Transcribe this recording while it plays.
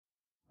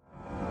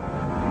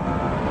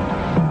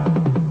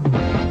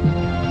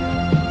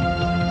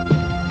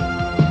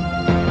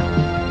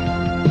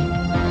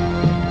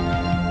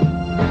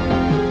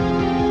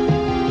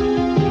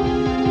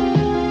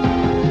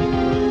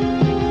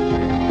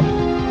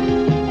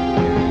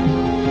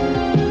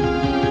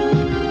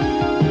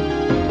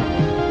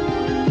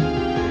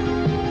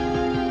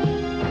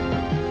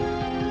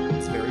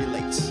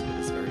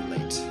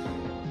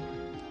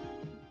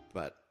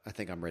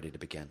ready to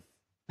begin.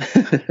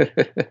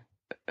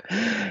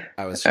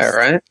 All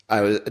right.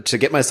 To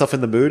get myself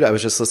in the mood, I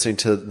was just listening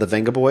to the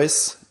Venga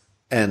Boys.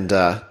 And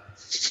are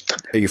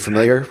you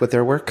familiar with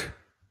their work?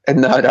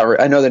 No,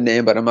 I know the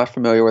name, but I'm not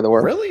familiar with the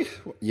work. Really?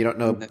 You don't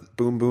know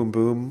Boom Boom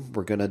Boom,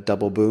 We're Gonna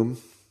Double Boom?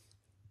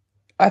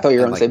 I thought you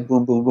were going to say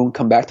boom, boom, boom,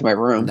 come back to my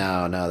room.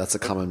 No, that's a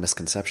common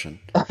misconception.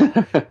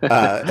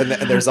 And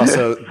there's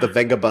also the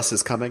Venga Bus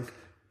is coming.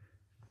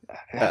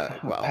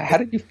 Well, how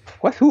did you?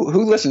 What?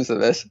 Who listens to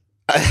this?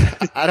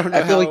 I don't know.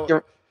 I feel like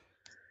you're.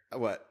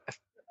 What?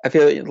 I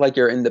feel like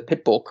you're in the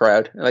Pitbull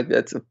crowd. Like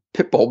that's a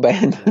Pitbull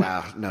band.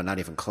 Wow, no, not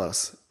even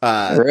close.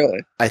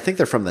 Really? I think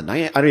they're from the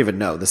night. I don't even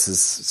know. This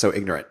is so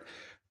ignorant.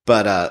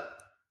 But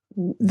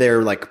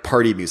they're like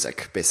party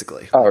music,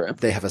 basically. Oh, right.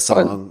 They have a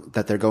song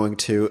that they're going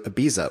to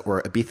Ibiza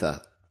or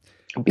Ibiza.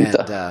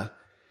 And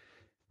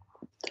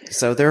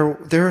so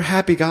they're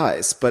happy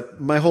guys. But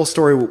my whole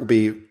story will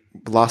be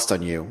lost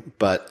on you.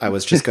 But I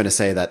was just going to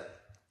say that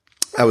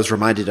I was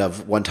reminded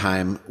of one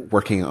time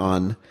working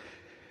on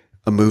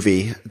a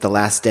movie. The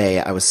last day,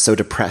 I was so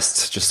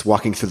depressed, just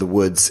walking through the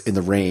woods in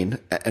the rain,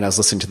 and I was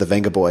listening to the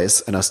Venga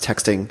Boys, and I was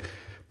texting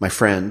my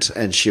friend,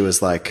 and she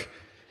was like,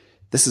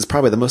 "This is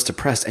probably the most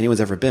depressed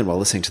anyone's ever been while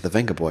listening to the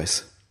Venga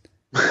Boys."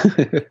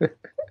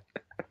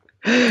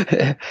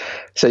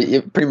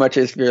 So pretty much,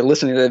 if you're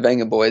listening to the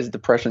Venga Boys,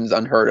 depression's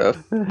unheard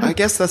of. I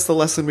guess that's the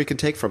lesson we can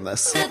take from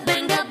this.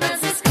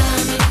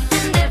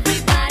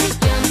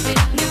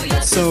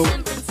 So,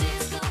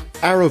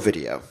 Arrow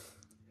Video.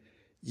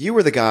 You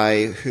were the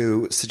guy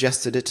who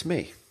suggested it to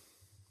me.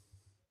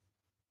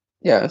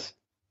 Yes,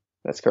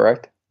 that's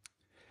correct.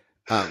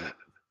 Do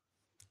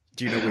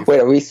you know? Wait,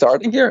 are we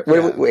starting here?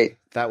 Yeah, wait.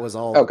 That was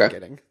all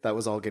That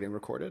was all getting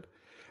recorded.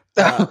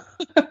 Okay,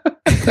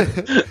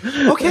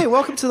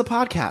 welcome to the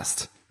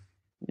podcast.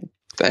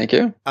 Thank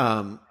you.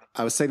 I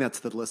was saying that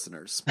to the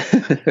listeners.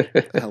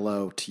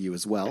 Hello to you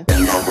as well. So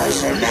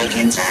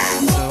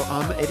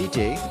I'm Eddie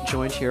D,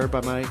 joined here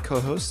by my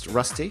co-host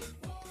Rusty.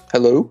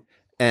 Hello.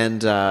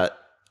 And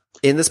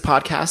in this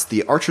podcast,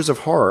 The Archers of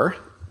Horror,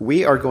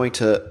 we are going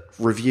to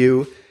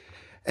review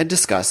and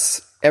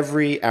discuss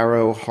every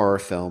Arrow horror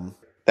film.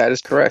 That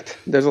is correct.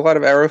 There's a lot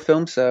of Arrow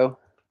films, so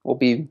we'll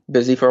be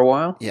busy for a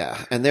while.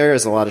 Yeah, and there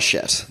is a lot of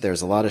shit.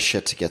 There's a lot of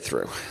shit to get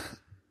through.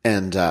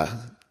 And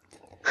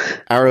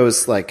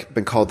Arrow's like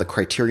been called the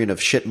criterion of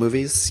shit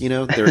movies, you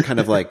know? They're kind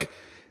of like,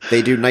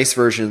 they do nice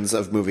versions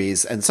of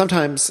movies, and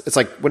sometimes it's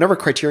like whenever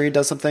Criterion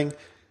does something,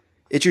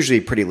 it's usually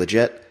pretty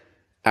legit.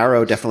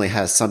 Arrow definitely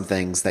has some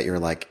things that you're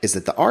like, is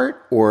it the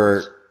art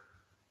or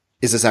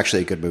is this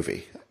actually a good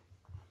movie?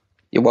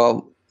 Yeah,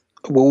 well,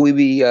 will we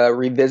be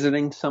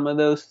revisiting some of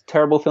those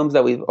terrible films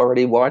that we've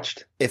already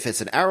watched? If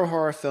it's an Arrow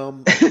horror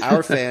film,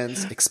 our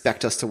fans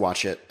expect us to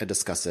watch it and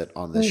discuss it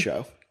on this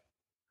show.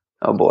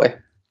 Oh boy,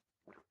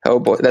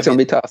 that's going to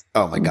be tough.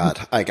 Oh my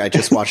God. I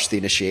just watched The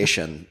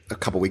Initiation a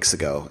couple weeks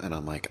ago and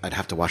I'm like, I'd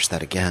have to watch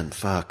that again.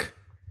 Fuck.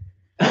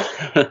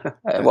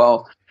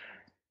 Well,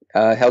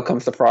 Hell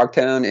Comes to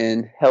Frogtown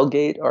and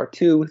Hellgate are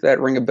two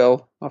that ring a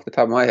bell off the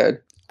top of my head.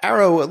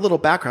 Arrow, a little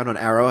background on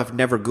Arrow. I've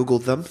never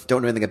Googled them.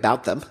 Don't know anything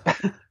about them.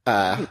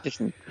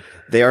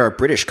 They are a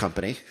British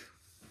company.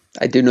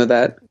 I do know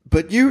that.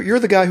 But you're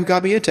the guy who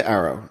got me into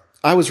Arrow.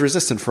 I was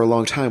resistant for a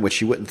long time,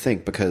 which you wouldn't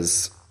think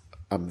because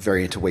I'm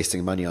very into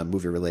wasting money on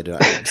movie-related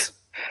items.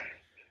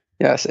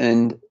 Yes,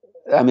 and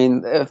I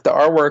mean, if the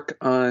artwork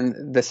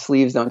on the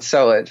sleeves don't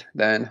sell it,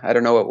 then I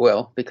don't know what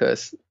will,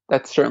 because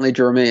that certainly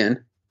drew me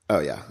in. Oh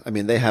yeah, I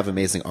mean they have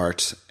amazing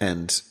art,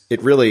 and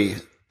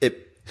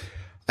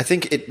I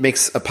think it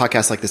makes a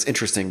podcast like this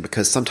interesting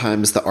because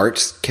sometimes the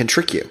art can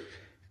trick you.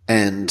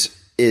 And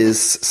is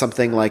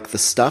something like The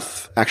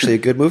Stuff actually a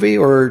good movie,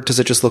 or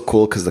does it just look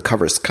cool because the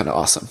cover is kind of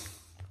awesome?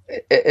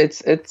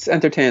 It's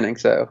entertaining,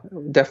 so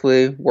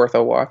definitely worth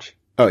a watch.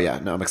 Oh yeah,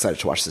 no, I'm excited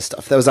to watch this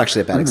stuff. That was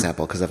actually a bad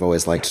example because I've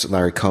always liked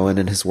Larry Cohen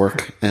and his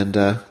work,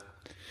 and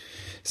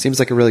seems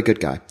like a really good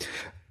guy.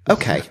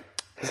 Okay,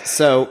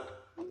 so.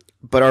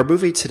 But our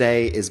movie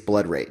today is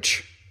Blood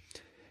Rage.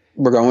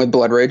 We're going with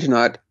Blood Rage,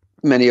 not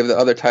many of the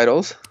other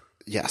titles.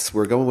 Yes,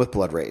 we're going with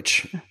Blood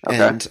Rage. Okay.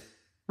 And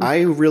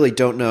I really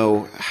don't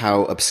know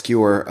how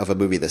obscure of a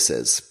movie this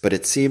is, but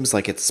it seems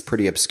like it's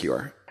pretty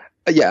obscure.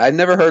 Yeah, I'd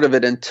never heard of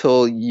it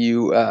until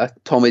you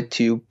told me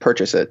to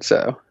purchase it.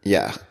 So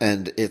yeah,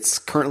 and it's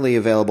currently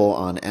available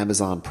on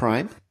Amazon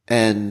Prime.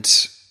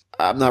 And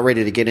I'm not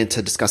ready to get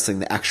into discussing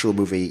the actual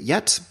movie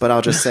yet, but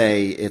I'll just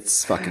say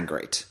it's fucking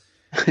great.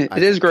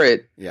 It is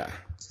great. Yeah.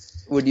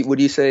 Would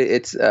you say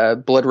it's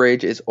Blood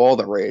Rage is all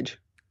the rage?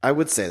 I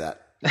would say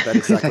that. That's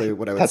exactly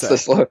what I would say.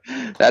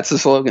 That's the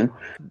slogan.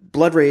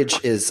 Blood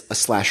Rage is a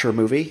slasher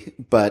movie,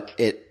 but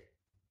it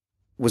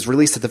was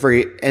released at the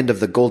very end of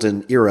the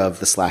golden era of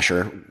the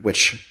slasher,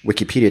 which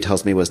Wikipedia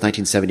tells me was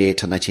 1978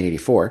 to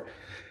 1984.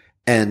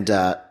 And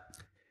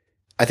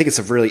I think it's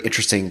a really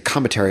interesting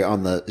commentary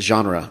on the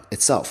genre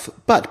itself.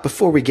 But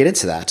before we get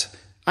into that,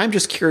 I'm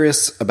just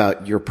curious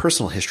about your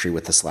personal history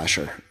with the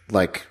slasher.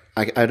 Like,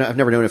 I've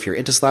never known if you're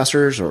into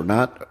slashers or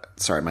not.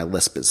 Sorry, my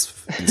lisp is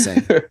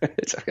insane.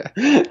 It's okay.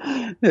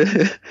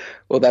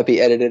 Will that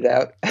be edited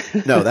out?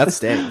 No, that's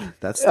staying.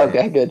 That's staying.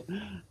 Okay, good.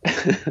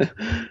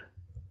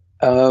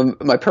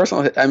 My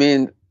personal, I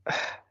mean,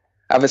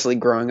 obviously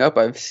growing up,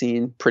 I've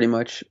seen pretty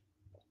much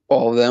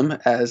all of them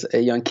as a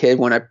young kid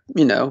when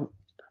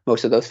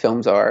most of those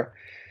films are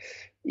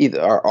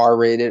either are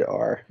R-rated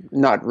or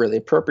not really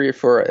appropriate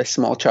for a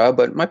small child,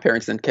 but my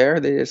parents didn't care.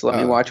 They just let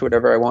me watch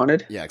whatever I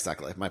wanted. Yeah,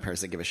 exactly. My parents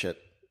didn't give a shit.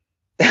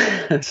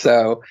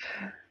 So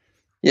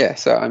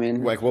I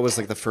mean, like, what was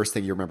like the first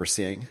thing you remember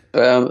seeing?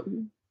 The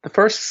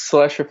first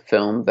slasher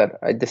film that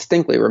I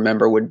distinctly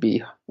remember would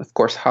be, of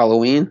course,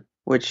 Halloween.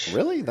 Which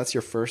really, that's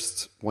your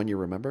first one you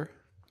remember?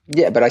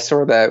 Yeah, but I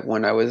saw that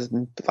when I was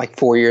like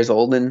 4 years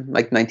old in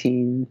like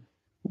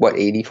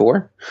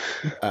 84?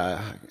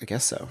 I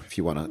guess so. If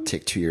you want to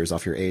take 2 years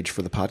off your age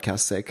for the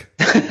podcast's sake.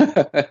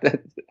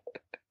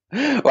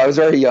 Well, I was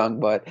very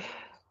young, but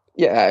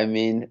yeah, I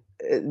mean,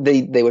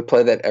 they would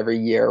play that every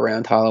year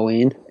around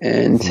Halloween,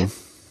 and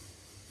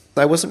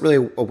I wasn't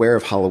really aware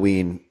of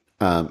Halloween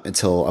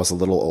until I was a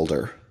little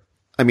older.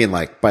 I mean,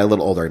 like by a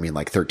little older, I mean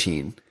like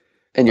 13.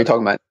 And you're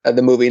talking about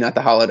the movie, not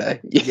the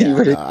holiday.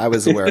 Yeah, I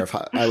was aware of.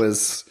 I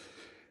was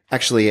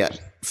actually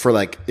for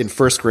like in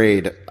fifth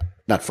grade.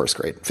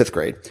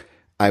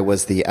 I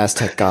was the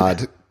Aztec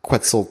god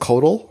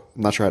Quetzalcoatl.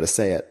 I'm not sure how to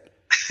say it,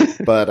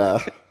 but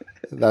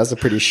that was a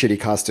pretty shitty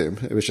costume.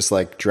 It was just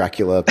like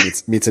Dracula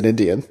meets an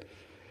Indian,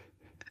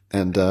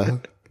 and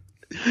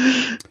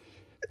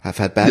I've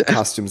had bad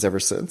costumes ever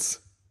since.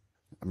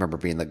 I remember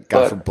being the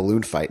guy from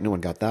Balloon Fight. No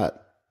one got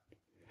that.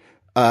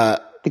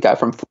 The guy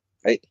from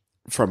Fight.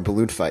 From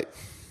Balloon Fight.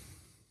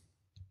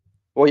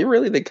 Well, you're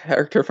really the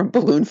character from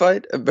Balloon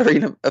Fight, a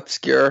very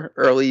obscure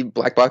early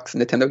black box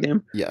Nintendo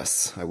game.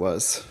 Yes, I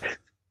was.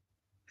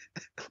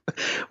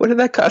 What could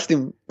that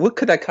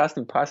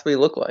costume possibly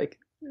look like?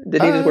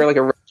 Did he just wear like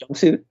a red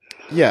jumpsuit?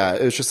 Yeah,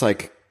 it was just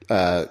like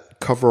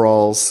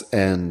coveralls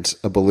and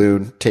a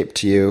balloon taped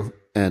to you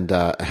and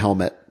a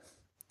helmet.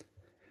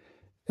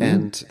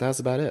 And that was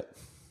about it.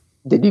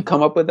 Did you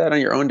come up with that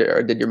on your own,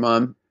 or did your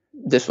mom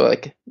just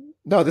like...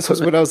 No, this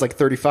was when I was like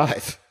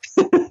 35.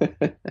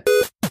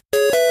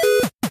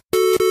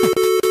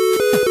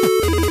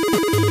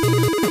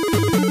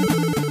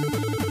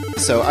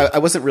 So I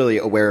wasn't really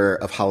aware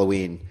of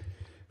Halloween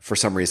for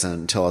some reason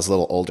until I was a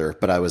little older,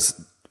 but I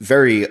was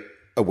very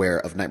aware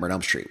of Nightmare on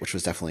Elm Street, which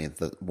was definitely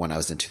the one I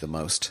was into the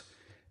most.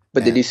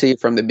 But did you see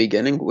it from the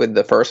beginning with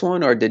the first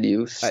one, or did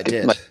you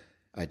skip?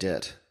 I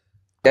did.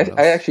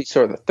 I actually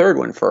saw the third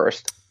one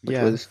first.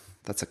 That's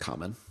a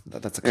common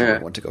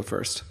one to go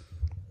first.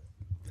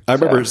 I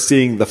remember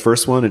seeing the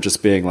first one and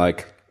just being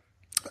like,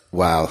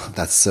 wow,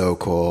 that's so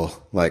cool.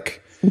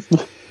 Like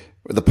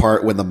the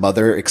part when the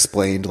mother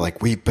explained, like,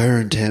 we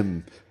burned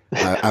him.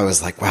 I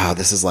was like, wow,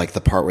 this is like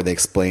the part where they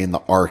explain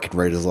the Ark in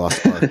Raiders of the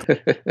Lost Ark.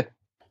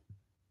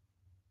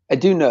 I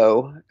do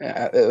know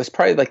it was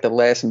probably like the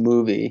last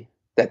movie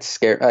that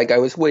scared. Like I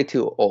was way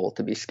too old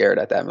to be scared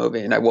at that movie,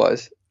 and I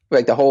was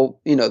like the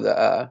whole,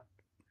 the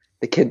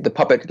kid, the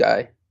puppet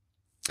guy.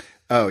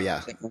 Oh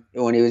yeah,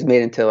 when he was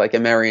made into like a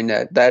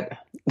marionette, that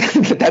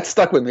that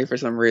stuck with me for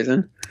some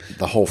reason.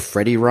 The whole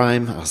Freddy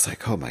rhyme, I was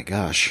like, oh my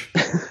gosh,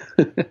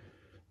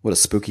 what a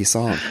spooky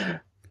song.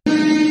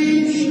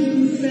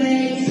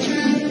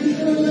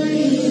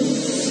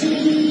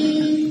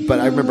 But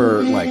I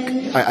remember,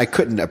 like, I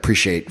couldn't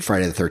appreciate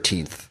Friday the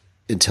 13th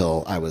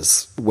until I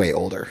was way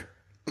older.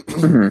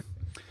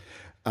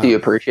 Mm-hmm. Do you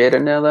appreciate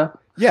it now, though?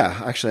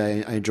 Yeah,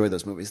 actually, I enjoy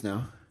those movies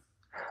now.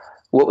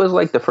 What was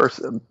like the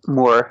first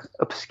more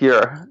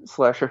obscure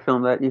slasher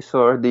film that you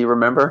saw? Do you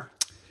remember?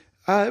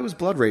 It was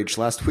Blood Rage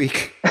last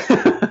week. You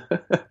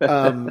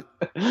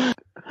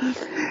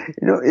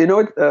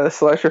know what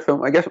slasher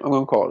film? I guess I'm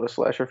going to call it a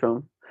slasher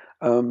film.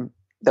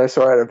 That I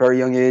saw at a very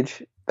young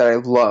age that I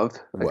loved.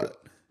 What?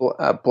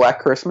 Black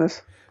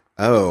Christmas.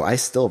 Oh, I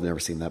still have never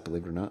seen that,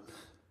 believe it or not.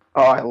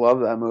 Oh, I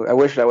love that movie. I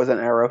wish that was an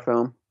Arrow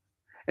film,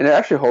 and it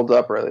actually holds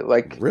up really.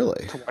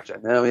 Really to watch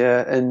it now,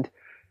 yeah. And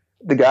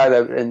the guy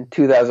that in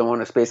 2001: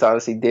 A Space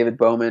Odyssey, David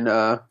Bowman.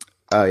 Oh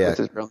yeah, what's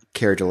his real name?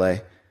 Cara Delay.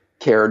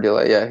 Cara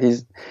Delay, yeah,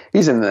 he's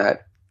in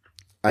that.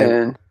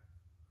 And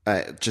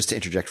just to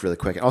interject really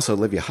quick, also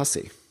Olivia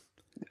Hussey,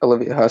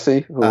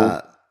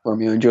 who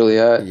Romeo and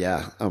Juliet.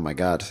 Yeah. Oh my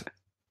God.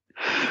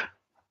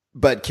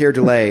 But Cara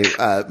Delay,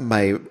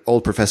 my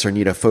old professor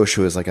Anita Foch,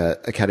 who is like a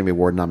Academy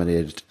Award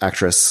nominated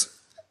actress,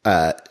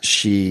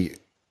 she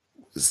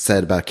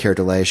said about Cara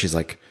Delay, she's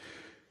like,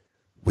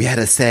 we had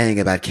a saying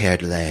about Cara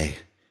Delay.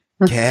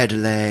 Cara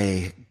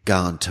Delay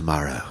gone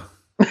tomorrow.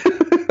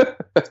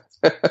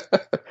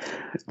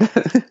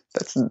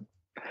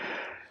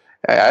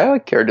 I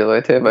like Cara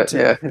Delay too, but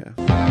yeah.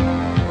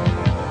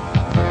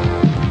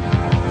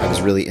 I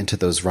was really into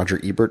those Roger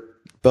Ebert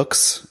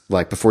books.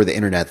 Like before the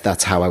internet,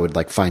 that's how I would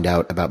like find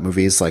out about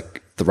movies,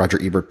 like the Roger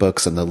Ebert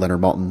books and the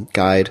Leonard Maltin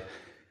guide.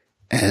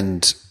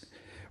 And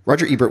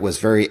Roger Ebert was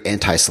very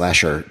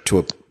anti-slasher to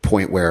a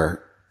point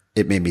where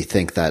it made me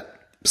think that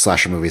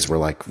slasher movies were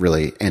like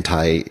really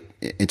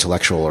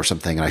intellectual or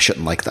something, and I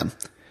shouldn't like them.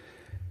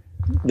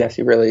 Yes,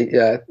 you really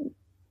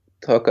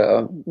took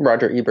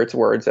Roger Ebert's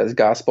words as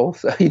gospel,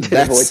 so you did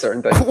avoid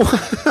certain things.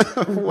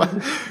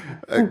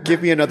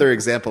 Give me another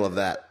example of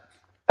that.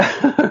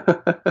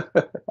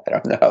 I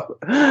don't know.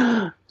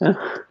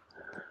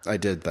 I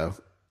did, though.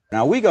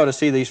 Now, we go to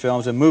see these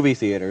films in movie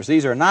theaters.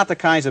 These are not the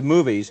kinds of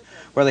movies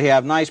where they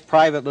have nice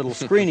private little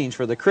screenings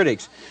for the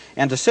critics.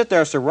 And to sit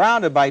there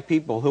surrounded by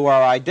people who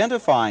are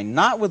identifying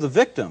not with the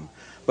victim,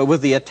 but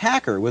with the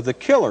attacker, with the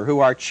killer, who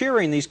are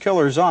cheering these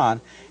killers on,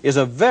 is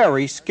a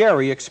very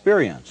scary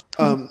experience.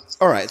 All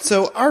right,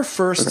 so our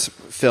first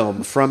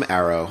film from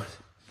Arrow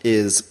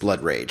is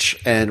Blood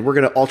Rage. And we're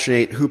going to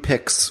alternate who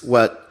picks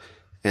what,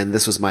 and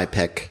this was my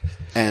pick.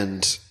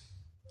 And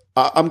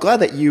I'm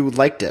glad that you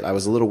liked it. I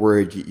was a little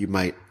worried you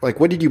might...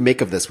 Like, what did you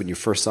make of this when you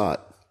first saw it?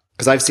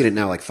 Because I've seen it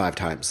now like 5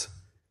 times.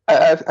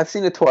 I've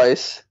seen it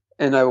twice,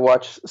 and I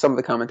watched some of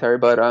the commentary,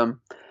 but I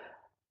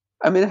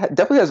mean, it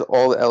definitely has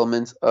all the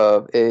elements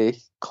of a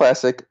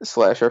classic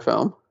slasher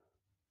film.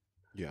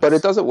 Yes. But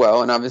it does it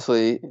well, and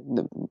obviously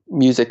the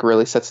music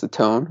really sets the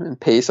tone and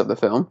pace of the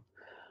film.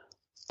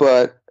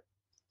 But,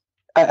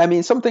 I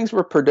mean, some things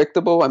were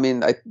predictable. I mean,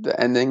 the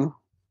ending...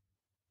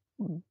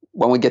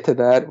 When we get to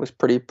that, it was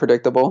pretty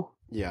predictable.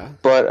 Yeah.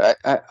 But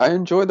I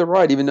enjoyed the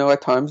ride, even though at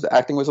times the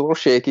acting was a little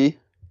shaky.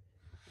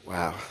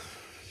 Wow.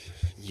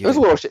 It was a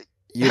little shaky.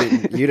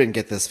 You didn't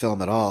get this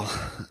film at all.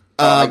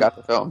 I got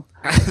the film.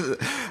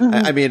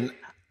 I mean,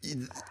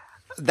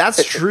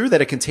 that's true that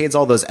it contains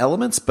all those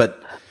elements,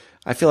 but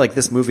I feel like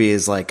this movie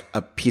is like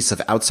a piece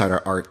of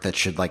outsider art that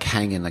should like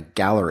hang in a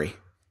gallery.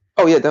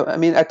 Oh, yeah. I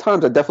mean, at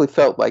times I definitely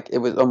felt like it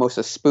was almost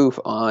a spoof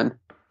on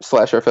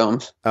slasher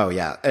films. Oh,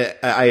 yeah.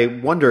 I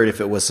wondered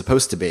if it was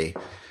supposed to be.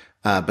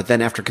 But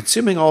then after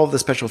consuming all of the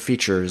special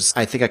features,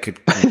 I think I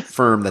could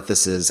confirm that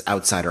this is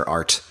outsider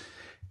art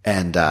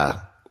and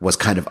was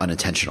kind of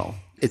unintentional.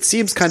 It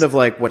seems kind of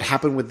like what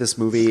happened with this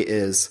movie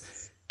is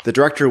the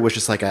director was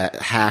just like a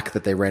hack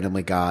that they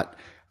randomly got.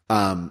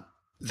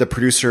 The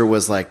producer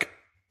was like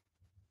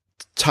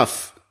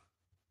tough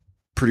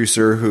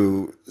producer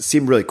who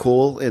seemed really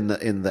cool in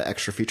the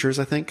extra features,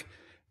 I think.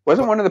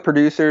 Wasn't one of the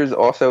producers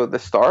also the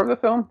star of the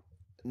film?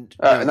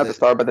 Not the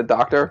star, but the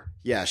doctor?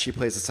 Yeah, she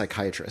plays a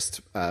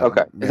psychiatrist.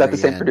 Okay. Is that the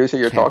same producer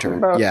you're talking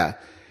about? Yeah.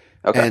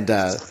 Okay. And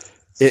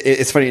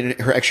it's funny, in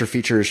her extra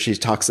features, she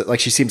talks,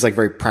 like, she seems like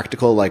very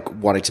practical, like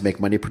wanting to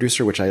make money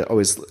producer, which I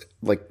always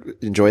like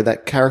enjoy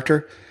that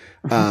character.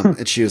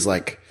 And she was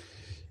like,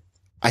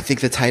 I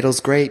think the title's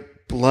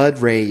great. Blood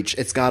Rage.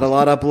 It's got a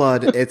lot of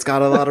blood. It's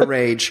got a lot of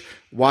rage.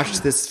 Watch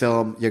this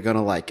film. You're going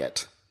to like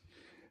it.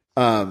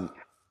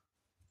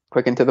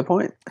 Quick and to the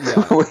point.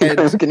 Yeah. What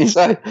can you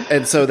say?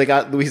 And so they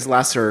got Louise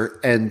Lasser,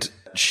 and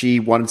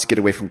she wanted to get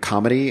away from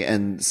comedy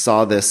and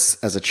saw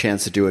this as a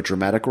chance to do a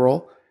dramatic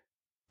role.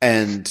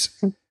 And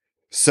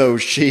so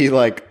she,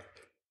 like,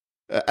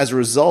 as a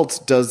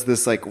result, does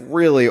this, like,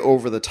 really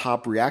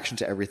over-the-top reaction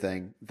to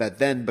everything that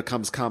then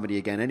becomes comedy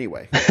again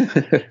anyway.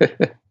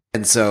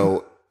 And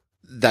so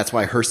that's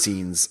why her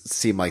scenes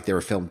seem like they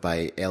were filmed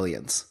by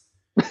aliens.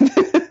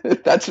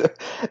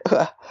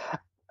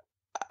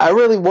 I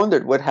really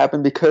wondered what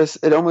happened because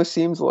it almost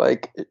seems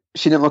like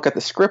she didn't look at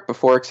the script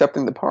before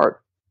accepting the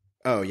part.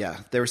 Oh, yeah.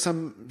 There was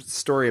some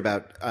story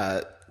about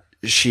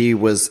she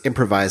was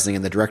improvising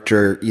and the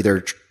director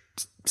either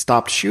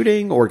stopped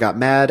shooting or got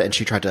mad and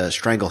she tried to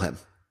strangle him.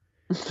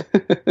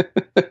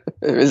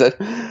 Is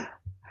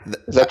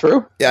that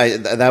true? Yeah,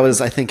 that was,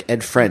 I think,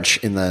 Ed French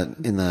in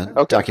the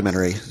okay.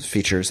 documentary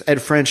features.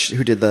 Ed French,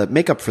 who did the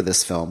makeup for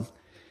this film,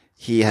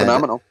 he had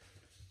phenomenal.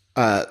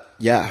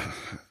 Yeah.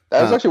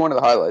 That was actually one of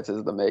the highlights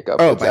is the makeup.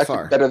 Oh, it's by actually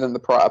far. Better than the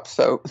props.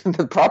 So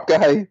the prop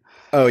guy.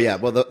 Oh, yeah.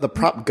 Well, the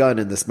prop gun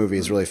in this movie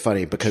is really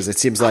funny because it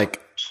seems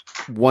like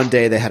one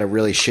day they had a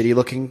really shitty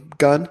looking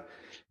gun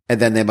and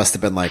then they must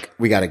have been like,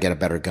 we got to get a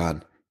better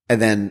gun.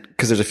 And then,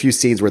 because there's a few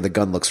scenes where the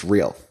gun looks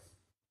real.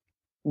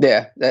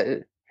 Yeah.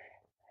 I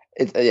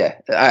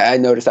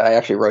noticed that. I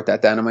actually wrote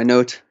that down in my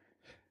notes.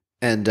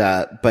 And,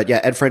 but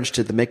yeah, Ed French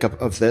did the makeup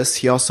of this.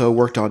 He also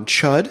worked on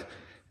Chud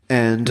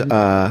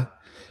and,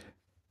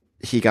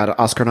 he got an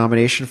Oscar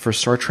nomination for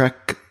Star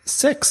Trek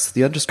VI,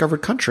 The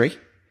Undiscovered Country.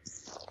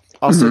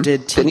 Also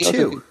did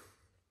T2.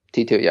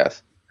 T2,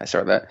 yes. I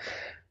saw that.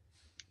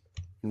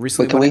 And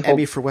recently won an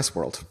Emmy for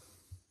Westworld.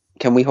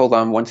 Can we hold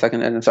on 1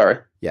 second? And I'm sorry.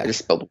 Yeah. I just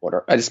spilled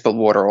water.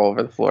 all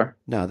over the floor.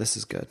 No, this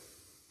is good.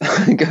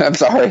 I'm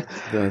sorry.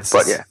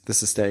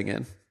 This is staying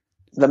in.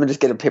 Let me just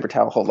get a paper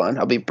towel. Hold on.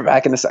 I'll be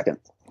back in a second.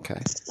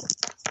 Okay.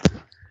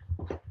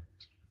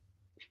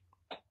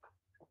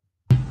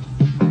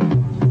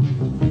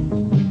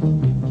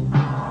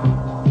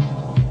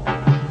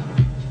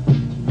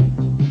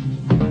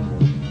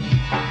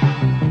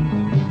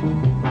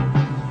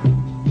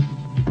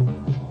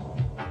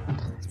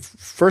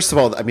 First of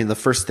all, I mean, the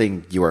first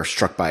thing you are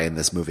struck by in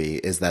this movie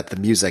is that the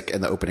music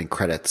and the opening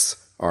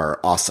credits are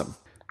awesome.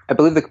 I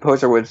believe the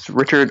composer was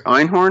Richard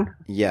Einhorn.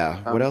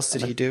 Yeah. What else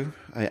did he do?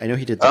 I know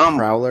he did The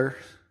Prowler.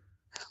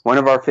 One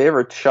of our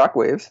favorite,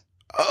 Shockwaves.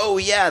 Oh,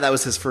 yeah. That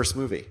was his first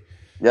movie.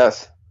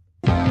 Yes.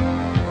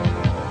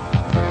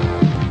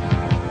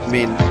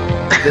 mean,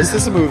 this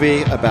is a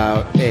movie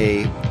about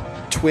a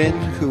twin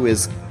who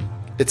is...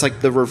 It's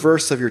like the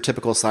reverse of your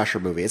typical slasher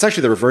movie. It's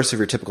actually the reverse of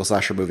your typical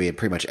slasher movie in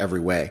pretty much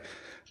every way.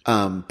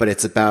 But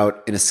it's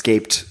about an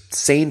escaped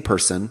sane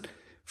person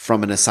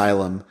from an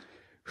asylum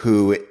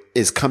who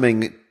is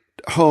coming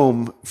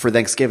home for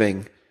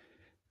Thanksgiving,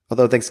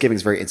 although Thanksgiving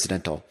is very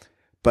incidental.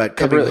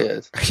 But it really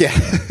is. Yeah.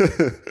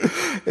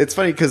 It's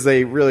funny because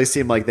they really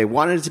seem like they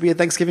wanted it to be a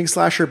Thanksgiving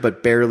slasher,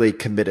 but barely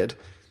committed.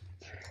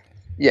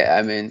 Yeah,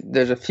 I mean,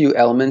 there's a few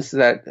elements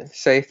that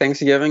say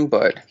Thanksgiving,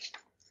 but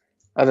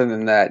other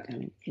than that,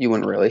 you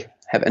wouldn't really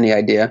have any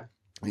idea.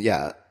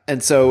 Yeah.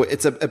 And so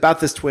it's about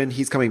this twin.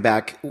 He's coming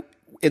back.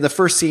 In the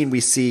first scene,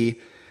 we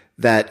see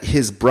that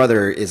his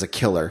brother is a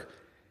killer,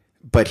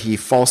 but he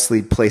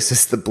falsely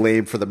places the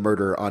blame for the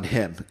murder on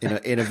him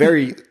in a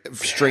very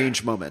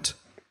strange moment.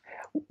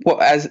 Well,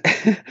 as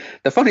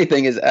the funny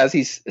thing is, as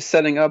he's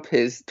setting up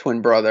his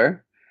twin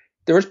brother,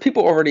 there was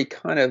people already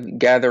kind of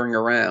gathering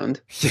around.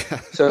 Yeah.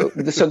 So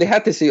they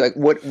had to see, like,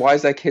 why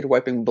is that kid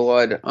wiping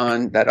blood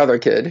on that other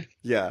kid?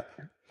 Yeah.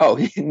 Oh,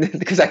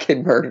 because that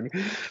kid murdered.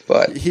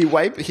 But he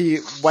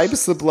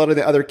wipes the blood on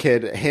the other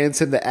kid,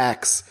 hands him the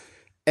axe,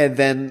 and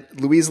then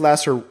Louise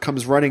Lasser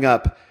comes running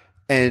up,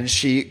 and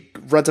she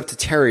runs up to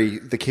Terry,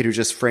 the kid who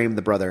just framed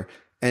the brother,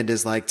 and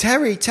is like,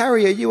 Terry,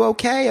 are you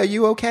okay? Are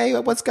you okay?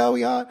 What's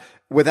going on?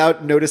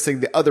 Without noticing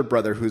the other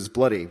brother who's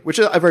bloody, which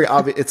is a very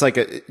obvious. It's like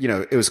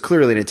it was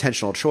clearly an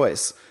intentional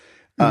choice.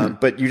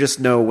 But you just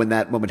know when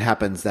that moment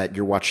happens that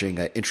you're watching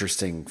an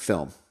interesting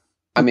film.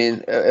 I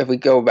mean, if we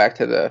go back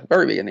to the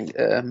very beginning,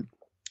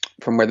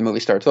 from where the movie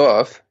starts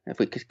off, if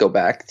we could go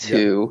back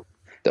to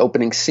the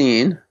opening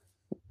scene,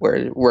 where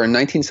we're in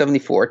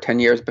 1974, 10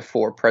 years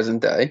before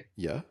present day.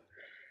 Yeah.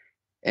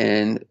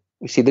 And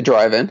we see the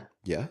drive-in.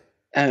 Yeah.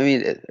 I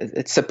mean,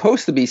 it's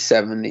supposed to be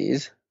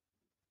 70s,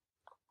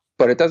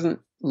 but it doesn't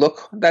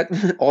look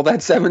all that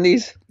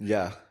 70s.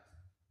 Yeah.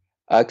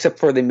 Except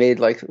for they made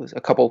like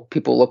a couple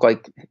people look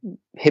like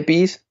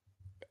hippies.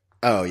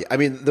 Oh yeah, I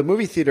mean the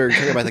movie theater. You're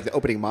talking about like the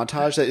opening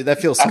montage. That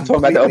feels. I'm talking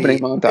about the opening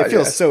montage. It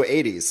feels so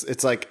 80s.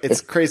 It's like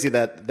it's crazy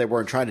that they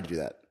weren't trying to do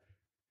that.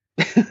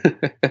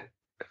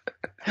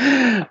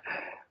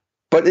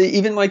 But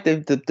even like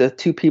the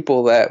two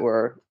people that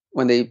were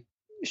when they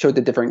showed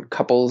the different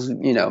couples,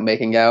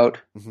 making out,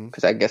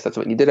 because I guess that's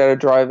what you did at a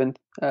drive-in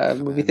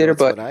movie theater.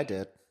 But what I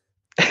did.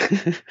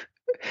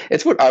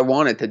 It's what I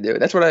wanted to do.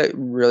 That's what I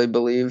really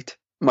believed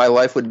my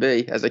life would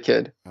be as a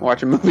kid,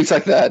 watching movies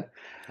like that.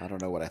 I don't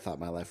know what I thought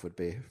my life would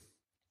be.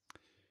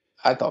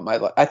 I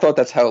thought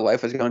that's how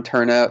life was going to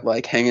turn out,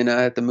 like hanging out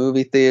at the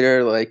movie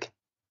theater, like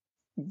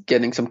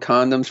getting some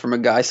condoms from a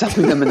guy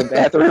selling them in the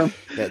bathroom.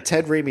 Yeah,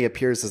 Ted Raimi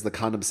appears as the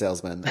condom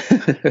salesman.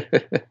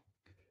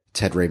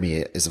 Ted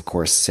Raimi is, of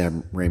course,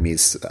 Sam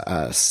Raimi's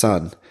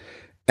son.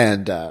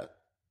 And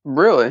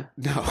really?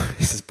 No,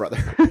 he's his brother.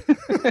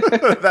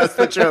 That's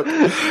the joke.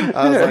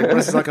 I was like, what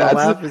is he not going to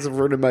laugh? He's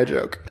ruining my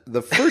joke.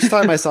 The first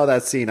time I saw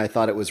that scene, I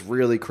thought it was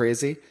really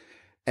crazy.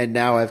 And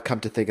now I've come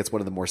to think it's one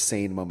of the more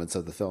sane moments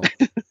of the film.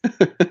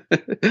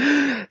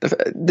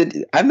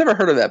 I've never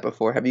heard of that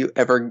before. Have you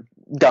ever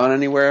gone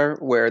anywhere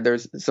where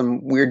there's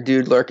some weird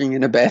dude lurking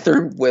in a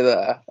bathroom with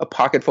a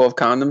pocket full of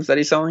condoms that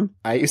he's selling?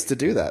 I used to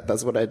do that.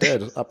 That's what I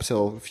did up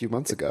till a few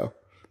months ago.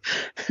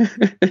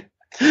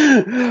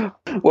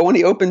 Well, when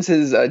he opens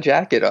his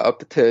jacket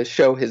up to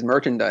show his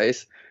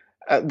merchandise,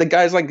 the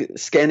guy's like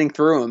scanning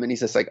through them, and he's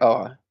just like,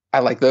 "Oh, I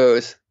like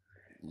those."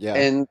 Yeah,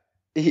 and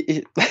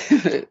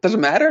it doesn't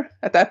matter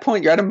at that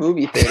point. You're at a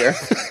movie theater.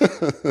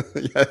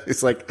 Yeah,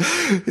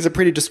 he's a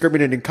pretty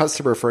discriminating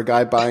customer for a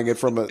guy buying it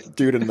from a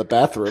dude in the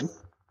bathroom.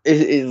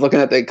 He's looking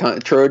at the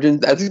Trojan.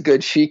 That's a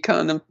good chic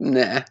condom.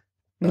 Nah.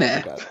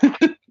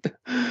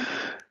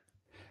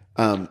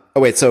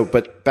 Wait. So,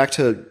 but back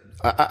to.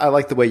 I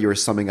like the way you were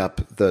summing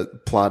up the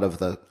plot of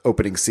the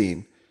opening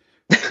scene,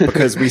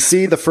 because we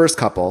see the first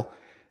couple,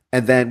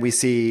 and then we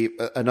see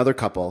another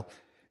couple,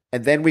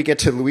 and then we get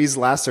to Louise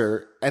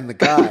Lasser and the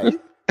guy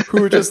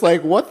who are just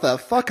like, what the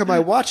fuck am I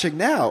watching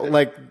now?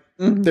 Like,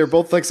 they're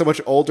both like so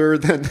much older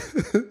than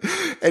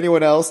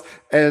anyone else,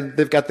 and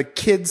they've got the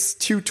kids,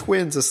 two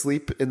twins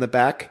asleep in the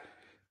back,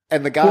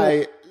 and the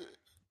guy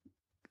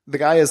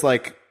is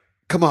like,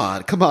 Come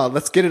on,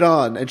 let's get it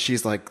on. And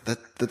she's like,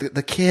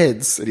 the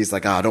kids. And he's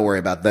like, don't worry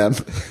about them.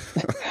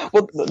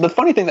 Well, the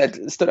funny thing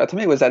that stood out to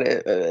me was that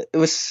it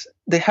was,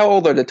 how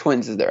old are the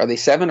twins? Are they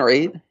 7 or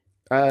 8?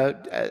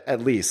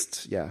 At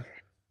least, yeah.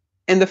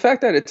 And the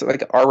fact that it's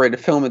like an R-rated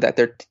film, that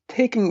they're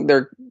taking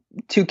their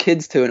two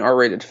kids to an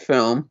R-rated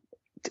film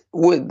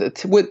with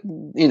what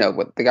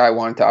the guy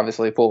wanted to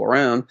obviously fool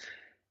around.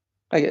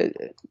 Like,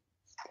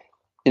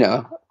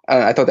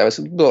 I thought that was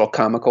a little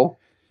comical.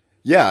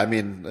 Yeah, I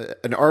mean,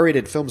 an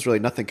R-rated film is really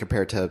nothing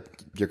compared to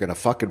you're going to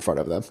fuck in front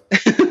of them.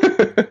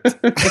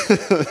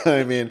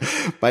 I mean,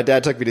 my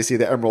dad took me to see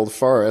The Emerald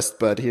Forest,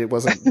 but he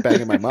wasn't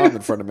banging my mom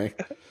in front of me.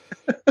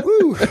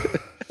 Woo!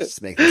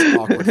 Just make this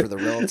awkward for the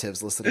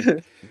relatives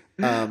listening.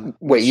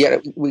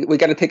 Wait, we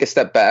got to take a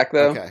step back,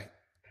 though. Okay.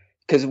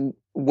 because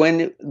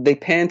when they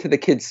pan to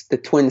the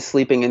twins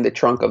sleeping in the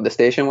trunk of the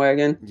station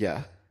wagon,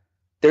 Yeah.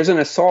 there's an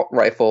assault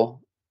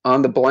rifle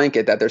on the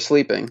blanket that they're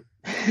sleeping.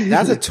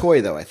 That's a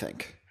toy, though, I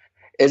think.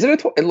 Is it a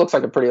toy? It looks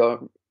like a pretty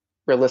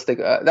realistic.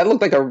 That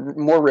looked like a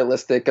more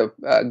realistic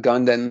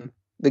gun than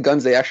the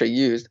guns they actually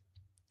used.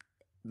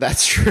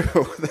 That's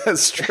true.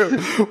 That's true.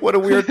 What a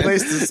weird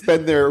place to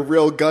spend their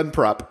real gun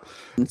prop.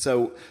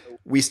 So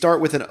we start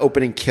with an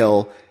opening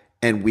kill,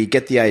 and we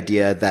get the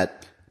idea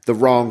that the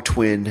wrong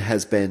twin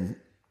has been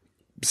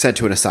sent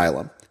to an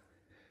asylum.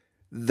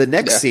 The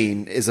next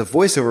scene is a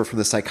voiceover from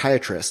the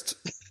psychiatrist,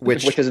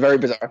 which is very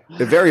bizarre.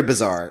 Very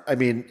bizarre. I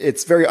mean,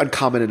 it's very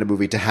uncommon in a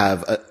movie to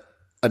have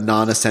a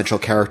non-essential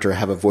character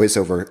have a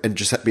voiceover and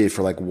just be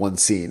for like one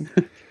scene.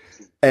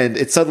 And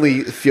it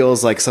suddenly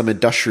feels like some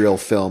industrial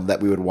film that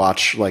we would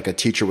watch, like a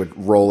teacher would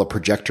roll a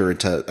projector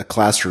into a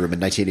classroom in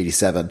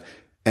 1987.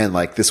 And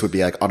like this would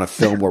be like on a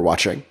film we're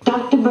watching.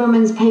 Dr.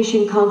 Berman's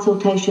patient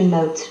consultation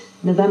notes,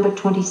 November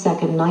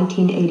 22nd,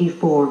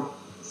 1984.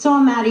 Saw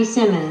Maddie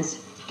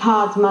Simmons,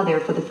 Todd's mother,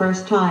 for the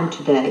first time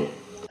today.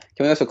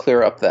 Can we also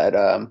clear up that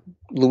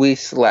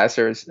Louise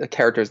Lasser's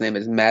character's name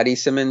is Maddie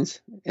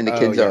Simmons, and the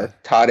kids are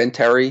Todd and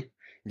Terry?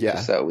 Yeah.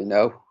 Just so we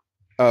know.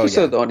 Just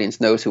so the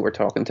audience knows who we're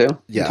talking to.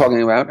 Yeah.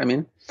 Talking about, I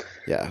mean.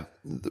 Yeah.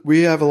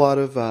 We have a lot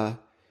of,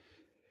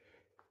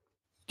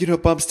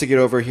 bumps to get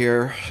over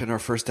here in our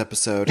first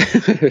episode.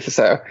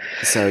 So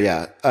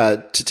yeah.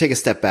 To take a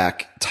step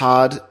back,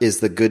 Todd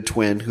is the good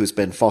twin who's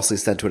been falsely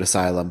sent to an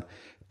asylum.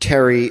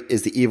 Terry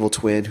is the evil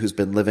twin who's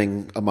been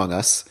living among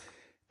us.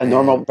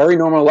 Very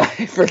normal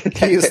life for the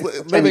He's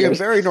living a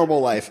very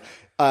normal life.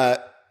 Well,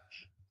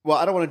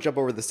 I don't want to jump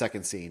over the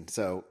second scene,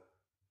 so...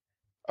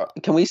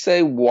 Can we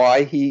say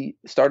why he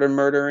started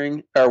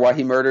murdering, or why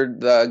he murdered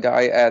the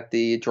guy at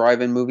the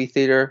drive-in movie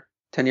theater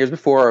 10 years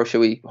before, or should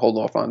we hold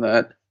off on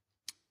that?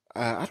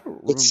 I don't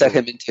remember. It set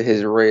him into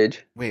his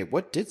rage. Wait,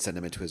 what did send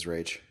him into his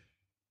rage?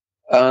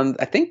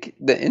 I think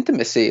the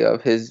intimacy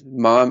of his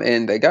mom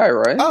and the guy,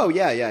 right? Oh,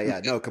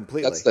 yeah. No,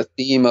 completely. That's the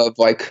theme of,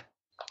 like,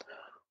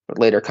 what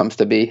later comes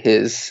to be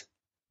his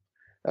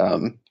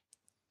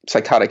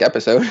psychotic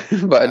episode.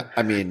 But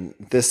I mean,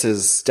 this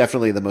is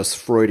definitely the most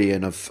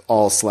Freudian of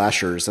all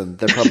slashers, and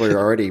they're probably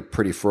already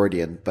pretty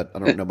Freudian, but I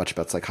don't know much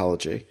about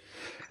psychology.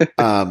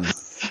 I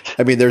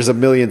mean, there's a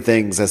million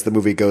things as the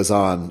movie goes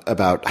on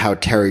about how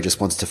Terry just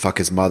wants to fuck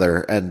his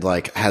mother and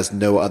like has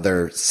no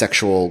other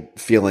sexual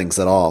feelings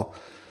at all.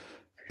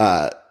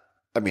 I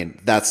mean,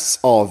 that's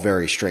all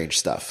very strange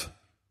stuff.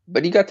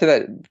 But he got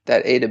to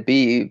that A to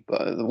B,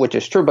 which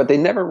is true, but they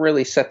never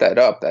really set that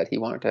up that he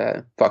wanted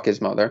to fuck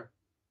his mother.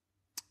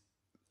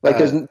 Like,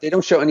 they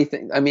don't show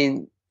anything. I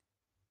mean,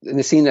 in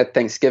the scene at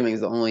Thanksgiving is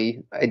the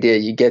only idea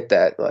you get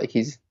that, like,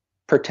 he's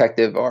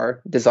protective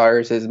or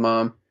desires his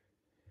mom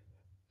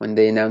when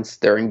they announce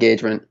their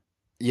engagement.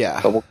 Yeah.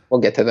 But we'll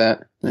get to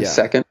that in a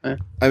second.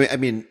 I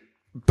mean,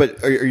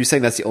 but are you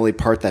saying that's the only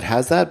part that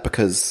has that?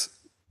 Because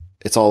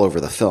it's all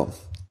over the film.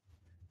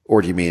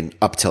 Or do you mean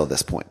up till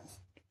this point?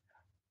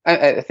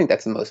 I think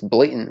that's the most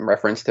blatant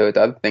reference to it.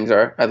 The other things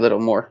are a little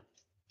more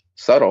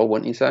subtle,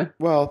 wouldn't you say?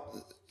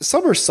 Well,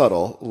 some are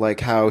subtle, like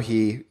how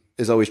he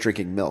is always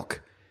drinking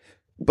milk.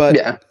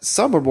 But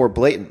some are more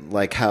blatant,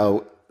 like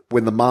how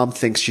when the mom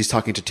thinks she's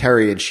talking to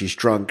Terry and she's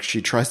drunk,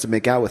 she tries to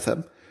make out with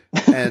him.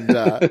 And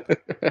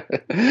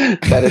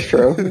that is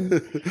true.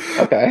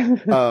 Okay.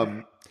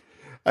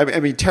 I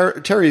mean,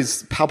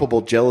 Terry's palpable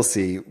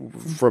jealousy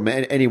from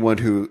anyone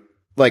who,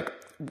 like,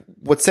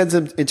 what sends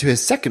him into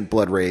his second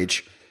blood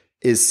rage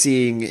is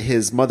seeing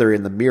his mother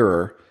in the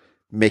mirror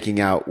making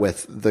out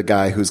with the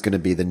guy who's going to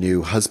be the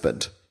new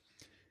husband.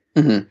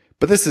 Mm-hmm.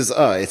 But this is,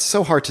 it's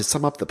so hard to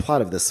sum up the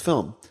plot of this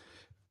film.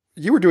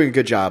 You were doing a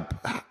good job.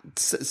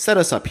 Set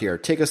us up here.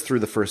 Take us through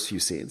the first few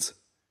scenes.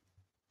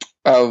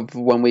 Of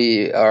when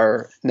we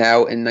are now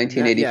in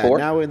 1984?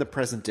 Yeah, now in the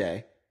present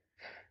day.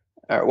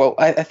 All right, well,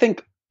 I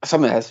think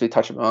something that has to be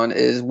touched on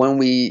is when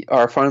we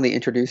are finally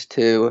introduced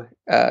to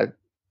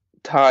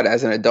Todd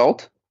as an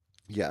adult.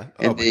 Yeah.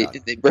 And I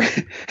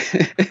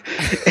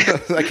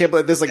can't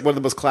believe this is like one of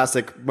the most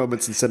classic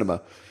moments in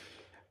cinema.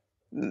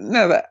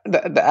 No,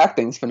 the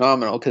acting's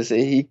phenomenal because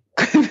he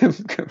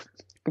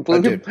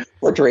completely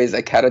portrays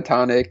a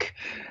catatonic,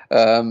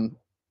 a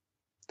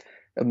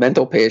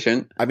mental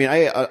patient. I mean,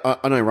 I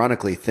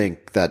unironically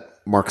think that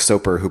Mark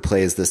Soper, who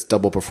plays this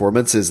double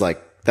performance, is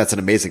like, that's an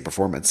amazing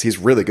performance. He's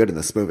really good in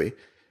this movie.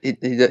 He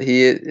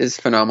is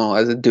phenomenal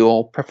as a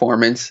dual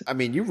performance. I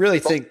mean, you really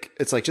think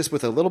it's like just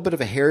with a little bit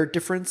of a hair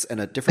difference and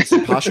a difference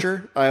in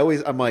posture.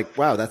 I'm like,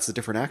 wow, that's a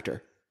different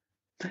actor.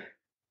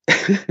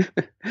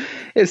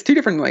 It's two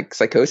different like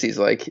psychoses.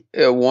 Like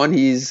one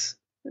he's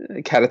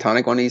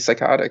catatonic, one he's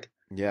psychotic.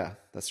 Yeah,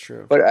 that's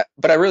true. But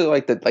I really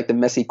like the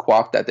messy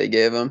quaff that they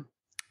gave him.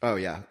 Oh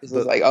yeah, it's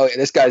like, oh yeah,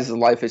 this guy's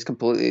life is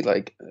completely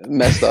like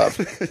messed up.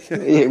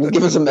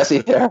 Give him some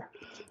messy hair.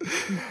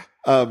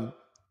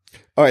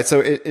 All right,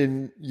 so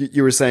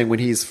you were saying when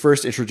he's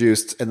first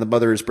introduced and the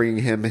mother is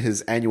bringing him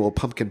his annual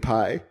pumpkin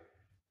pie.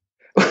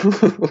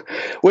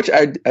 Which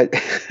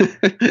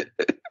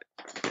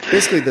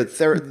Basically,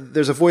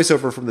 there's a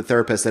voiceover from the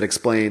therapist that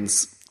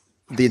explains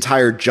the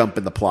entire jump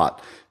in the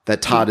plot,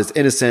 that Todd is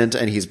innocent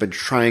and he's been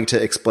trying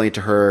to explain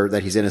to her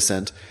that he's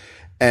innocent.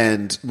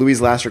 And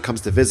Louise Lasser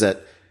comes to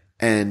visit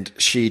and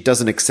she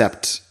doesn't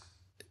accept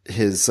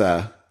his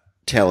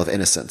tale of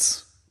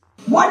innocence.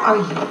 What, are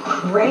you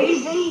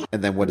crazy?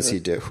 And then what does he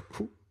do?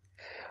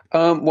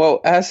 Well,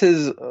 as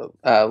his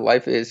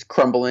life is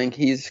crumbling,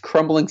 he's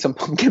crumbling some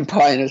pumpkin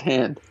pie in his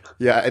hand.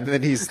 Yeah, and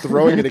then he's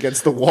throwing it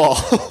against the wall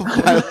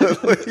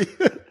violently.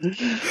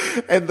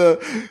 And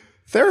the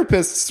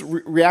therapist's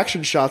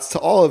reaction shots to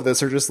all of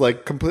this are just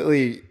like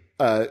completely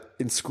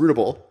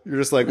inscrutable. You're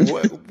just like,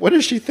 what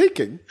is she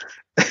thinking?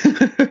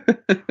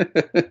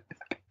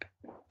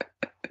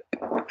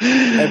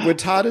 And when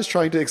Todd is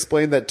trying to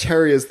explain that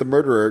Terry is the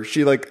murderer,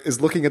 she like is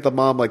looking at the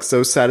mom like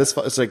so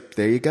satisfied. It's like,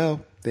 there you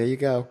go.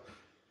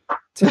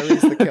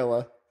 Terry's the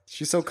killer.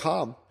 She's so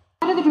calm.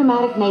 Due to the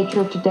dramatic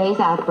nature of today's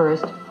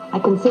outburst, I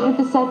considered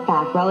the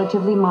setback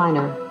relatively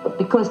minor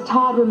because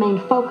Todd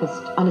remained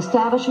focused on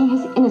establishing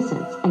his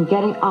innocence and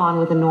getting on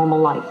with a normal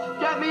life.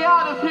 Get me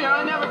out of here!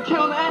 I never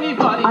killed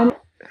anybody!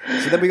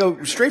 So then we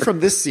go straight from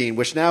this scene,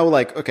 which now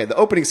like, okay, the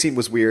opening scene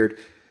was weird.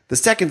 The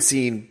second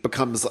scene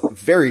becomes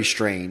very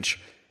strange.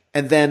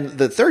 And then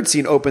the third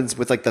scene opens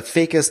with like the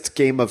fakest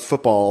game of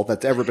football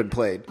that's ever been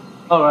played.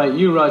 All right,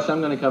 you rush.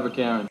 I'm going to cover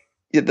Karen.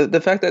 Yeah,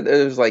 the fact that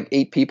there's like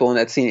 8 people in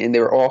that scene and they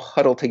were all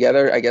huddled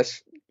together, I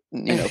guess,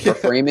 for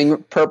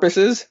framing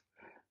purposes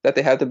that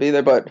they had to be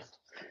there. But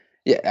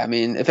yeah, I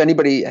mean, if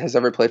anybody has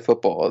ever played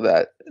football,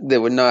 that they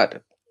would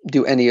not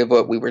do any of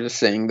what we were just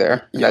saying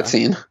there in that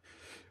scene.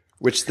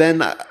 Which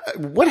then,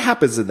 what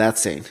happens in that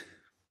scene?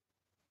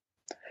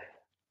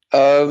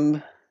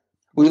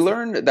 We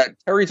learned that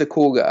Terry's a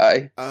cool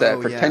guy.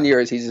 That for 10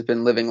 years he's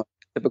been living like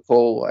a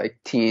typical like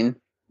teen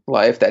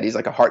life. That he's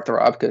like a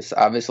heartthrob because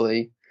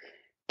obviously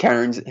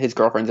Karen's his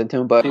girlfriend's into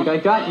him. But I think I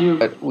got you.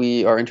 But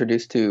we are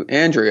introduced to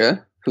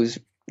Andrea, who's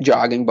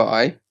jogging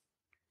by,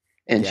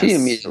 and she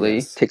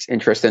immediately takes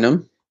interest in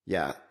him.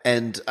 Yeah,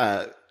 and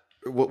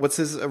what's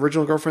his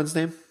original girlfriend's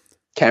name?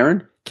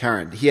 Karen.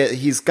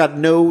 He's got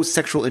no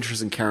sexual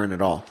interest in Karen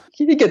at all.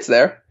 He gets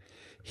there.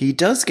 He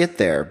does get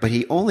there, but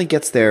he only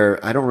gets there.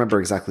 I don't remember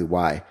exactly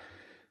why.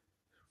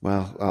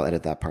 Well, I'll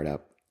edit that part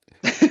out.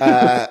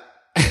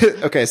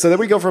 Okay, so then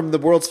we go from the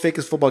world's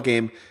fakest football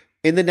game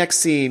in the next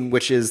scene,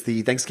 which is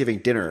the Thanksgiving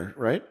dinner,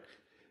 right?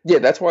 Yeah,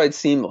 that's why it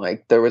seemed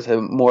like there was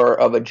more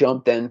of a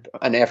jump than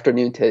an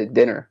afternoon to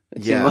dinner.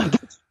 It seemed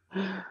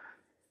like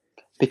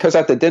because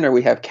at the dinner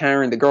we have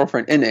Karen, the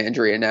girlfriend, and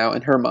Andrea now,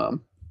 and her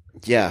mom.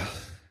 Yeah.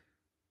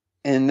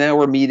 And now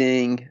we're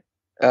meeting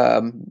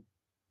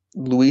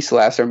Louise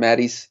Lasser,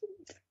 Maddie's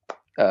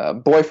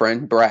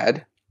boyfriend,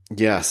 Brad.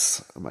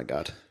 Yes. Oh my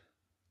God.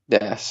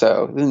 Yeah.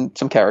 So then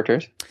some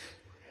characters,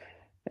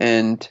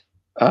 and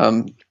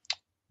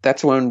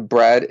that's when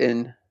Brad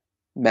and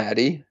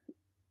Maddie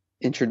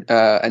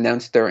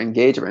announced their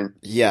engagement.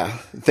 Yeah,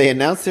 they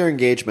announced their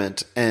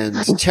engagement, and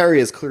Terry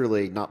is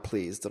clearly not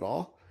pleased at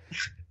all.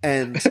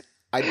 And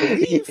I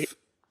believe.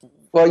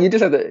 Well, you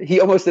just have to. He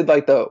almost did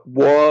like the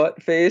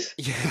what face.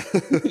 Yeah.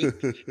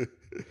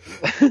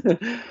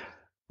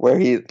 Where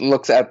he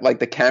looks at like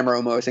the camera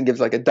almost and gives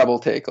like a double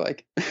take.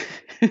 Like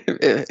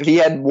if he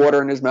had water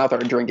in his mouth or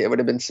a drink, it would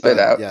have been spit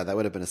out. Yeah, that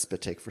would have been a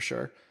spit take for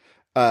sure.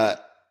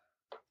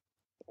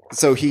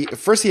 So he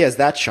has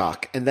that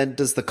shock, and then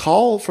does the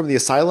call from the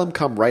asylum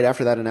come right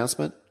after that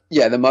announcement?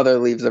 Yeah, the mother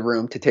leaves the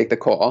room to take the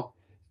call,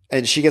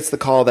 and she gets the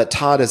call that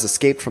Todd has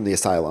escaped from the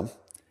asylum,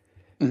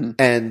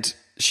 and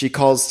she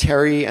calls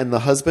Terry and the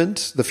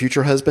husband, the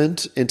future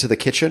husband, into the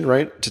kitchen,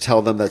 right, to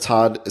tell them that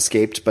Todd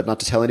escaped, but not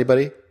to tell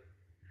anybody.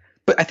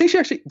 But I think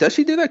does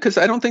she do that? Because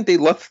I don't think they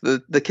left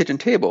the kitchen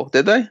table,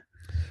 did they?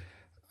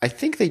 I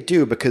think they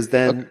do, because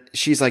then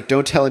she's like,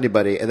 "Don't tell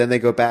anybody," and then they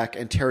go back,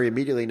 and Terry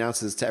immediately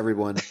announces to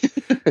everyone,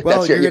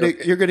 "Well,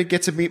 you're gonna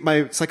get to meet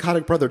my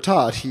psychotic brother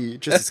Todd. He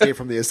just escaped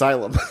from the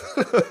asylum."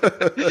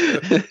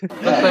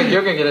 Looks like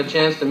you're gonna get a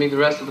chance to meet the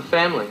rest of the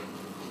family.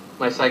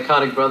 My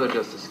psychotic brother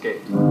just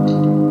escaped.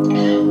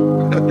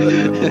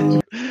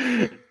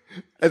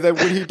 And then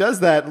when he does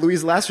that,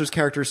 Louise Lasser's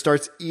character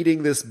starts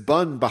eating this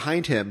bun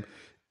behind him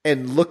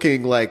and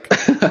looking like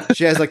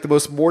she has like the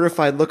most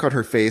mortified look on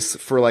her face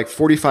for like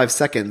 45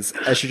 seconds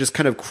as she just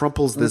kind of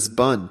crumples this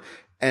bun.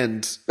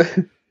 And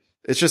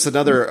it's just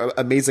another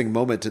amazing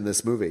moment in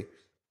this movie.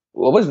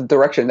 What was the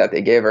direction that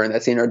they gave her in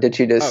that scene, or did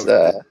she just...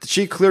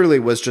 She clearly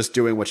was just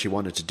doing what she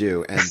wanted to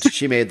do, and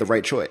she made the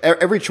right choice.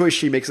 Every choice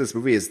she makes in this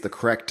movie is the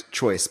correct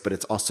choice, but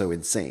it's also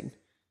insane.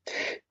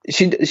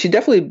 She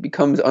definitely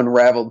becomes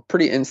unraveled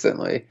pretty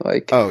instantly.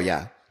 Like, oh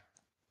yeah,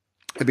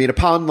 I mean,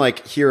 upon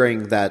like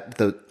hearing that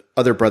the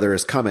other brother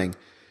is coming,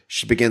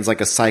 she begins like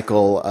a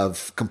cycle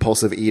of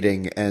compulsive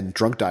eating and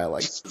drunk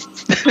dialing.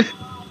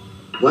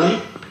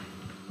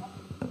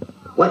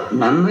 What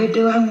number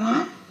do I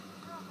want?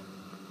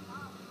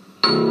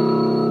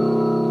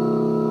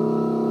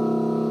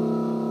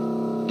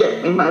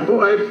 Get me my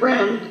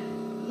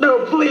boyfriend.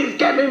 No, please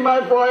get me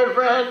my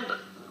boyfriend.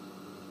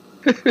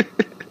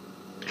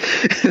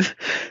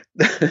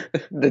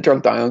 The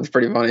drunk dialog's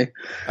pretty funny.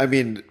 I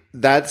mean,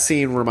 that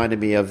scene reminded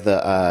me of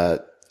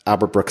the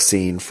Albert Brooks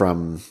scene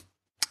from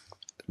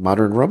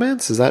Modern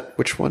Romance. Is that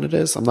which one it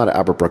is? I'm not an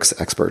Albert Brooks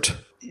expert.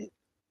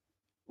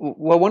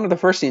 Well, one of the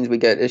first scenes we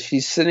get is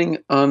she's sitting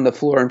on the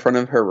floor in front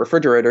of her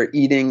refrigerator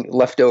eating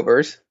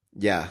leftovers.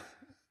 Yeah,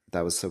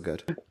 that was so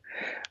good.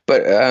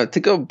 But to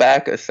go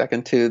back a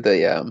second to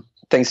the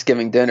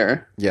Thanksgiving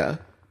dinner. Yeah.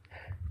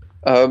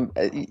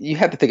 You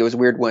have to think it was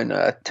weird when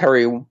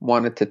Terry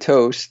wanted to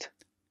toast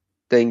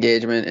the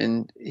engagement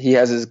and he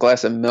has his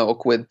glass of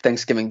milk with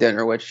Thanksgiving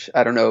dinner, which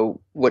I don't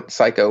know what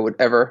psycho would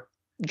ever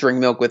drink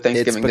milk with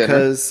Thanksgiving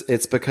dinner.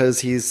 It's because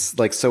he's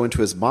like so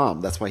into his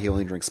mom. That's why he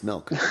only drinks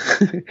milk.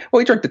 Well,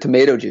 he drank the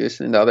tomato juice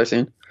in the other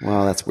scene.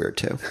 Well, that's weird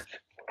too.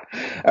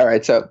 All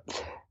right. So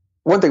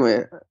one thing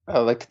I'd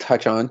like to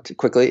touch on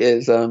quickly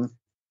is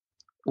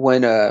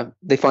when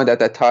they find out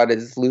that Todd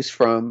is loose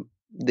from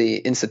the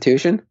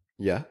institution.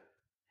 Yeah.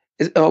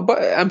 But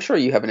I'm sure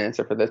you have an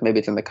answer for this. Maybe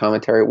it's in the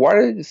commentary.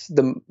 Why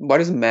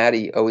does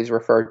Maddie always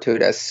refer to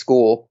it as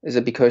school? Is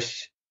it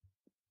because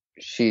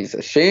she's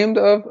ashamed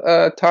of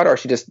Todd, or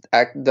she just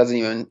doesn't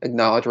even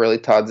acknowledge really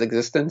Todd's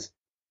existence,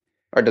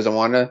 or doesn't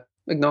want to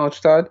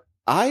acknowledge Todd?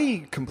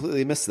 I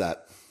completely missed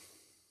that.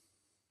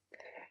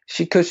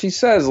 Because she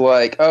says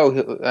like,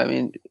 oh, I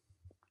mean,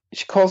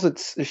 she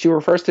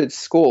refers to it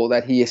school,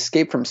 that he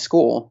escaped from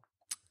school.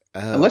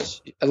 Oh.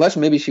 Unless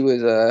maybe she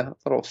was a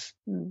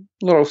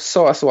little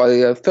sauce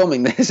while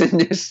filming this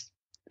and just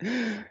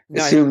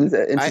assumed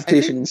the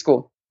institution in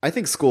school. I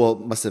think school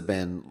must have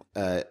been.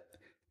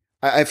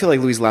 I feel like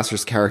Louise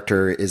Lasser's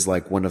character is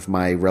like one of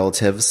my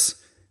relatives.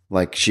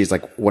 Like she's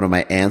like one of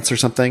my aunts or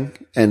something.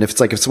 And if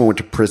someone went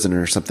to prison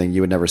or something,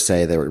 you would never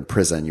say they were in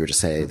prison. You would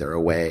just say they're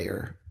away,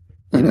 or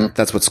you know,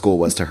 that's what school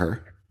was to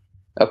her.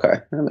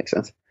 Okay, that makes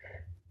sense.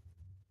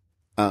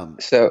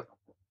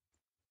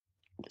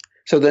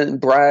 So then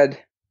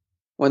Brad,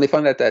 when they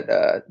find out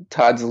that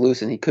Todd's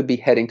loose and he could be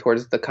heading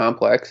towards the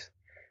complex,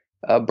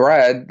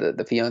 Brad,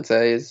 the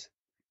fiance,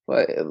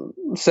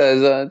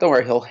 says, "Don't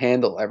worry, he'll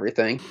handle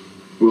everything."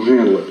 We'll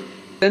handle it.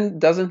 Then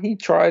doesn't he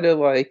try to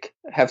like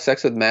have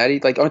sex with Maddie?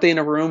 Like, aren't they in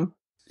a room?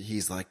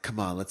 He's like, "Come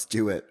on, let's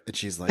do it." And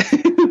she's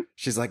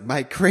like,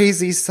 "My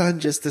crazy son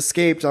just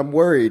escaped. I'm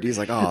worried." He's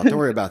like, "Oh, don't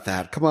worry about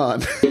that. Come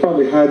on." He's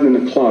probably hiding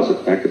in the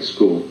closet back at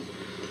school.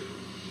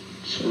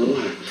 So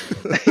relax.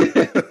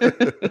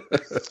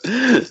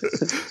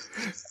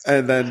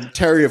 And then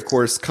Terry, of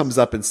course, comes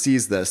up and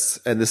sees this,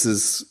 and this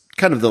is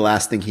kind of the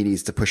last thing he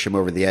needs to push him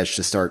over the edge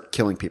to start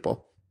killing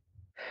people.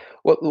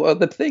 Well,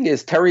 the thing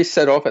is, Terry's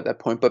set off at that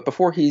point, but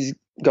before he's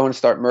going to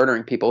start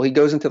murdering people, he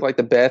goes into like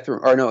the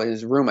bathroom, or no,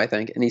 his room, I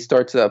think, and he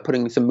starts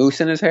putting some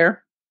mousse in his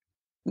hair.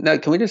 Now,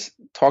 can we just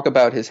talk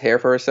about his hair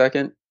for a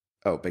second?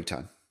 Oh, big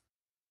time.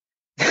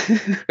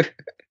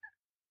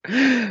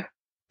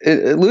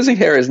 Losing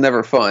hair is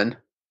never fun.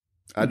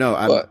 I know.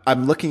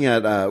 I'm looking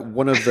at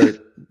one of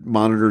the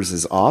monitors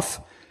is off,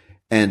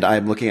 and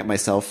I'm looking at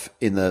myself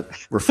in the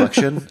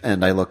reflection,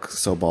 and I look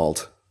so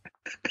bald.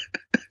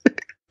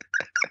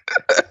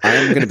 I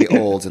am going to be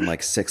old in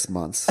like 6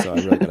 months, so I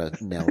really got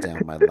to nail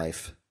down my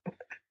life.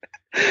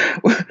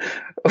 What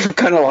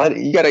kind of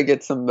lighting? You got to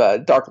get some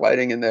dark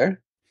lighting in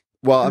there.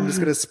 Well, I'm just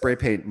going to spray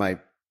paint my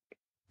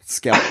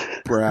scalp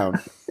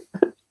brown.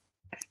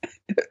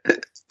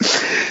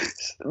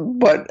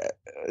 But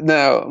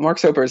now Mark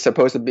Soper is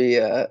supposed to be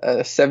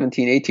a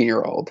 17,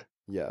 18-year-old.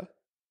 Yeah.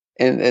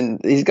 And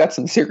he's got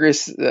some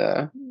serious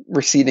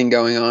receding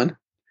going on.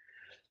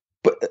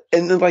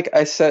 And then, like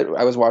I said,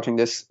 I was watching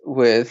this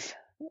with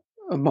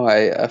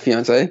my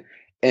fiance,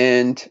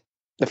 and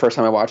the first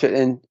time I watched it,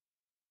 and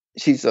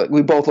she's like,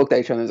 we both looked at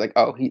each other and was like,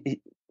 oh,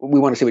 we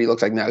want to see what he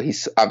looks like now.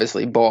 He's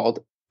obviously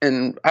bald.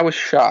 And I was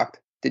shocked.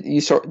 Did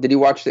you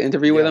watch the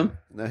interview with him?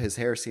 No, his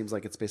hair seems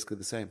like it's basically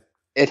the same.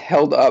 It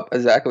held up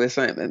exactly the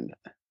same, and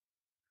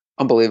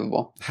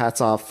unbelievable.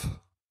 Hats off.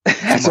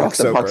 Hats off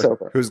to Mark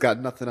Soper, who's got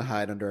nothing to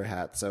hide under a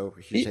hat, so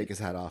he should take his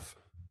hat off.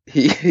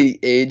 He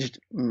aged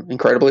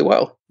incredibly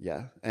well.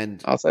 Yeah,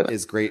 and I'll say that.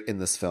 Is great in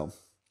this film.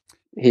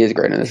 He is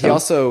great in this film. He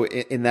also,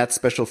 in that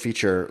special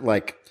feature,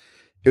 like,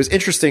 it was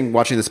interesting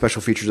watching the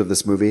special features of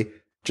this movie,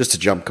 just to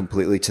jump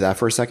completely to that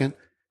for a second,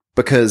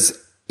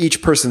 because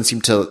each person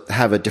seemed to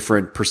have a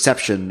different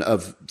perception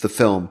of the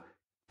film,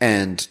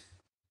 and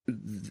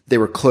they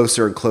were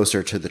closer and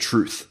closer to the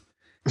truth.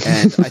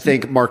 And I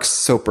think Mark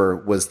Soper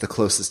was the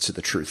closest to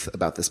the truth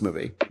about this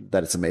movie,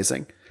 that it's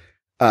amazing.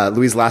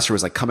 Louise Lasser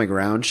was like coming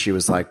around. She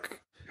was like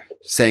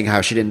saying how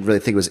she didn't really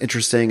think it was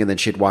interesting. And then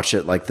she'd watched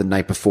it like the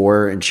night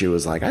before, and she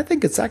was like, I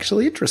think it's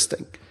actually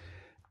interesting.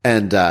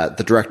 And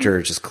the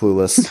director just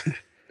clueless.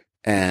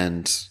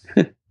 And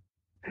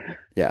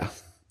yeah.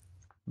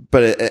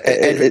 But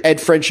Ed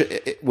French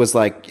was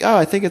like, oh,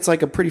 I think it's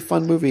like a pretty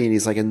fun movie. And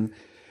he's like, and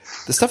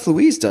the stuff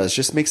Louise does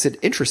just makes it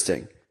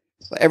interesting.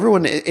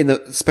 Everyone in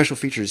the special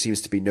features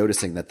seems to be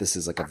noticing that this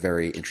is like a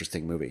very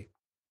interesting movie.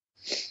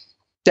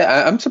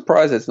 Yeah, I'm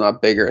surprised it's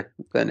not bigger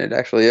than it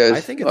actually is.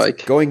 I think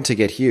it's going to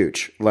get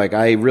huge. Like,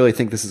 I really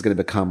think this is going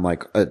to become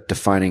like a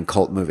defining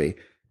cult movie.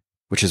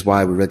 which is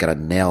why we really got to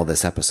nail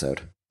this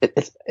episode.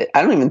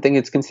 I don't even think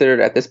it's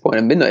considered at this point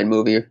a midnight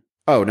movie.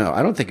 Oh, no.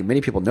 I don't think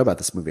many people know about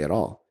this movie at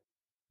all.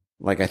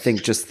 Like, I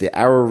think just the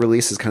Arrow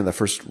release is kind of the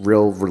first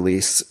real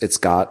release it's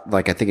got.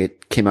 Like, I think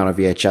it came out on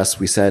VHS,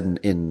 we said,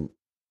 in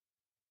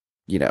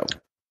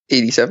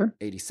 87?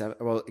 87.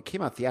 Well, it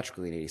came out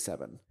theatrically in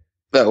 87.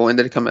 Oh, when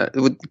did it come out?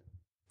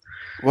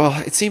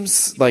 Well, it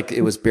seems like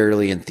it was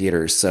barely in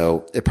theaters,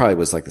 so it probably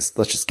was like this.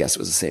 Let's just guess it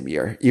was the same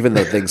year, even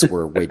though things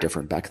were way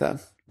different back then.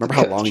 Remember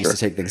how long it used to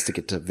take things to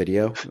get to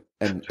video?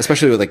 And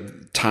especially with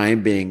like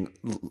time being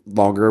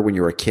longer when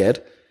you were a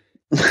kid.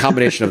 The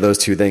combination of those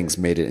two things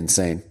made it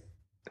insane.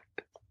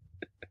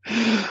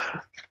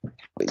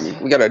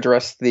 We got to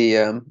address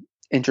the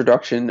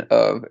introduction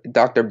of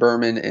Dr.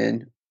 Berman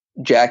and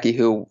Jackie,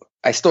 who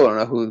I still don't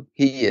know who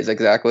he is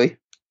exactly.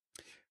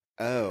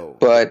 Oh.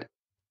 But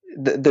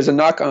there's a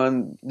knock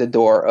on the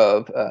door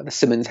of the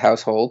Simmons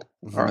household,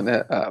 or on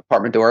the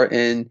apartment door,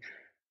 and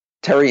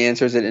Terry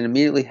answers it and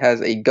immediately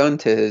has a gun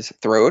to his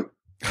throat.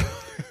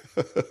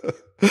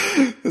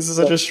 This is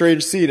such a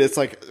strange scene. It's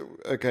like,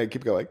 okay,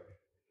 keep going.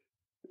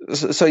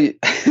 So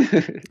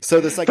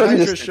the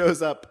psychiatrist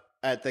shows up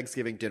at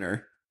Thanksgiving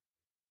dinner,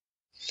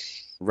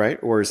 right?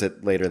 Or is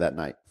it later that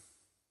night?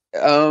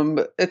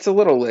 It's a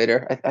little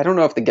later. I don't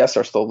know if the guests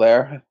are still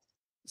there.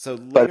 So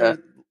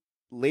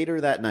later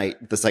that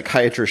night, the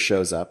psychiatrist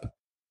shows up,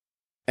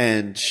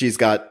 and she's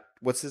got,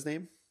 what's his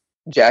name?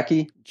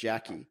 Jackie.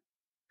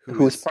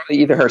 Who's probably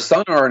either her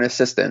son or an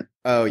assistant.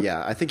 Oh,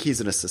 yeah. I think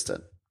he's an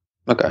assistant.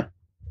 Okay.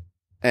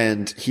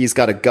 And he's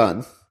got a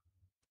gun.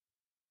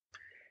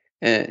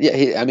 And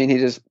yeah,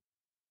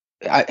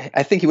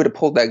 I think he would have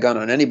pulled that gun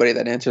on anybody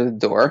that answered the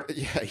door.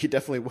 Yeah, he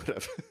definitely would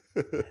have.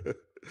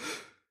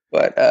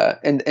 But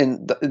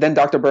then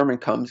Dr. Berman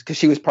comes, because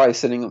she was probably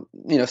sitting,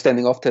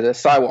 standing off to the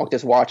sidewalk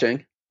just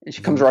watching, and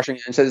she comes rushing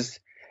in and says,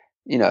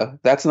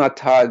 that's not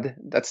Todd,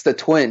 that's the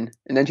twin.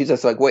 And then she's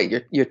just like, wait,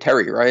 you're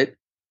Terry, right?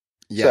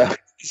 Yeah.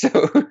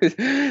 So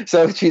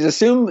she's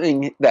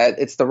assuming that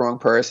it's the wrong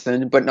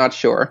person, but not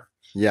sure.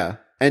 Yeah.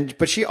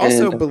 But she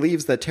also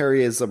believes that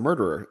Terry is a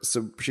murderer,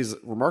 so she's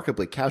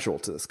remarkably casual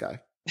to this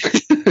guy.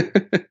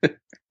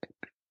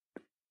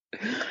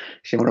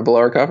 She want to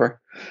blow her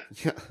cover.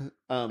 Yeah.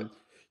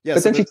 Yeah.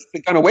 But then she took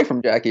the gun away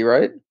from Jackie,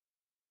 right?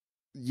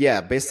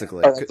 Yeah,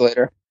 basically. Or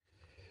later.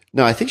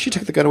 No, I think she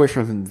took the gun away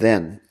from him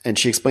then, and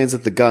she explains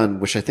that the gun,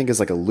 which I think is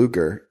like a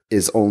Luger,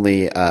 is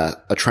only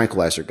a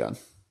tranquilizer gun.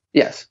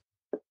 Yes.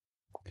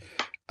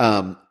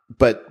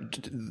 But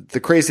the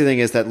crazy thing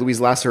is that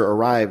Louise Lasser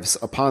arrives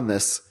upon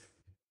this,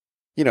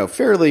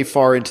 fairly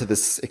far into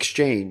this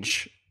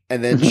exchange,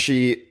 and then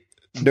she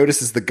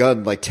notices the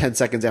gun like 10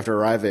 seconds after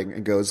arriving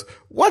and goes,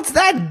 "What's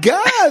that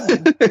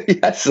gun?"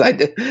 Yes, I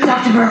did.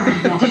 Dr.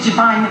 Berman, did you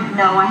find it?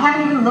 No, I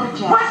haven't even looked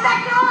yet. What's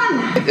that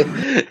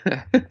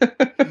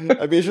gun?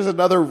 I mean, it's just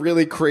another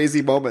really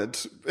crazy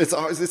moment. It's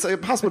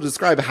impossible to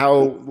describe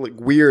how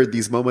weird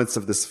these moments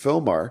of this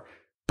film are.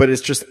 But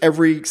it's just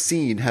every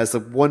scene has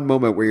one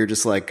moment where you're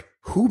just like,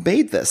 who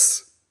made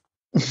this?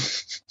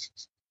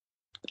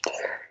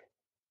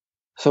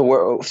 So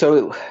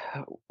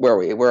where are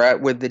we? We're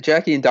at with the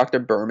Jackie and Dr.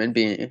 Berman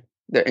being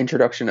the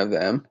introduction of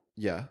them.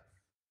 Yeah.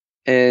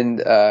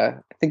 And I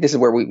think this is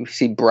where we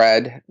see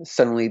Brad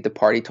suddenly the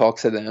party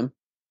talks to them.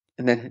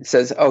 And then it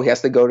says, he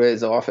has to go to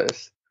his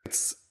office.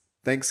 It's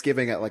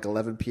Thanksgiving at like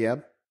 11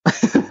 p.m.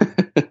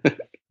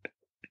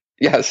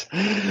 Yes.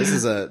 This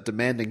is a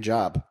demanding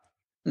job.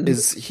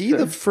 Is he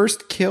the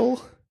first kill?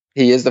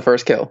 He is the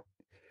first kill.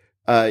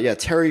 Yeah,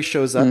 Terry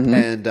shows up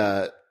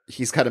and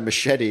he's got a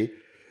machete.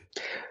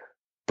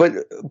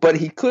 But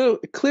he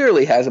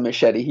clearly has a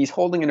machete. He's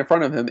holding it in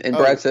front of him, and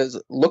Brad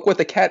says, "Look what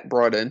the cat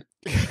brought in."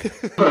 Look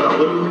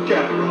what the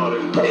cat brought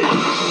in.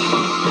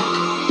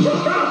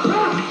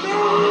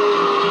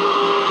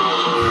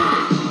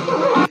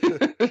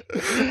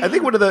 I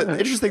think one of the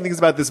interesting things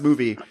about this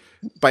movie,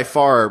 by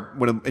far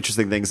one of the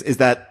interesting things, is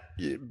that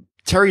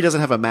Terry doesn't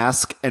have a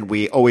mask, and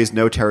we always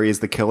know Terry is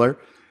the killer.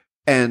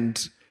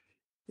 And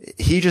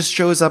he just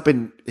shows up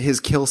in his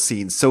kill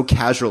scene so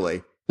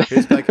casually.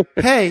 He's like,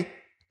 "Hey,"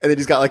 and then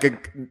he's got like a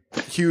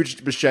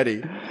huge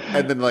machete,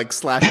 and then like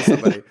slashes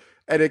somebody,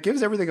 and it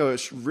gives everything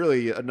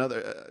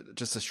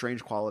just a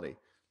strange quality.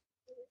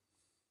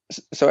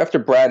 So after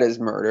Brad is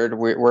murdered,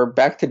 we're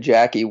back to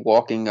Jackie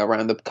walking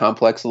around the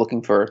complex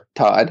looking for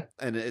Todd.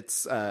 And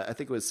it's I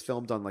think it was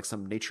filmed on like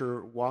some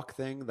nature walk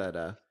thing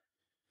that.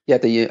 Yeah,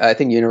 I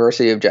think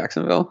University of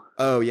Jacksonville.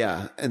 Oh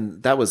yeah,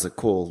 and that was a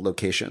cool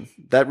location.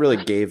 That really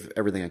gave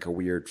everything like a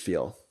weird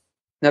feel.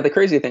 Now the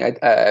crazy thing,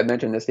 I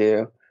mentioned this to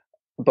you,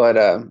 but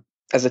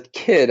as a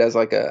kid,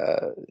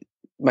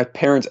 my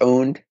parents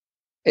owned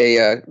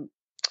a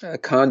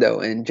condo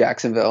in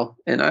Jacksonville,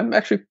 and I'm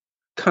actually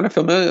kind of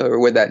familiar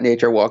with that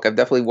nature walk. I've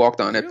definitely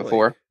walked on it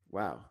before.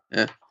 Wow.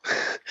 Yeah.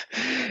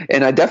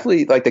 And I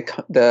definitely like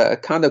the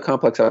condo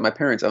complex that my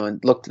parents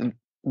owned looked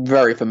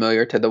very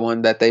familiar to the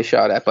one that they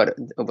shot at, but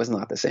it was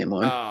not the same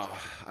one. Oh,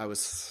 I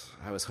was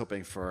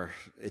hoping for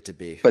it to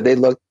be. But they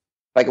looked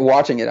like,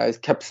 watching it, I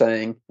kept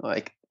saying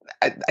like,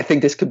 I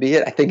think this could be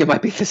it. I think it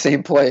might be the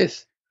same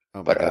place. Oh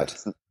my But god!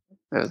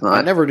 it was not.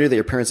 I never knew that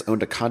your parents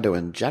owned a condo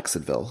in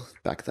Jacksonville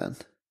back then.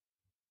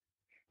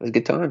 It was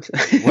good times.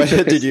 What,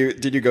 did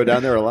you go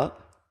down there a lot?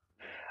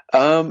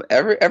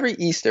 Every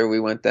Easter we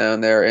went down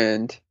there,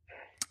 and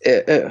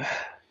it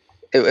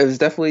was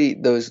definitely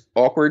those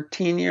awkward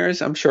teen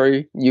years. I'm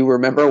sure you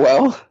remember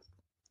well.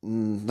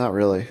 Not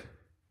really.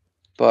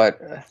 But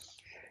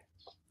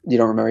you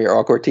don't remember your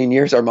awkward teen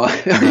years, or my?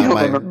 No, you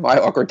don't remember my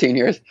awkward teen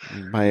years.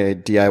 My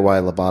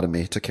DIY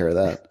lobotomy took care of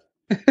that.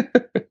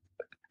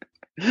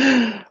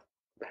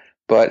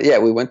 But yeah,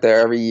 we went there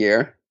every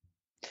year,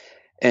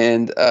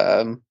 and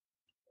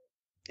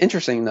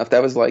interesting enough,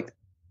 that was like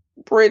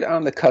right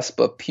on the cusp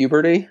of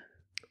puberty.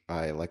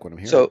 I like what I'm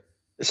hearing.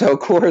 So of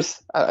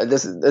course,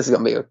 this is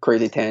gonna be a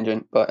crazy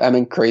tangent, but I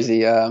mean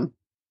crazy.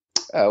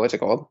 What's it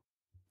called?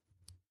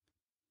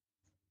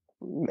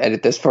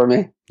 Edit this for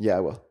me. Yeah,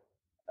 I will.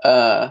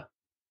 What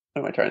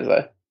am I trying to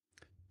say?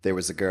 There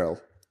was a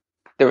girl.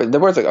 There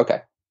was like,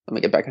 okay. Let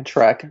me get back on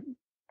track.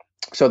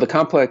 So the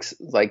complex,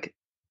 like,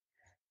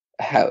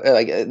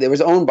 it was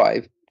owned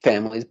by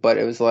families, but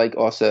it was like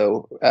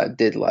also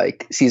did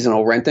like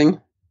seasonal renting.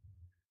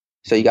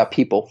 So you got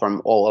people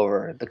from all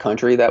over the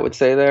country that would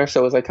stay there.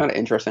 So it was like kind of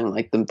interesting.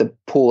 Like the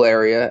pool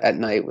area at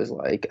night was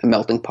like a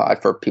melting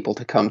pot for people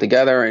to come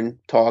together and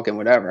talk and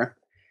whatever.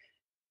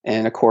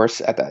 And of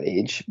course, at that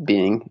age,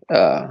 being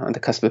on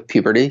the cusp of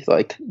puberty,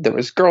 like there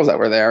was girls that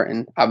were there,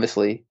 and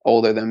obviously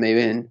older than me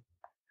and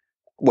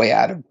way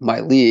out of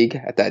my league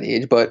at that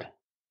age. But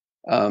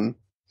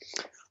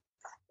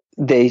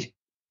they,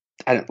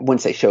 I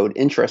wouldn't say showed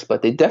interest,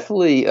 but they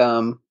definitely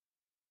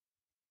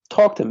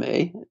talked to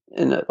me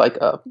in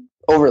a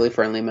overly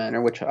friendly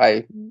manner, which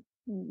I,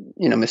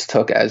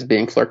 mistook as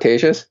being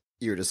flirtatious.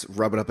 You were just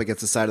rubbing up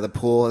against the side of the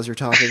pool as you're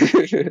talking.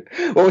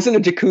 Well, it was in a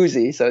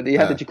jacuzzi, so you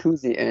had the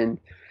jacuzzi, and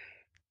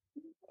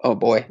oh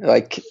boy,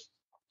 like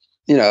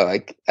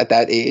at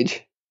that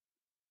age,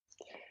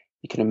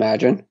 you can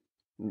imagine.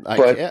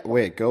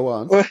 Wait, go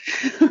on.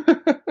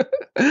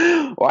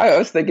 Well, I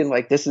was thinking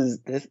like this.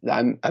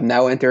 I'm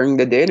now entering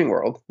the dating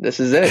world. This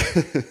is it.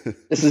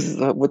 This is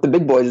what the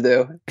big boys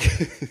do.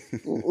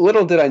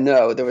 Little did I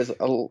know there was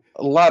a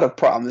lot of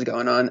problems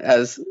going on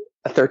as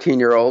a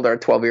 13-year-old or a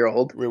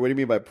 12-year-old. Wait, what do you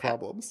mean by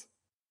problems?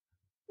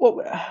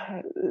 Well,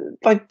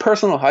 like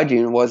personal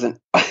hygiene wasn't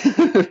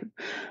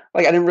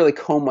like I didn't really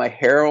comb my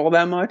hair all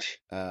that much.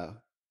 Do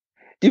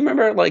you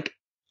remember like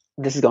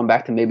this is going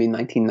back to maybe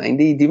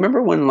 1990? Do you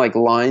remember when like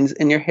lines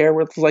in your hair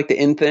was like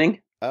the in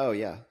thing? Oh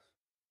yeah,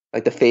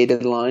 like the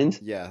faded lines.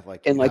 Yeah,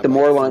 like and like the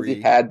more lines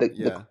you had,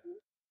 the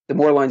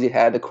more lines you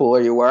had, the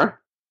cooler you were.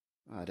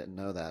 I didn't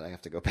know that. I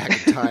have to go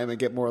back in time and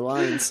get more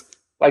lines.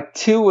 Like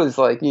 2 was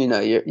like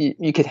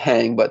you could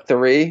hang, but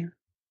 3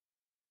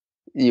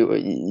 you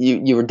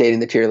were dating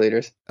the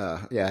cheerleaders.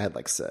 Yeah, I had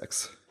like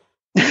 6.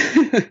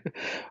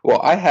 Well,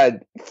 I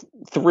had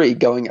 3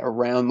 going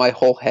around my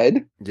whole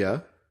head. Yeah.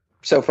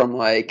 So from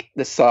like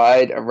the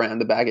side around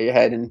the back of your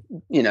head, and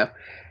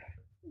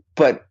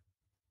but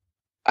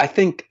I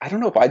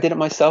don't know if I did it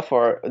myself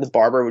or the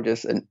barber was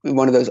just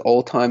one of those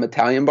old time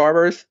Italian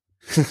barbers.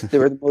 They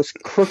were the most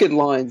crooked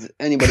lines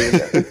anybody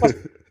was there.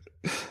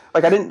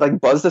 Like I didn't like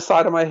buzz the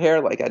side of my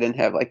hair, like I didn't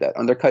have like that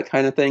undercut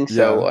kind of thing.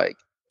 So like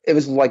it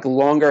was like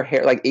longer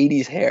hair, like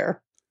 80s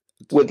hair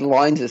with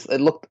lines. It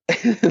looked.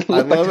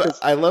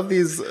 I love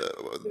these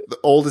the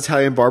old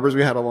Italian barbers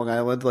we had on Long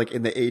Island, like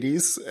in the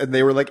 80s, and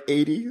they were like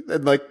 80,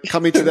 and like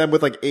coming to them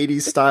with like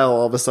 80s style.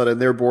 All of a sudden,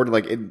 they were born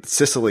like in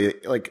Sicily,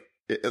 like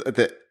at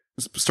the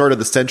start of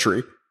the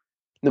century.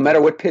 No matter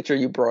what picture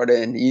you brought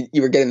in,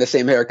 you were getting the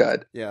same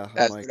haircut. Yeah,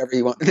 as whatever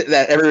you want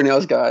that everyone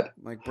else got.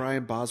 Like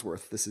Brian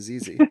Bosworth, this is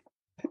easy.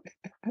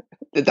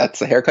 That's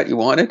the haircut you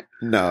wanted?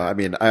 No, I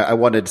mean I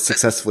wanted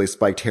successfully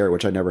spiked hair,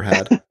 which I never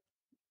had.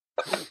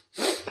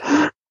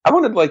 I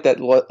wanted like that,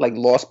 like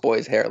Lost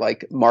Boys hair,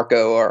 like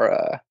Marco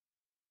or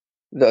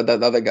the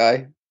other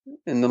guy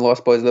in the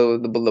Lost Boys,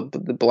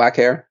 the black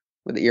hair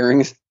with the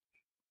earrings.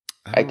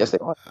 I guess they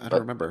are. I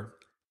don't remember.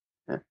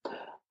 Yeah.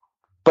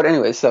 But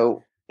anyway,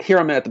 so here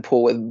I'm at the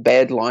pool with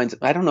bad lines.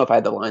 I don't know if I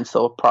had the lines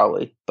still,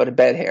 probably, but a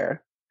bad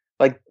hair.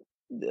 Like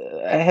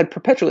I had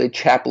perpetually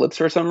chapped lips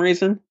for some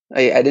reason.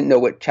 I didn't know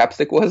what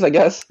chapstick was, I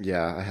guess.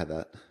 Yeah, I had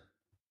that.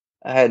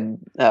 I had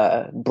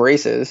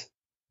braces.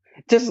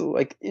 Just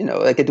like,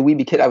 like a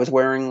dweeby kid, I was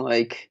wearing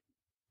like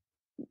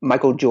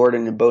Michael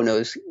Jordan and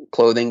Bono's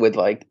clothing with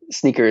like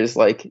sneakers,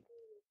 like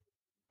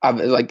I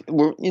was like,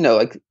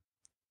 like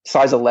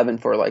size 11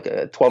 for like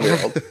a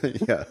 12-year-old.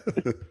 Yeah.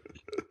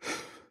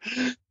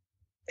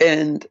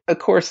 And of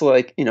course,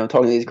 like, talking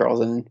to these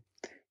girls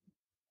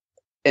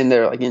and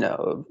they're like,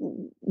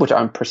 which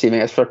I'm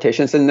perceiving as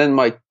flirtatious. And then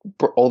my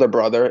older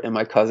brother and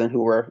my cousin, who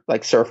were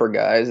like surfer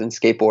guys and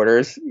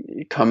skateboarders,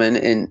 come in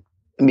and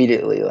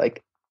immediately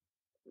like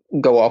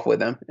go off with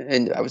them.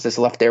 And I was just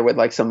left there with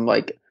like some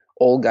like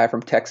old guy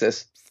from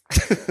Texas.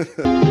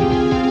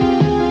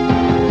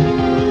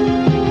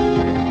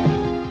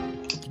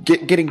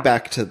 Getting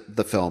back to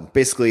the film,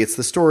 basically it's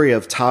the story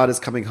of Todd is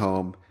coming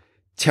home,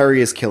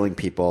 Terry is killing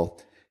people,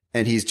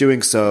 And he's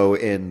doing so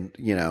in,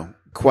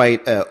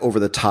 quite over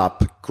the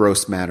top,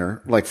 gross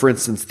manner. Like, for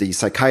instance, the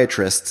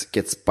psychiatrist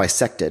gets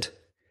bisected.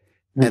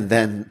 And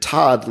then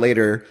Todd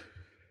later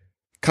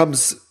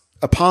comes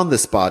upon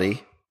this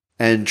body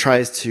and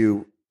tries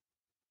to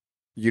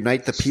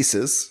unite the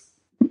pieces.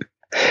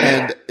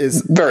 And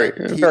is very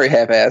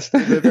half-assed.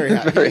 Very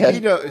half.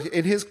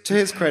 To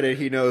his credit,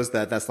 he knows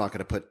that that's not going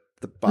to put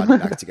the body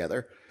back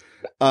together.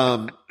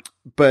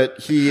 But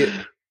he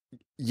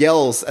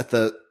yells at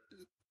the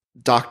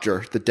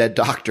doctor, the dead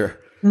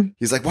doctor.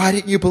 He's like, "Why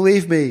didn't you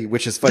believe me?"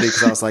 Which is funny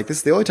because I was like, "This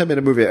is the only time in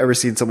a movie I've ever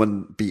seen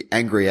someone be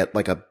angry at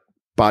like a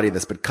body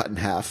that's been cut in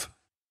half."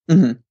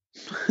 Why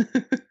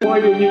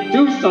didn't you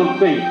do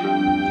something?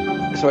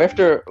 So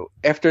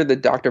after the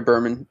Dr.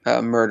 Berman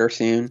murder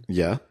scene,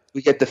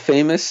 we get the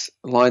famous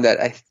line that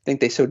I think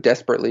they so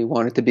desperately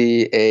wanted to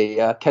be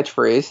a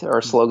catchphrase or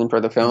a slogan for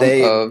the film.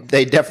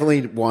 They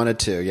definitely wanted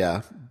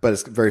to, but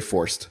it's very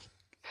forced.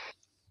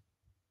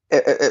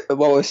 It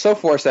was so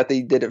forced that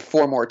they did it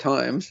 4 more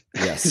times.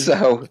 Yes.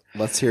 So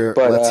let's hear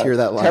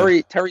that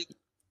line.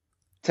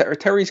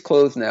 Terry's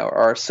clothes now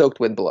are soaked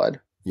with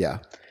blood. Yeah.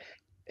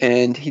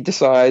 And he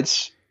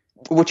decides,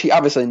 which he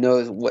obviously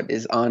knows what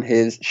is on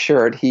his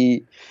shirt.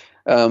 He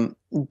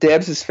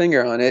dabs his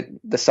finger on it,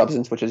 the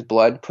substance, which is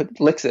blood,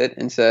 licks it,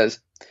 and says,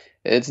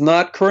 "It's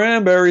not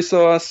cranberry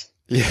sauce."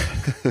 Yeah.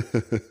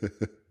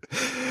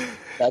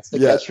 That's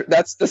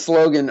the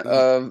slogan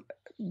of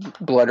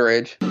Blood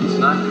Rage. It's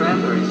not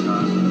cranberry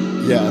sauce.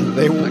 Yeah,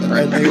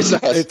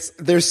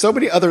 there's so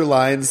many other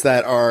lines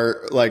that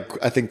are like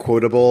I think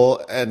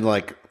quotable, and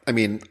like I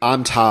mean,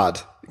 "I'm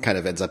Todd" kind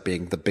of ends up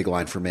being the big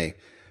line for me.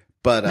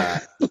 But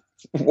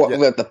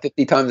what the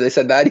 50 times they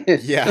said that?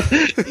 Yeah.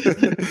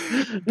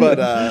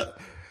 But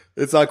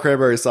it's not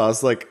cranberry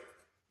sauce. Like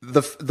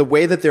the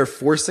way that they're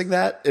forcing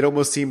that, it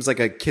almost seems like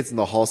a Kids in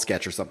the Hall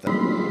sketch or something.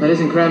 That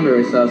isn't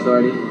cranberry sauce,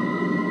 Artie.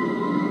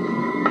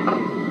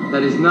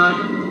 That is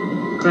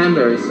not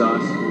cranberry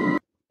sauce.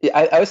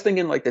 Yeah, I was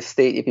thinking like the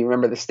state, if you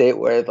remember the state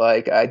where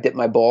like I dipped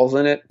my balls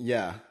in it.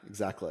 Yeah,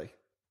 exactly.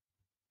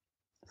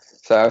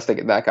 So I was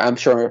thinking that. I'm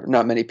sure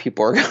not many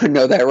people are going to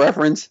know that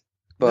reference.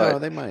 But no,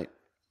 they might.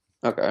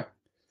 Okay.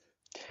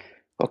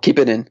 Well, keep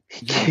it in.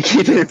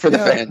 Keep it in for the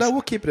fans. No,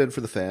 we'll keep it in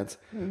for the fans.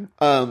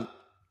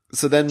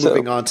 So then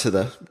moving on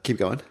to keep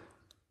going.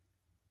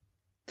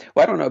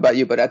 Well, I don't know about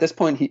you, but at this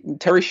point,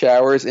 Terry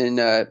showers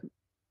and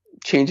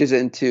changes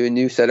into a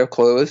new set of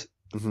clothes.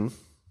 Mm-hmm.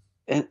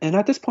 And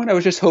at this point, I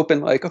was just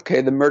hoping, like,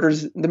 okay, the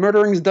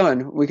murdering's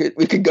done. We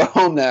could go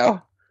home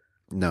now.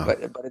 No,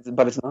 but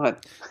it's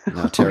not.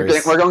 No,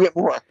 Terry's, we're gonna get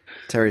more.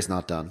 Terry's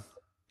not done.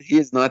 He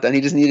is not done.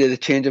 He just needed a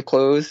change of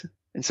clothes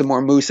and some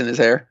more mousse in his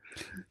hair.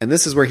 And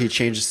this is where he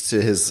changes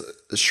to his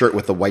shirt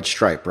with the white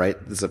stripe, right?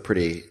 This is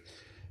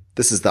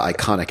the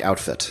iconic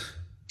outfit.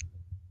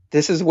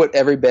 This is what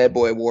every bad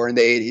boy wore in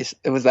the 80s.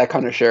 It was that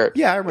kind of shirt.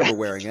 Yeah, I remember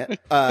wearing it.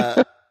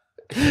 I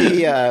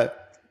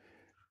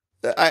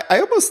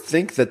almost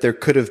think that there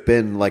could have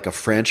been like a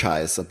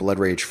franchise, a Blood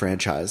Rage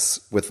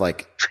franchise with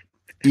like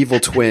evil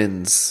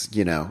twins,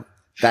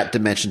 that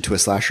dimension to a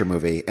slasher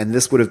movie. And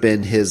this would have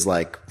been his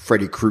like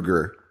Freddy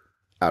Krueger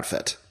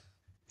outfit.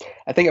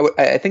 I think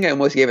I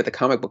almost gave it the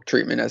comic book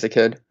treatment as a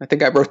kid. I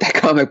think I wrote that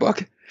comic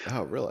book.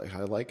 Oh, really?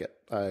 I like it.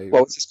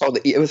 Well,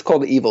 it was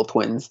called the Evil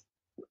Twins.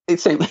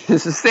 It's the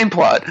same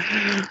plot.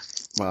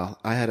 Well,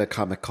 I had a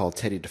comic called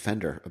Teddy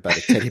Defender about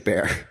a teddy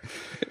bear.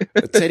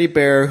 A teddy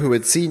bear who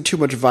had seen too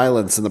much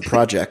violence in the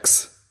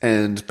projects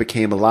and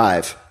became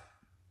alive.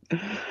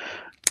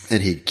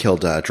 And he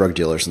killed drug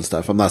dealers and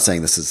stuff. I'm not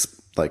saying this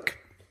is like,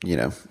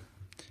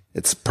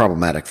 it's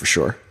problematic for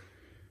sure.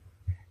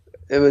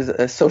 It was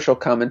a social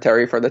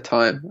commentary for the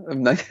time of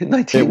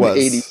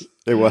 1980.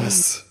 It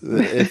was.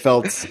 It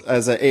felt,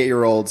 as an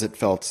 8-year-old, it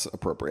felt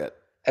appropriate.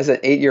 As an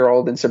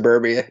 8-year-old in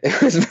suburbia,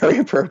 it was very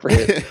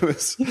appropriate. It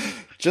was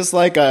just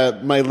like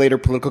my later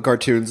political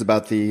cartoons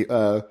about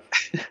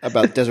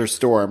about Desert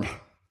Storm.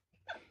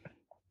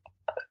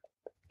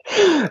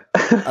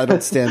 I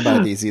don't stand by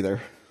these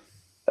either.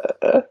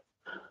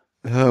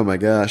 Oh my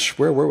gosh,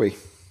 where were we?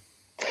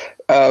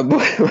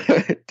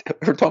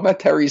 We're talking about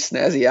Terry's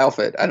snazzy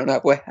outfit. I don't know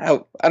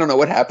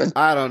what happened.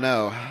 I don't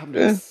know. I'm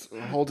just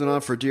holding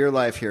on for dear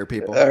life here,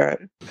 people. All right.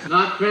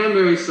 Not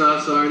cranberry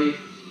sauce, Artie.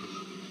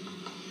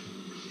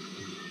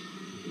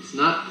 It's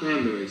not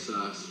cranberry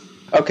sauce.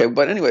 Okay,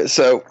 but anyway,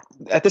 so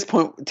at this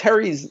point,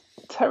 Terry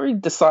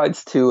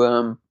decides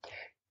to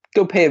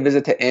go pay a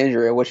visit to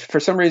Andrea, which for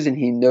some reason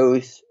he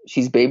knows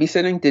she's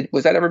babysitting.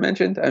 Was that ever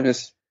mentioned? I'm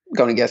just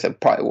going to guess it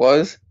probably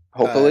was.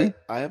 Hopefully.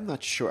 I am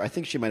not sure. I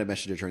think she might have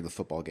mentioned it during the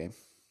football game.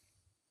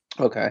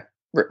 Okay.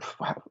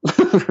 Wow.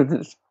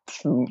 This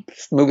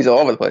movie's all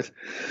over the place.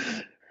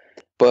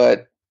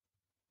 But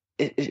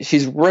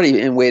she's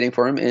ready and waiting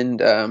for him,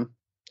 and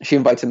she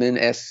invites him in,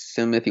 asks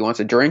him if he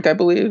wants a drink, I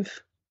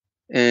believe.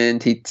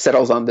 And he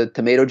settles on the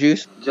tomato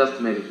juice. Just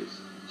tomato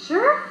juice.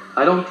 Sure.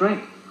 I don't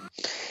drink.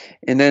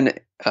 And then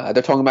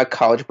they're talking about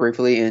college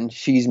briefly, and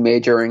she's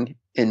majoring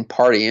in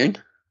partying.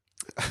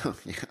 Oh,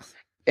 yeah.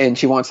 And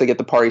she wants to get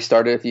the party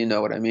started, if you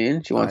know what I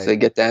mean. She wants to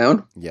get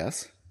down.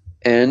 Yes.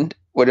 And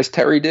what does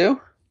Terry do?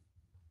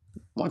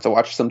 Wants to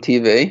watch some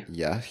TV.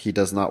 Yeah, he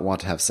does not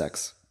want to have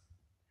sex.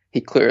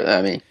 He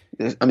clearly,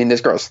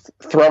 this girl's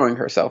throwing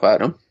herself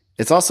at him.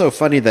 It's also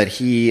funny that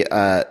he,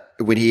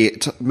 when he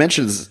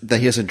mentions that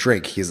he doesn't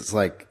drink, he's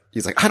like,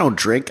 I don't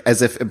drink,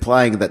 as if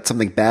implying that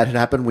something bad had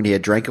happened when he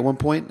had drank at one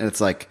point. And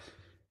it's like,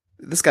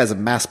 this guy's a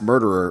mass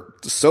murderer,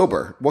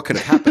 sober. What could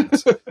have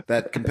happened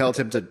that compelled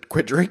him to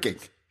quit drinking?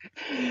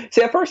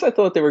 See, at first I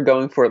thought they were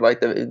going for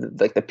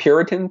the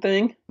Puritan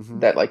thing,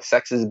 that like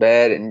sex is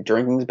bad and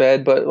drinking's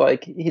bad, but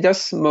like he does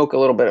smoke a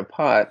little bit of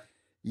pot.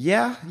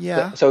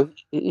 Yeah. So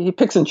he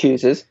picks and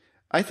chooses.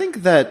 I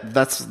think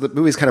that's the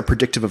movie's kind of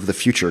predictive of the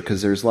future,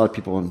 because there's a lot of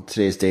people in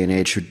today's day and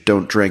age who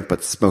don't drink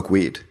but smoke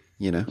weed.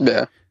 You know.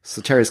 Yeah.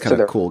 So Terry's kind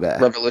of a cool guy.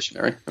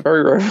 Revolutionary, a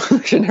very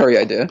revolutionary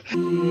idea.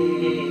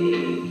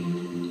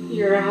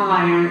 You're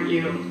high, aren't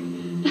you?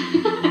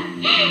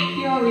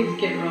 You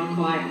always get real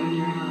quiet when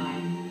you're high.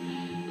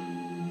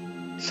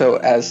 So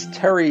as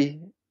Terry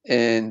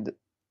and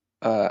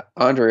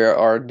Andrea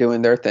are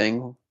doing their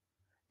thing,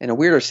 in a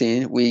weirder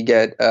scene, we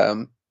get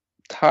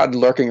Todd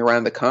lurking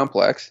around the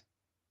complex.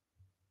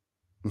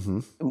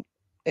 Mm-hmm.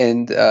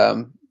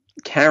 And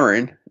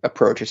Karen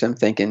approaches him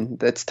thinking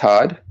that's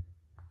Todd.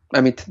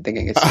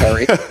 Thinking it's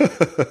Terry.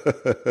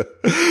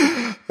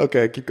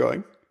 Okay, keep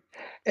going.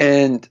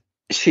 And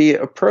she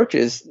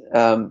approaches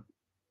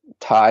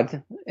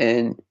Todd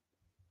and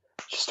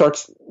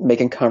starts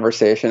making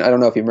conversation. I don't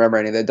know if you remember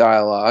any of the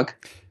dialogue.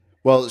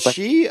 Well,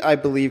 she, I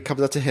believe,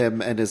 comes up to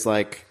him and is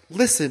like,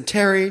 "Listen,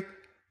 Terry,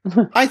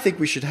 I think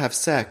we should have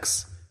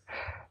sex."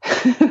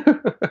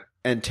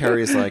 And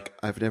Terry's like,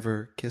 "I've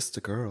never kissed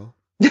a girl."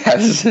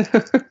 Yes.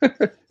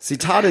 See,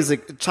 Todd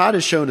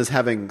is shown as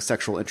having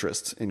sexual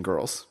interest in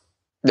girls.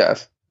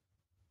 Yes.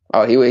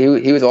 Oh, he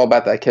was all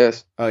about that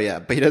kiss. Oh yeah,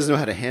 but he doesn't know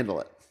how to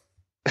handle it.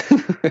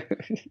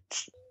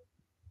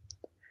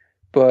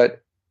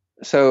 But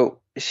so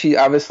she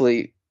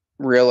obviously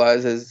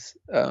realizes,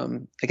 I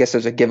guess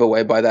there's a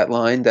giveaway by that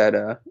line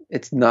that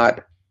it's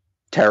not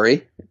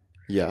Terry.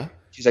 Yeah.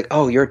 She's like,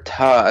 "Oh, you're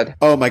Todd."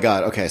 Oh my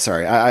God. Okay,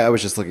 sorry. I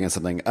was just looking at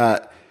something.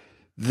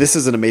 This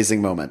is an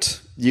amazing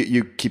moment.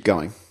 You keep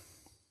going.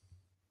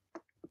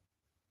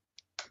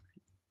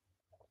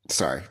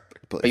 Sorry.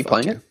 Are you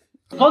playing it?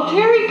 Well,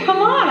 Terry, come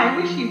on. I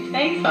wish you'd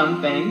say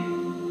something.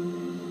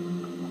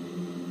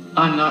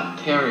 I'm not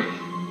Terry.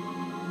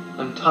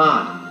 I'm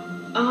Todd.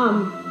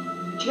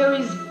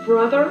 Terry's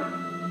brother?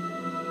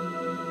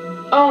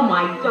 Oh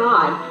my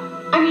God.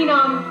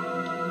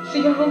 So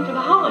you're home for the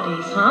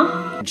holidays,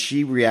 huh? And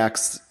she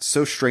reacts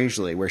so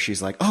strangely where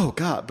she's like, "Oh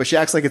God," but she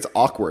acts like it's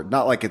awkward,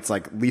 not like it's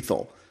like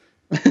lethal.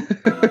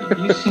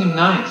 You seem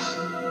nice.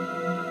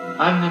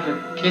 I've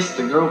never kissed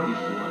a girl before.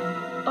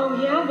 Oh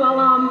yeah?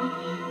 Well,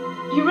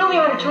 you really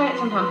ought to try it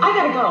sometime. I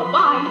gotta go.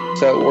 Bye.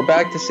 So we're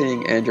back to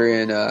seeing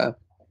Andrea and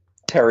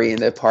Terry in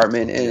the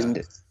apartment,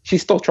 and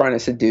she's still trying to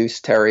seduce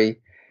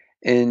Terry.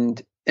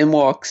 And in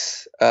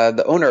walks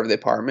the owner of the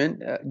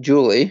apartment,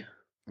 Julie,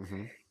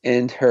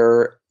 and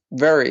her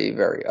very,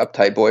 very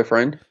uptight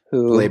boyfriend,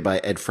 who played by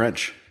Ed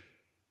French.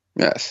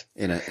 Yes,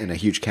 in a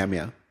huge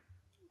cameo.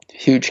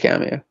 Huge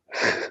cameo.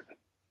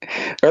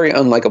 Very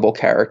unlikable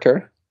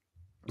character.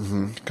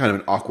 Mm-hmm. Kind of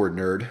an awkward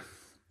nerd.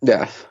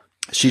 Yeah.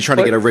 She's trying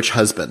to get a rich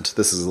husband.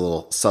 This is a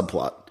little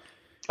subplot.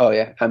 Oh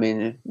yeah,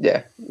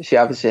 she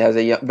obviously has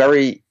a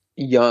very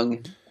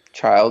young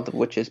child,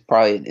 which is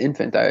probably an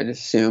infant, I'd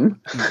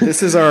assume.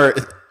 This is our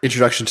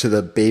introduction to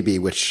the baby,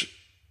 which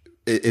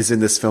is in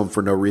this film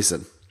for no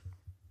reason.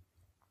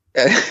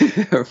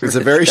 It's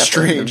a very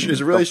strange, it's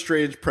a really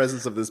strange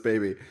presence of this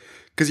baby.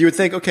 Because you would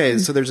think, okay,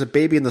 so there's a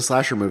baby in the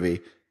slasher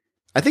movie.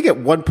 I think at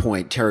one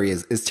point, Terry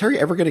is Terry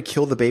ever going to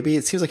kill the baby?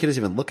 It seems like he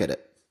doesn't even look at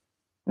it.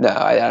 No,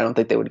 I don't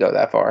think they would go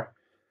that far.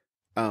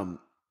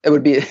 It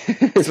would be.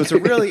 So it's a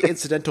really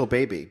incidental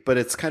baby, but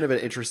it's kind of an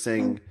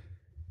interesting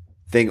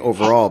thing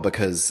overall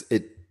because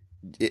I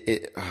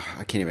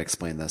can't even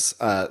explain this.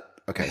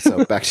 Okay,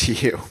 so back to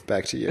you.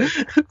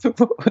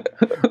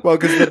 Well,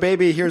 because the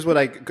baby, here's what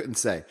I couldn't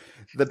say.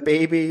 The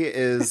baby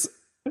is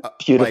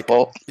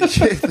beautiful.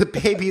 The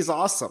baby's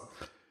awesome.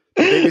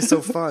 The baby's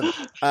so fun.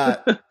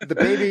 The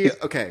baby,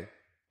 okay.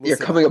 You're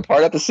coming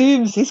apart at the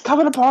seams. He's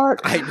coming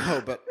apart. I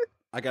know, but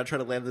I gotta try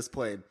to land this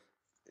plane.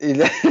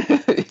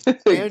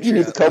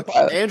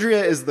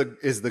 Andrea is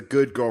the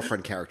good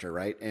girlfriend character,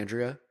 right?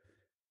 Andrea.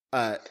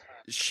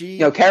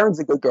 Karen's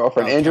a good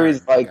girlfriend.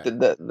 Andrea's Karen,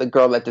 the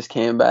girl that just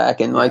came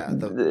back and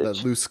the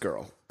loose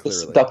girl,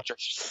 clearly. The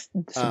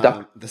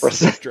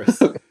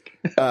seductress.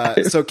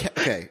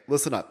 Okay,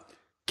 listen up.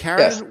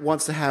 Karen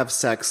wants to have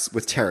sex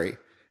with Terry,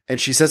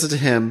 and she says it to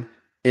him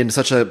in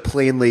such a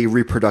plainly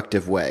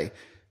reproductive way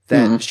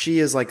that she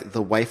is like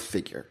the wife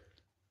figure.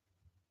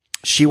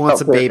 She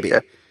wants a baby.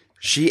 Yeah.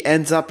 She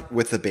ends up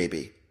with a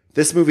baby.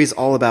 This movie's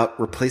all about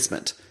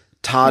replacement.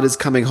 Todd is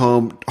coming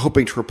home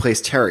hoping to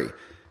replace Terry.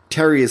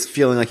 Terry is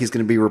feeling like he's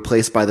going to be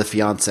replaced by the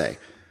fiance.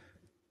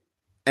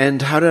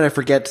 And how did I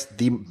forget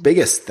the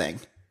biggest thing?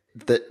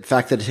 the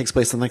fact that it takes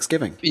place on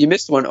Thanksgiving. You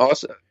missed one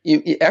also.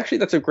 Actually,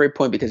 that's a great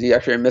point because you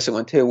actually are missing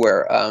one too,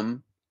 where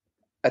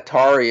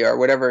Atari or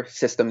whatever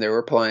system they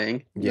were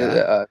playing,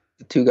 the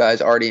two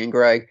guys, Artie and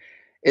Greg,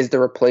 is the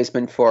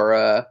replacement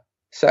for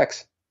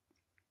sex.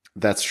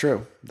 That's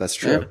true. That's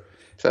true. Yeah.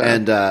 So,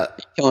 and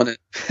killing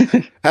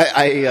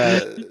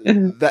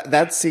it.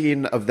 that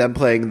scene of them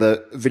playing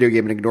the video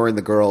game and ignoring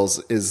the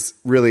girls is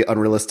really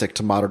unrealistic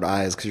to modern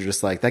eyes because you're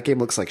just like, that game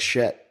looks like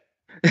shit.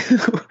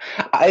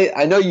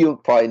 I know you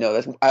probably know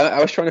this. I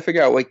was trying to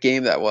figure out what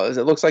game that was.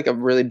 It looks like a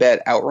really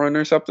bad Outrun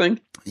or something.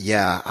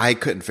 Yeah, I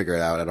couldn't figure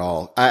it out at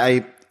all.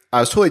 I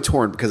was totally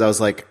torn because I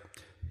was like,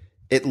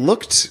 it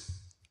looked.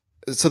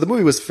 So the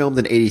movie was filmed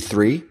in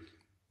 '83.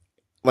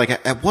 Like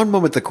at one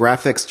moment the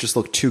graphics just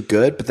looked too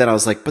good, but then I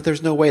was like, but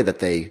there's no way that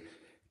they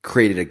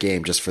created a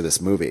game just for this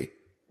movie.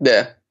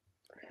 Yeah.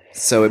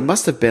 So it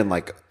must have been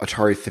like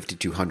Atari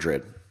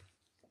 5200.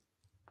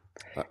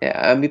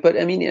 Yeah, even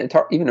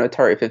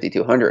Atari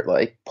 5200,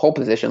 like pole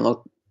position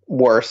looked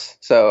worse.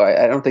 So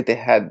I don't think they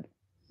had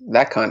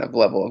that kind of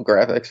level of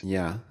graphics.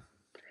 Yeah.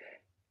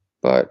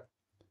 But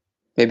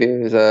maybe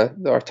it was the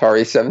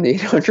Atari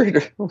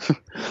 7800.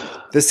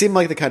 This seemed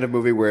like the kind of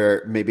movie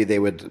where maybe they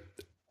would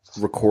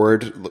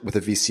record with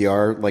a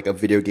VCR like a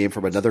video game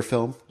from another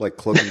film, like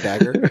Cloak and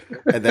Dagger,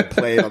 and then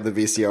play it on the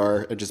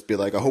VCR and just be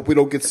like, I hope we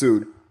don't get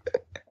sued.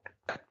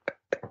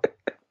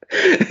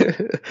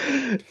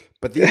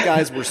 But these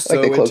guys were so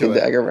like the into it,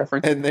 Dagger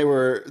reference. And they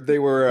were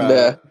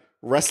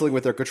wrestling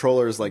with their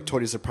controllers like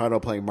Tony Soprano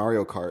playing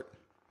Mario Kart.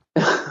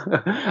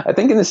 I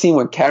think in the scene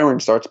when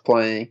Karen starts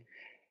playing,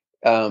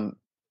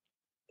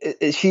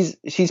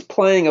 she's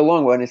playing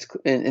along when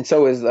and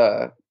so is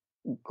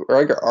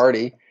Greg or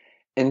Artie,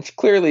 and it's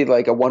clearly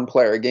like a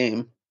one-player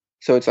game.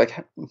 So it's like,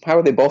 how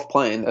are they both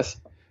playing this?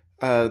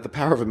 The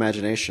power of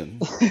imagination,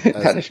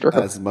 that is true.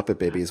 As Muppet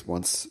Babies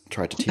once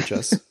tried to teach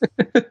us.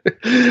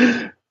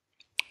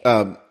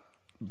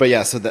 But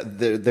yeah, so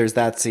there's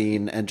that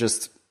scene, and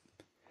just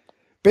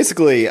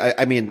basically,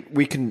 I mean,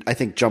 we can, I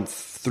think, jump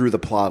through the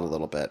plot a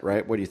little bit,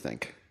 right? What do you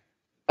think?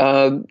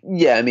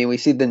 Yeah, I mean, we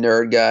see the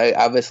nerd guy.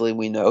 Obviously,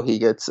 we know he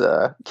gets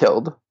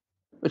killed,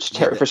 which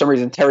for some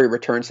reason Terry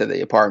returns to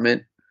the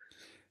apartment.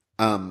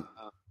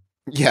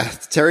 Yeah,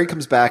 Terry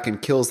comes back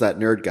and kills that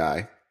nerd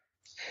guy.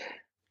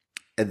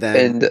 And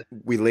then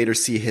we later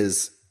see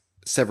his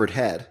severed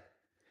head.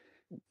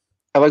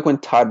 I like when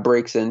Todd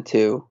breaks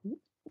into.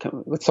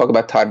 Let's talk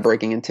about Todd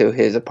breaking into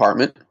his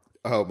apartment.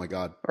 Oh my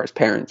God! Or his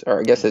parents, or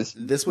I guess his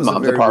This was mom's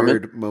a very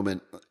apartment. weird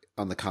moment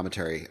on the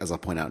commentary, as I'll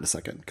point out in a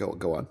second. Go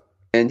on.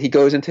 And he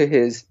goes into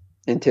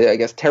I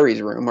guess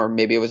Terry's room, or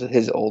maybe it was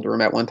his old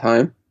room at one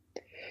time.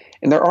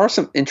 And there are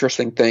some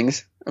interesting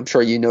things. I'm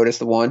sure you noticed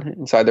the one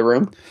inside the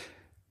room.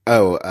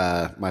 Oh,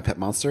 My Pet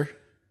Monster?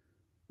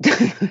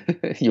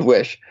 You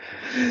wish.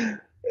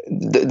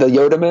 The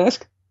Yoda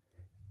mask?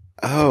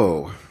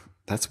 Oh,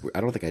 that's.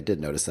 I don't think I did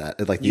notice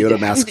that. Like the Yoda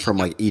mask from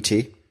like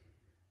E.T.?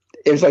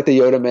 It was like the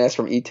Yoda mask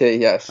from E.T.,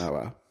 yes. Oh,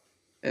 wow.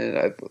 And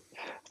I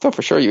thought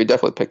for sure you would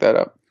definitely pick that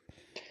up.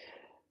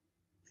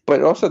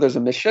 But also there's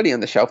a machete on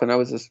the shelf, and I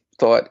was just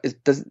thought,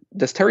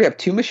 does Terry have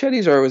two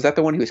machetes, or was that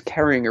the one he was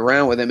carrying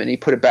around with him and he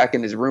put it back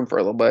in his room for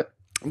a little bit?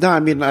 No,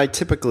 I mean, I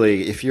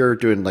typically, if you're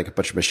doing like a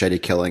bunch of machete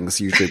killings,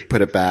 you should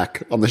put it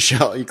back on the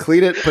shelf. You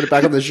clean it, put it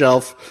back on the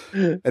shelf,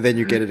 and then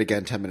you get it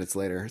again 10 minutes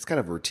later. It's kind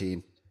of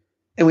routine.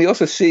 And we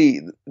also see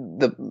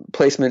the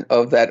placement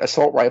of that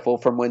assault rifle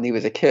from when he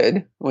was a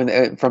kid,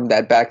 from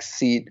that back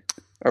seat,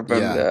 or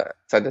from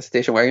inside the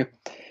station wagon.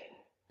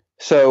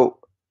 So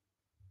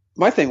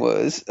my thing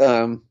was, he's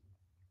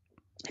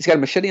got a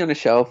machete on the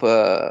shelf,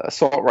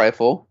 assault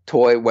rifle,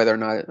 toy, whether or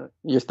not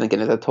you're thinking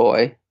it's a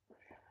toy.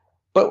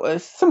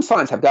 But some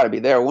signs have got to be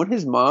there. Wouldn't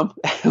his mom,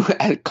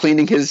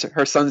 cleaning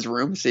her son's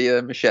room, see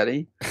a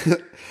machete?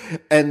 But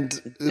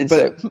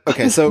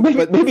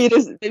maybe it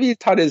is. Maybe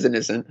Todd is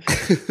innocent.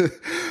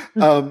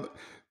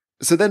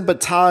 But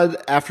Todd,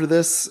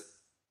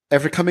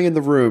 after coming in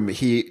the room,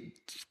 he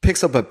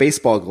picks up a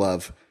baseball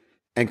glove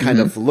and kind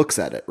of looks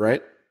at it,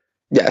 right?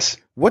 Yes.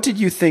 What did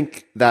you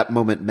think that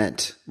moment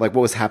meant? Like,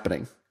 what was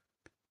happening?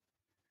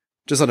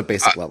 Just on a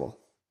basic level.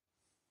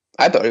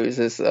 I thought it was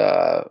this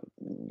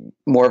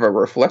more of a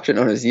reflection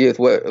on his youth.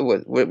 What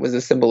was the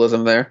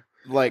symbolism there?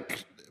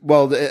 Like,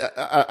 well,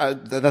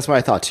 that's what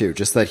I thought too.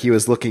 Just that he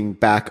was looking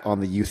back on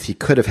the youth he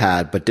could have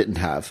had but didn't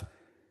have.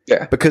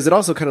 Yeah. Because it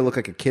also kind of looked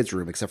like a kid's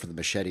room, except for the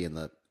machete and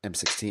the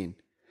M16.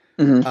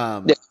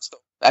 Mm-hmm. Yeah,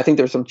 I think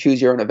there's some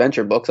Choose Your Own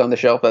Adventure books on the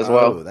shelf as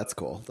well. Oh, that's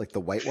cool. Like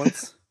the white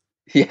ones?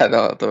 Yeah,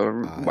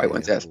 the white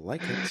ones, yes. I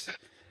like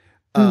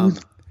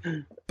it.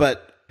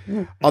 But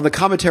on the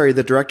commentary,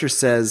 the director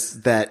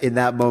says that in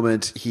that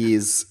moment,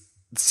 he's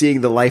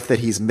seeing the life that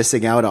he's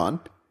missing out on.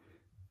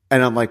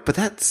 And I'm like, but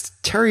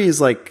Terry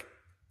is like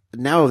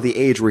now of the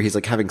age where he's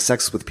like having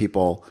sex with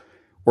people,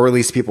 or at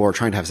least people are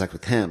trying to have sex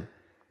with him.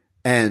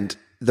 And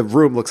the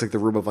room looks like the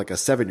room of like a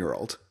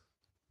 7-year-old.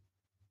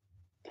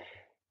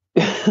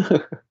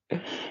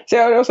 See,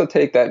 I would also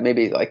take that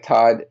maybe like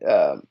Todd,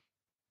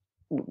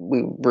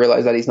 we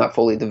realize that he's not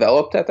fully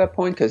developed at that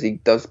point because he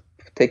does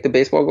take the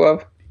baseball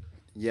glove.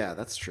 Yeah,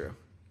 that's true.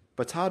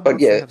 But Todd But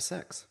wants to have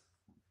sex.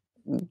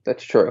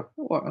 That's true.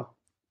 Wow.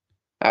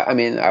 I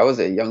mean, I was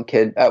a young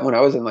kid when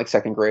I was in like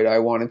second grade. I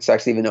wanted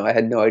sex, even though I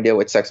had no idea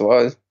what sex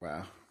was.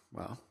 Wow.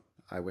 Well,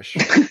 I wish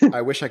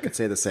I could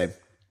say the same.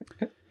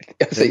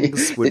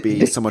 Things would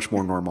be so much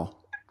more normal.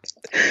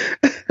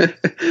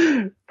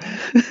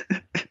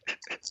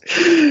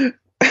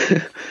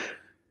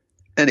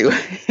 Anyway,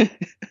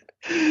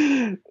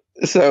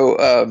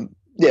 so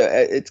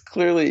it's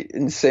clearly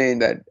insane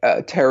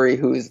that Terry,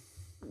 who's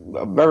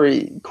a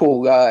very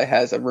cool guy,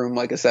 has a room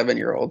like a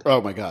 7-year-old.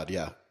 Oh my God,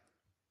 yeah.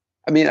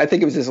 I mean, I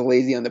think it was just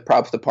lazy on the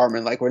props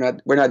department. Like, we're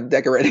not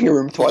decorating a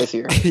room twice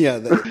here. Yeah,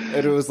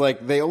 and it was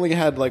like they only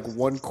had like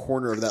one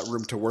corner of that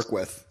room to work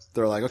with.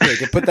 They're like, okay,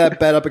 can put that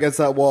bed up against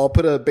that wall,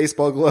 put a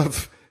baseball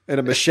glove and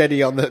a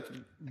machete on the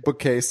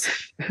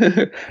bookcase.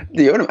 The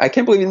Yoda, I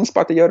can't believe you didn't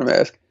spot the Yoda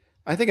mask.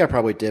 I think I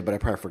probably did, but I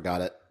probably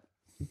forgot it.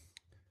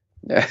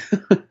 Yeah.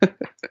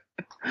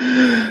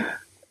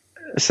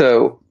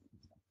 So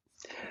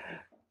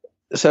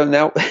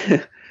now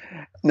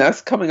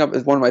it's coming up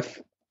as one of my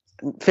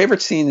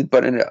favorite scenes,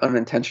 but in an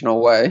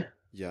unintentional way.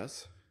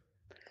 Yes.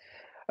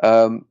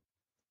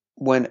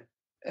 When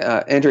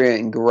Andrea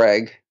and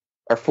Greg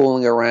are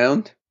fooling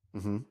around.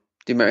 Mm-hmm. Do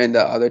you remember? And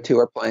the other two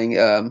are playing.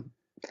 I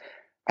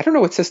don't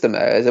know what system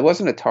that is. It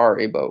wasn't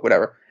Atari, but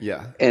whatever.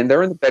 Yeah. And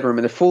they're in the bedroom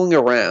and they're fooling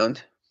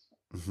around.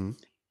 Mm-hmm.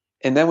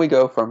 And then we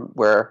go from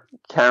where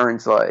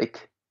Karen's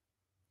like,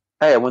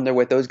 "Hey, I wonder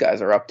what those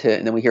guys are up to,"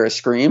 and then we hear a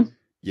scream.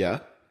 Yeah.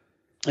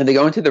 And they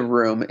go into the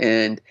room,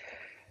 and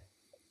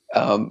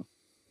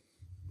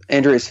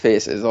Andrea's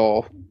face is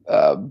all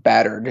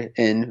battered,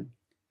 and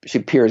she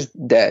appears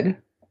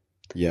dead.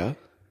 Yeah.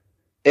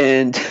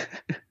 And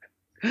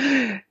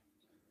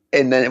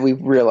then we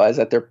realize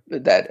that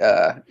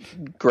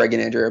Greg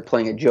and Andrea are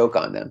playing a joke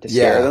on them to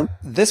scare them.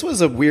 This was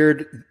a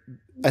weird.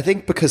 I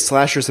think because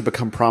slashers have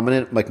become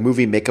prominent, like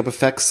movie makeup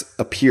effects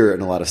appear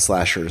in a lot of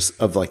slashers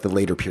of like the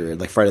later period,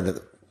 like Friday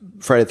the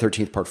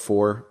 13th Part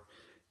 4,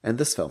 and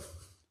this film.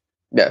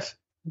 Yes.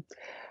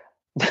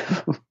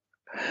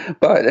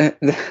 But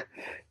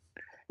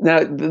now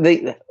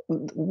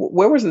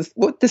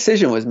what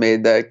decision was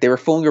made that they were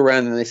fooling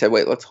around and they said,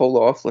 wait, let's hold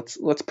off. Let's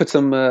put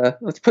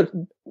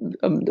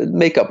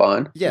makeup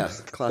on. Yeah.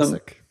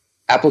 Classic.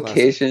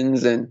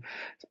 Applications and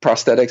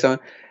prosthetics on.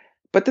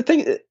 But the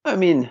thing, I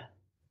mean,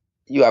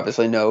 you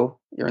obviously know,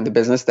 you're in the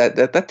business,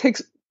 that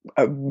takes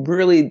a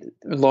really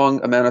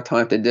long amount of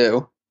time to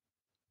do.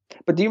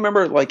 But do you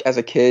remember, like, as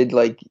a kid,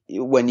 like,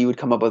 when you would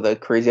come up with a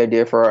crazy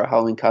idea for a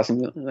Halloween costume,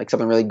 like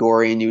something really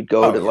gory, and you'd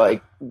go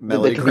like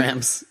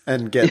Melograms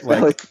and get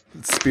like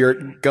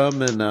spirit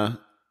gum and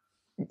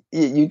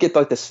you get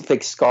like this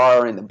fake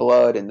scar and the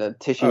blood and the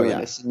tissue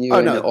and the sinew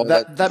and all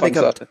that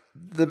makeup.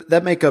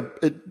 That makeup,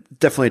 it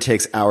definitely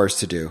takes hours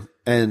to do,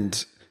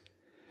 and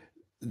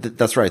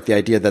that's right. The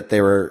idea that they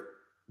were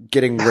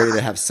getting ready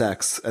to have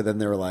sex, and then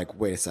they were like,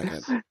 "Wait a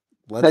second,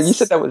 let's you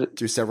said that was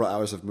do several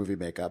hours of movie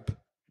makeup."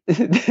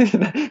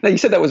 Now, you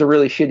said that was a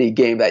really shitty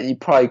game that you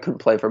probably couldn't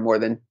play for more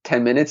than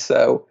 10 minutes.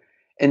 So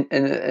in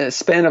a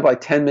span of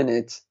like 10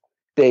 minutes,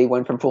 they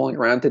went from fooling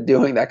around to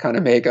doing that kind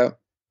of makeup.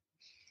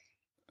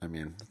 I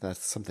mean,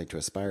 that's something to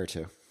aspire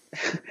to.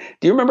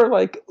 Do you remember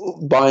like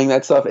buying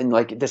that stuff and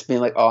like just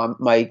being like, "Oh, I'm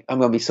going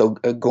to be so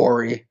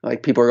gory.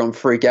 Like people are going to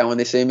freak out when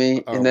they see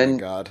me." Oh, and then my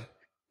God.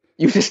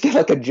 You just get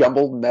like a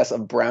jumbled mess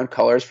of brown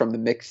colors from the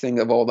mixing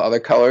of all the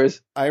other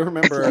colors. I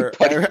remember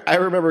I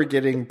remember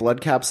getting blood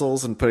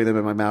capsules and putting them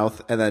in my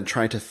mouth and then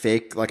trying to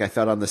fake like I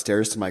fell on the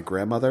stairs to my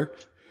grandmother,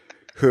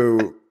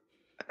 who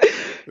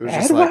was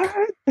just like,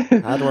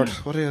 "Edward,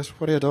 what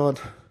are you doing?"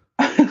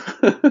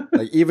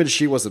 Like even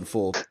she wasn't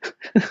fooled.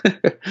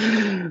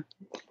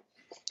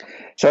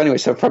 So anyway,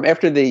 from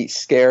after they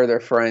scare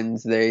their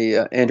friends,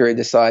 Andrea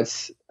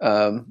decides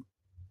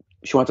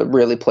she wants to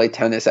really play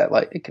tennis at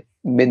like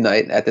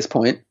midnight at this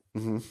point.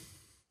 Mm-hmm.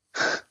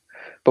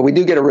 But we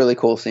do get a really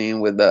cool scene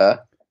with the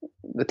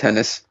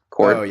tennis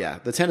court. Oh yeah,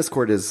 the tennis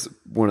court is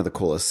one of the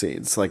coolest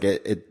scenes. Like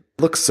it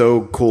looks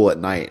so cool at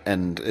night,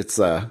 and it's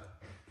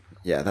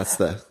that's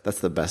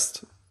the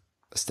best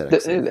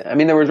aesthetic scene. I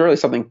mean, there was really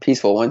something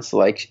peaceful once.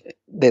 Like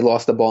they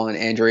lost the ball, and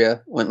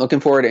Andrea went looking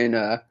for it,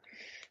 and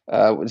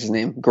what's his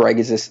name? Greg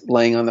is just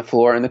laying on the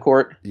floor in the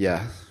court.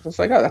 Yeah, it's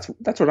like, oh,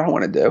 that's what I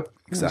want to do.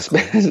 Exactly.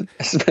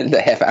 Spend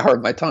a half hour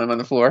of my time on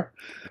the floor.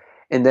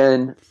 And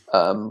then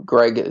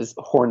Greg is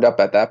horned up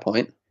at that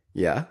point.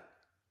 Yeah.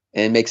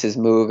 And makes his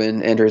move,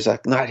 and Andrew's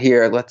like, "Not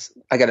here.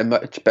 I got a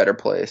much better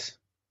place."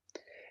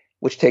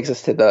 Which takes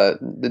us to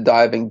the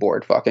diving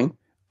board fucking.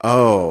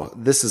 Oh,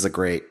 this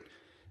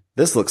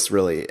looks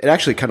really, it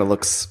actually kind of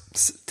looks,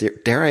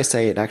 dare I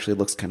say, it actually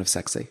looks kind of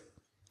sexy.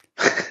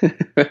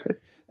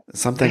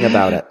 Something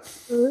about it.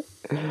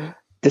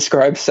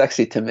 Describe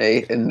sexy to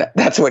me, and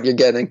that's what you're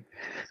getting.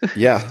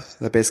 Yeah,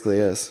 that basically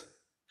is.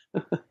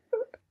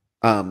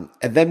 And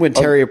then when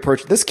Terry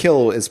approached, this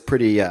kill is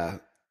pretty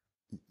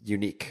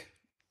unique.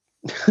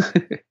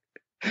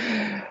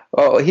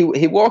 Oh,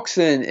 he walks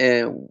in,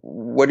 and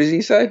what does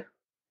he say?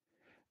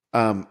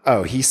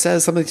 He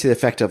says something to the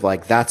effect of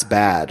like, that's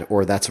bad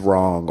or that's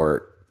wrong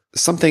or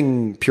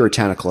something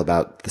puritanical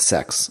about the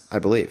sex, I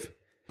believe.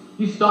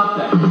 You stop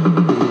that.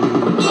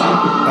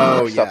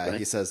 Oh, Stop yeah. that.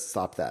 He says,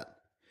 stop that.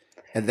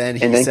 And then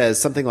he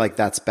says something like,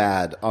 that's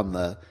bad on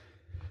the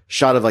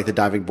shot of like the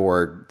diving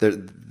board.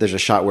 There's a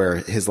shot where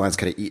his line's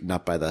kind of eaten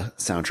up by the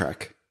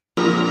soundtrack.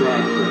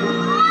 Bad.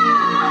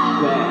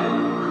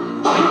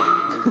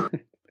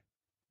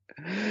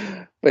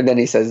 But then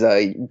he says,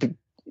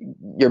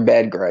 you're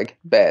bad, Greg.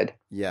 Bad.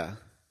 Yeah.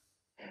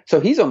 So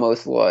he's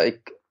almost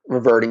like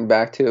reverting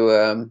back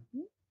to,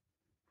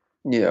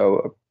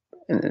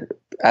 an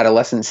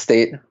adolescent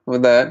state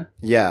with that.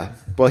 Yeah.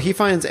 Well, he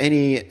finds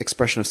any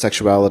expression of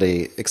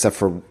sexuality except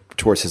for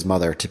towards his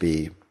mother to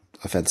be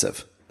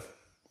offensive.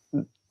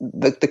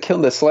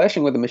 The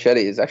slashing with the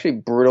machete is actually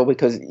brutal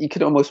because you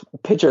could almost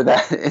picture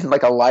that in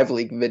like a Live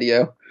Leak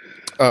video.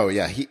 Oh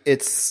yeah,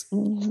 it's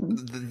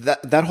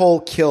that whole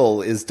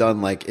kill is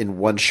done like in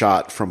one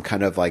shot from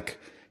kind of like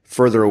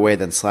further away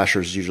than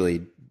slashers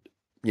usually,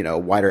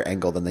 wider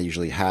angle than they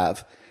usually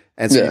have,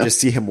 and so you just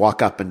see him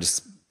walk up and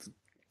just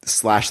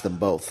slash them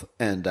both,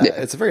 and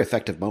it's a very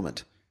effective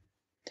moment.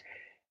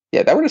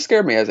 Yeah, that would have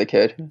scared me as a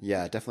kid.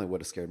 Yeah, it definitely would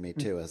have scared me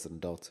too as an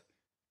adult.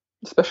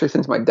 Especially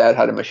since my dad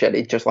had a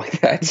machete just like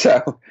that.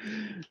 So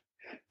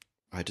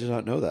I did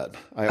not know that.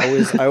 I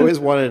always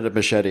wanted a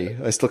machete.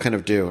 I still kind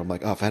of do. I'm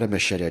like, if I had a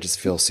machete, I just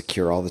feel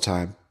secure all the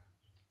time.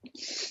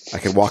 I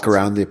could walk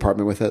around the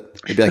apartment with it.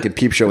 It'd be like in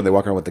Peep Show when they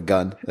walk around with the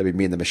gun. That'd be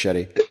me and the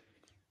machete.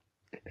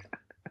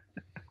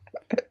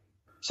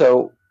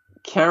 So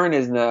Karen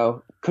is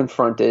now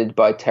confronted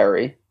by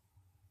Terry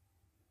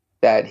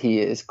that he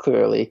is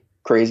clearly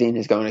crazy and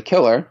is going to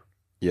kill her.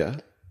 Yeah.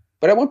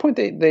 But at one point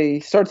they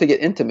start to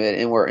get intimate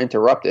and were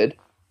interrupted.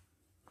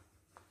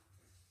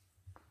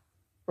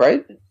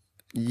 Right?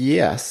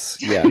 Yes.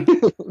 Yeah.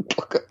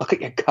 Look at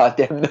your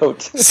goddamn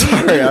notes.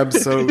 Sorry, I'm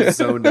so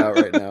zoned out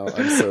right now.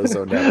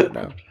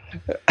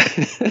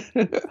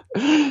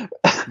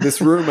 This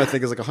room, I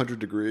think, is like 100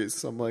 degrees.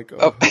 So I'm like,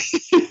 oh.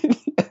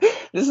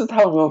 This is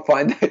how I'm going to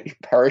find that you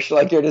perish.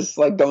 Like, you're just,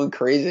 like, going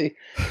crazy.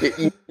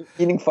 You're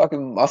eating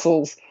fucking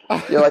mussels.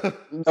 You're, like,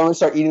 going to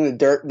start eating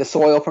the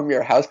soil from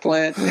your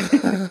houseplant.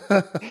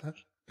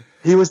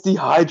 He was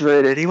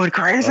dehydrated. He went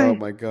crazy. Oh,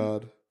 my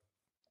God.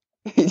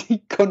 He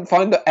couldn't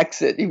find the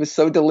exit. He was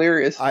so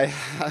delirious.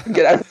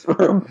 Get out of this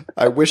room.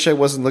 I wish I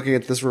wasn't looking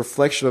at this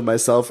reflection of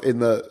myself in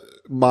the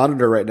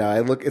monitor right now.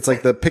 It's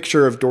like the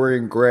picture of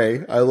Dorian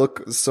Gray. I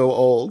look so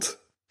old.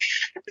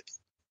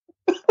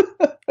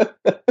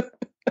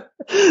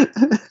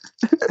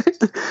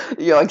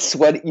 You're like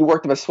sweat. You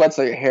worked up a sweat,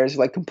 so your hair is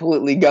like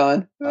completely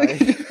gone.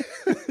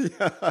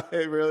 Yeah,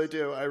 I really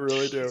do.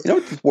 You know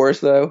what's worse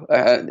though?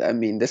 I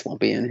mean, this won't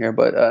be in here,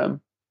 but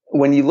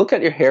when you look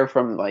at your hair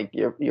from like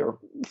your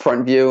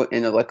front view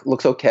and it like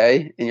looks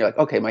okay, and you're like,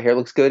 okay, my hair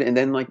looks good, and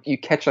then like you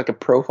catch like a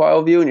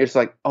profile view and you're just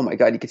like, oh my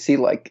God, you can see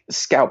like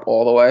scalp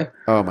all the way.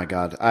 Oh my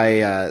God.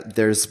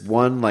 There's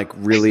one like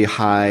really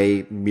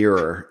high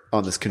mirror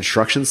on this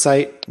construction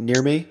site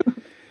near me.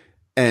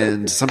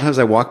 And sometimes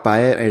I walk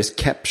by it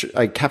and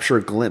I capture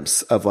a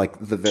glimpse of like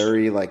the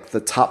very like the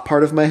top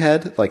part of my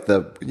head, like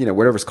the,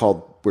 whatever's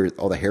called where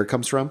all the hair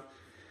comes from.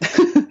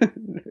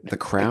 The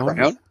crown. The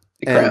crown?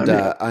 And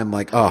I'm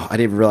like, I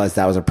didn't even realize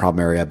that was a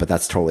problem area, but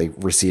that's totally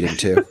receding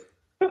too.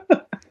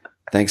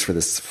 Thanks for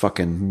this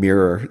fucking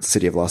mirror,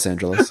 city of Los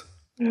Angeles.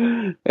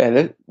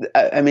 And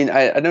I mean,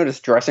 I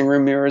noticed dressing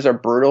room mirrors are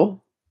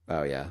brutal.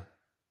 Oh yeah.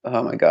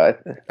 Oh my God.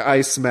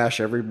 I smash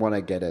every one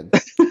I get in.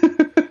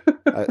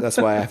 That's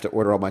why I have to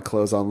order all my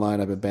clothes online.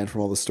 I've been banned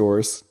from all the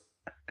stores.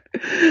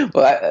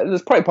 Well,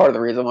 that's probably part of the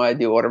reason why I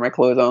do order my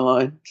clothes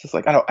online. It's just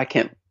like I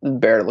can't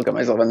bear to look at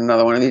myself in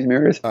another one of these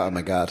mirrors. Oh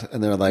my God!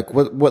 And they're like,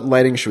 "What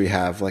lighting should we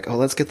have?" Like,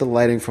 let's get the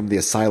lighting from the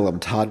asylum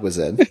Todd was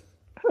in.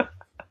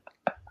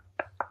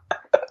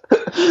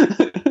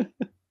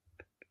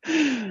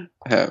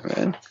 Oh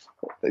man!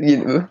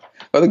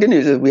 Well, the good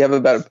news is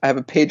I have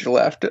a page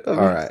left. Of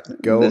all right,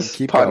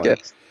 keep podcast. Going.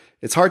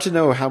 It's hard to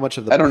know how much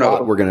of the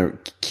plot we're going to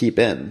keep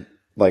in.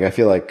 Like, I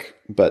feel like,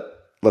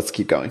 but let's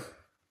keep going.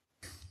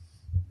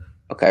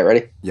 Okay,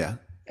 ready? Yeah.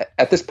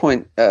 At this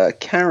point,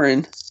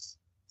 Karen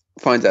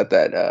finds out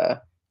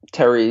that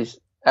Terry's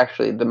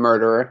actually the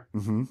murderer.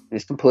 Mm-hmm.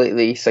 He's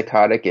completely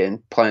psychotic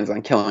and plans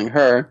on killing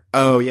her.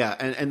 Oh, yeah.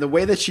 And the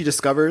way that she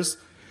discovers,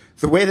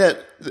 the way that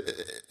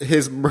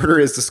his murder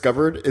is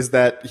discovered is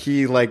that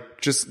he, like,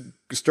 just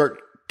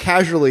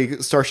casually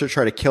starts to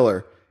try to kill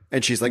her.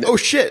 And she's like, oh,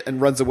 shit,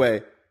 and runs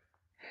away.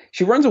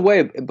 She runs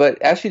away,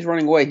 but as she's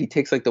running away, he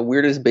takes like the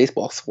weirdest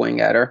baseball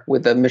swing at her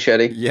with a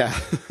machete. Yeah.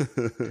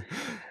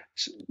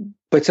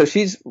 But so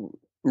she's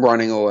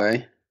running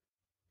away,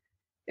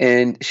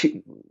 and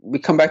we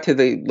come back to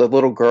the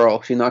little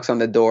girl. She knocks on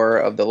the door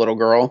of the little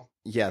girl.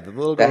 Yeah, the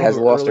little girl that has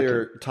lost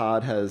earlier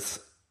Todd has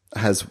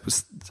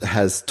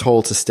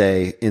told to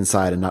stay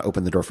inside and not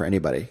open the door for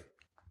anybody.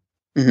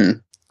 Mm-hmm.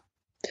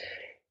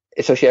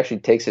 So she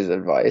actually takes his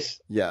advice.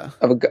 Yeah.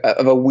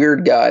 Of a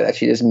weird guy that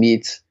she just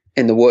meets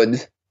in the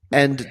woods.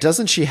 And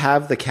doesn't she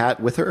have the cat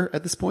with her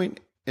at this point?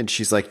 And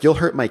she's like, "You'll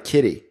hurt my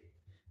kitty,"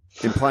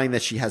 implying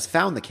that she has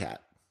found the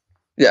cat.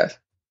 Yes,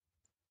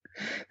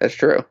 that's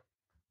true.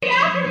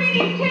 After me,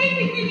 you're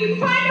chasing me. You're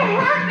trying to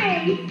hurt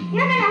me.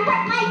 You're gonna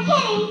hurt my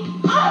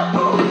kitty.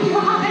 Oh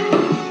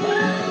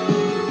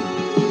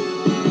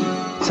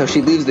God! So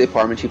she leaves the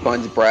apartment. She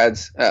finds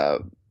Brad's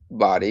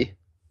body,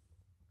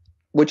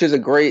 which is a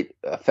great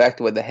effect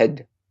with the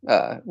head,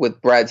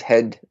 with Brad's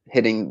head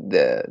hitting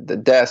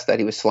the desk that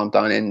he was slumped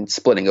on and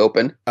splitting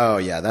open. Oh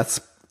yeah,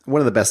 that's one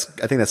of the best.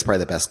 I think that's probably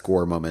the best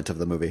gore moment of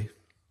the movie.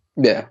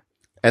 Yeah,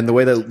 and the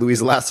way that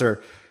Louise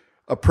Lasser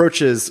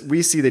approaches,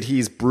 we see that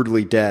he's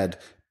brutally dead,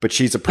 but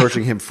she's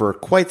approaching him for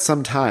quite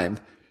some time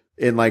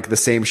in like the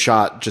same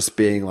shot, just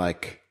being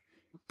like,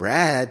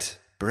 Brad,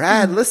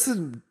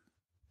 listen,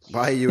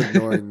 why are you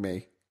ignoring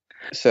me?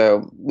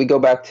 So we go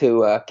back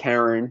to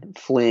Karen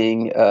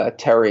fleeing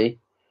Terry,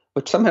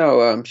 which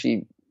somehow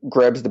she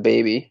grabs the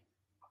baby,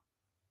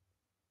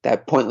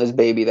 that pointless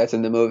baby that's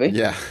in the movie.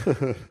 Yeah.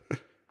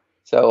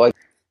 So like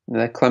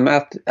the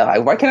climactic.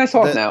 Why can't I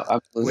talk now? I'm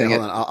losing wait, it.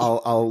 hold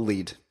on. I'll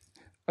lead.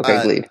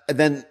 Okay, lead. And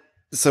then,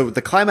 so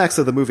the climax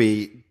of the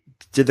movie.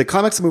 Did the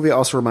climax of the movie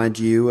also remind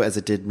you, as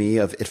it did me,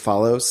 of It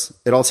Follows?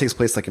 It all takes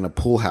place like in a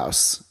pool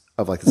house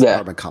of like this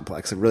apartment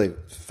complex. It really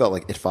felt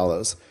like It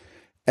Follows,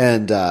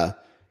 and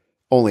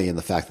only in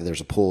the fact that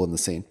there's a pool in the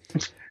scene.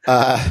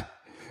 But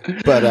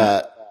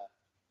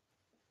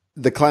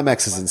the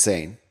climax is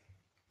insane.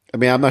 I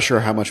mean, I'm not sure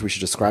how much we should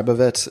describe of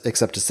it,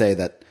 except to say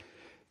that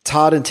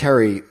Todd and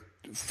Terry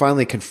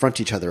finally confront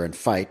each other and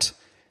fight.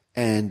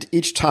 And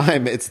each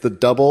time it's the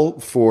double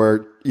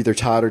for either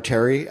Todd or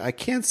Terry. I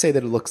can't say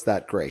that it looks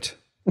that great.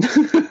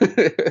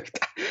 The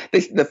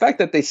fact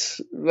that they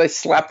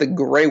slapped a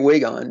gray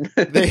wig on,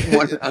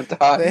 on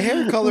Todd. The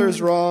hair color is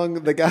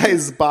wrong. The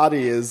guy's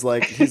body is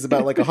like, he's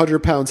about like 100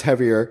 pounds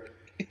heavier.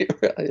 He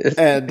really is.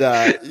 And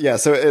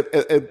so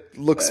it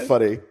looks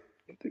funny.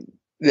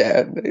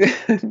 Yeah,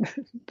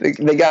 they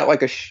got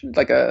like a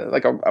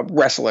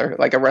wrestler,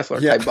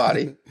 type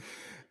body.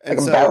 Like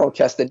a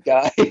barrel-chested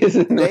guy.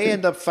 They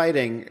end up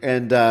fighting,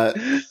 and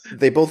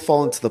they both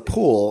fall into the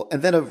pool.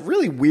 And then a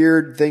really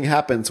weird thing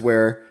happens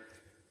where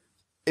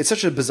it's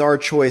such a bizarre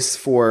choice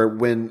for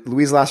when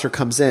Louise Lasser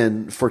comes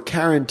in for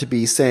Karen to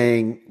be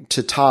saying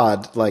to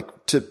Todd,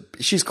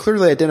 she's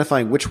clearly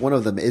identifying which one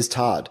of them is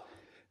Todd.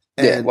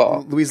 And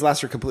Louise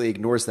Lasser completely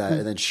ignores that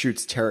and then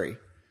shoots Terry.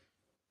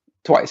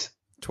 Twice.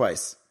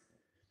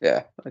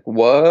 Yeah. Like,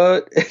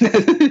 what?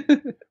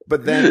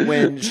 But then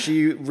when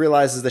she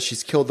realizes that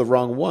she's killed the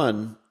wrong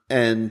one,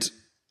 and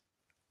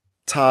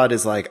Todd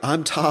is like,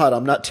 I'm Todd,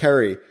 I'm not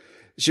Terry.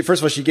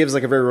 First of all, she gives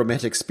like a very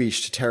romantic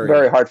speech to Terry.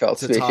 Very heartfelt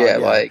speech, Todd, yeah.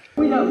 Like,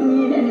 we don't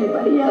need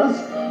anybody else.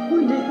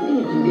 We just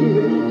need to be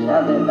with each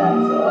other,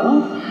 that's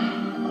all.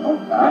 Oh,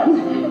 God,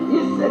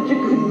 you're such a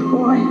good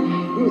boy.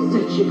 You're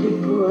such a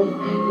good boy.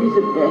 You're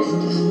the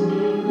bestest.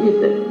 You're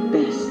the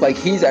best. Like,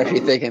 he's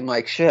actually thinking,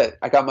 like, shit,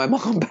 I got my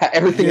mom back.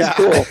 Everything's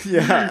cool.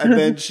 Yeah, and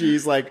then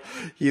he's like,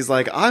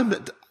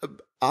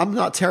 I'm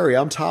not Terry,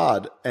 I'm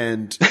Todd.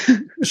 And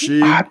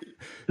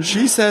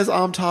she says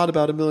I'm Todd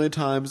about 1 million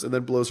times and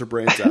then blows her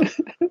brains out.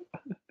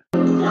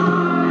 And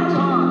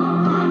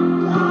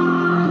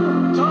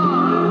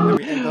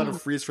we end on a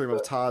freeze frame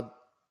of Todd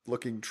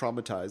looking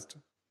traumatized.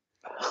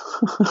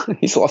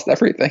 He's lost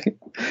everything.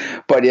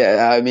 But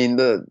yeah, I mean,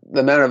 the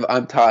amount of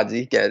I'm Todd's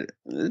you get,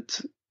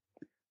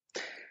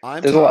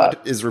 I'm Todd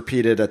is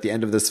repeated at the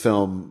end of this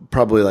film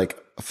probably like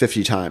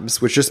 50 times,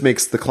 which just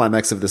makes the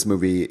climax of this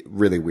movie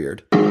really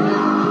weird.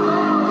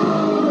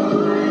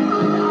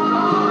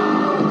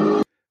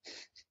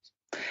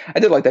 I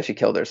did like that she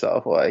killed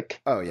herself. Like,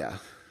 oh yeah.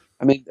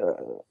 I mean,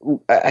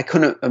 I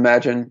couldn't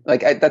imagine.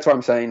 Like, that's why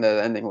I'm saying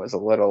the ending was a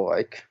little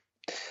like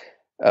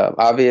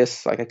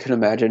obvious. Like, I couldn't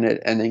imagine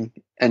it ending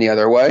any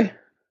other way.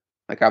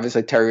 Like,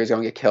 obviously Terry was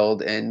going to get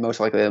killed, and most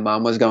likely the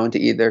mom was going to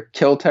either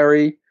kill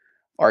Terry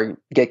or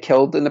get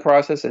killed in the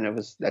process, and it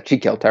was that she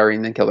killed Terry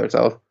and then killed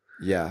herself.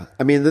 Yeah.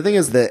 I mean, the thing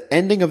is, the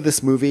ending of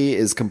this movie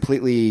is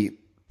completely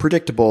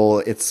predictable.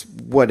 It's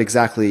what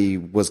exactly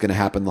was going to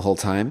happen the whole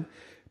time,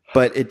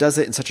 but it does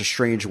it in such a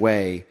strange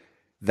way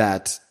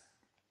that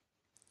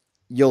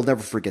you'll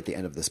never forget the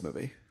end of this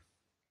movie.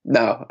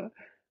 No.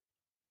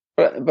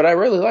 But I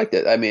really liked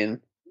it. I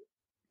mean,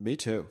 me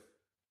too.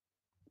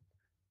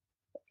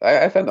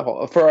 I found the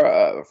whole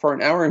for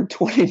an hour and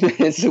 20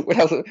 minutes. What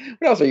else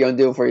are you gonna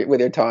do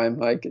with your time?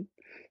 Like, it's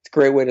a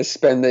great way to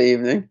spend the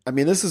evening. I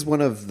mean, this is one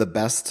of the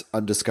best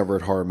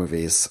undiscovered horror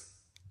movies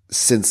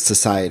since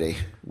Society,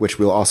 which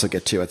we'll also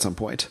get to at some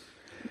point.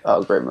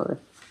 Oh, great movie.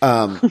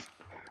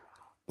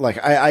 Like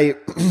I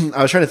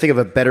was trying to think of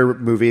a better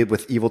movie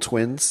with evil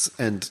twins,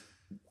 and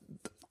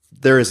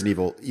there is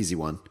an easy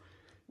one,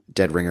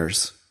 Dead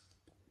Ringers.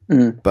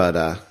 Mm.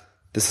 But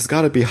this has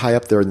got to be high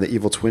up there in the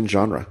evil twin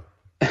genre.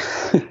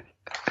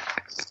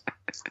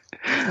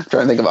 I'm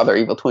trying to think of other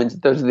evil twins.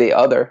 There's The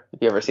Other.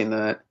 Have you ever seen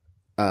that?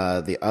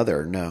 The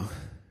Other, no.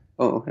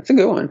 Oh, it's a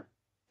good one,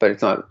 but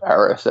it's not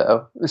horror,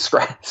 so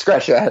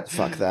scratch that.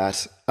 Fuck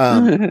that.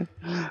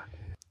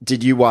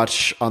 Did you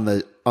watch on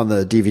the on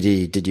the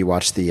DVD, did you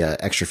watch the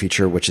extra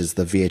feature, which is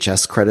the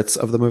VHS credits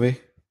of the movie?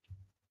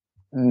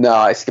 No,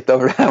 I skipped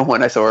over that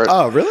when I saw it.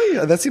 Oh,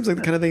 really? That seems like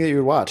the kind of thing that you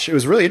would watch. It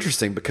was really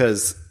interesting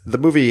because the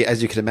movie,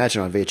 as you can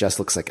imagine on VHS,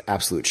 looks like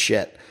absolute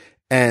shit.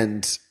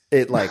 And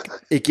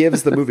it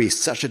gives the movie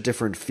such a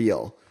different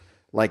feel.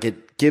 Like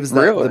it gives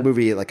the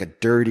movie like a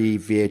dirty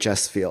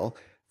VHS feel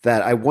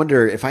that I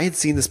wonder if I had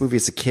seen this movie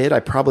as a kid, I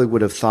probably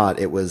would have thought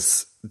it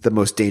was the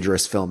most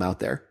dangerous film out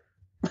there.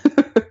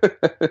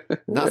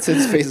 Not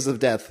since Faces of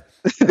Death.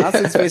 Not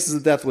since Faces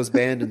of Death was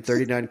banned in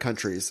 39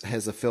 countries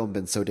has a film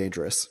been so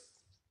dangerous.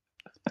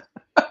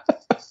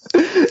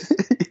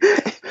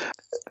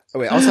 Oh,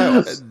 wait,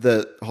 also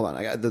hold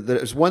on.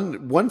 There's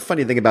one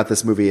funny thing about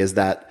this movie is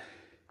that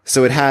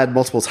so it had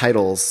multiple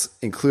titles,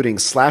 including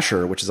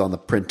Slasher, which is on the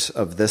print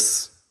of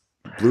this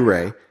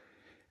Blu-ray,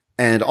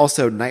 and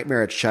also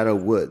Nightmare at Shadow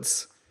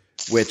Woods,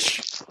 which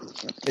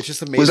it's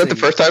just amazing. Was that the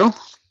first title?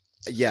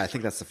 Yeah, I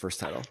think that's the first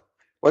title.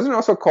 Wasn't it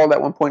also called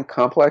at one point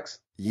Complex?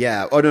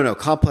 Yeah. Oh, no.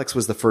 Complex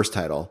was the first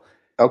title.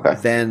 Okay.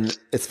 Then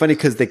it's funny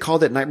because they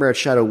called it Nightmare at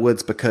Shadow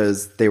Woods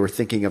because they were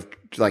thinking of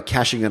like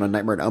cashing in on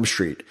Nightmare on Elm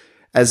Street,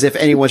 as if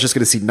anyone's just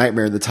going to see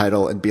Nightmare in the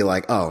title and be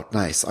like, "Oh,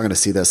 nice! I'm going to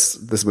see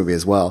this movie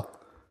as well."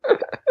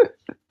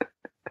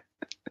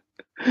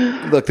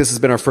 Look, this has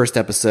been our first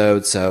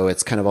episode, so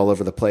it's kind of all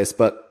over the place.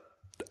 But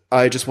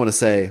I just want to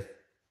say,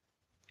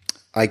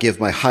 I give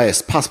my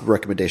highest possible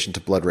recommendation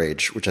to Blood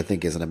Rage, which I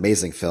think is an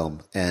amazing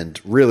film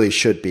and really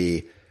should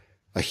be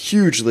a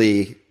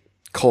hugely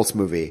cult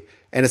movie.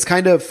 And it's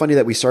kind of funny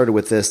that we started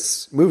with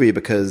this movie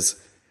because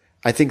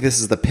I think this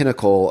is the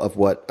pinnacle of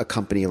what a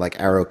company like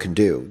Arrow can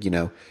do. You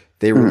know,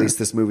 they released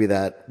this movie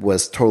that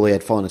was totally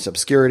had fallen into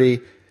obscurity.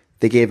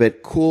 They gave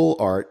it cool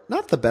art,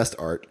 not the best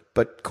art,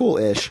 but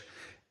cool-ish.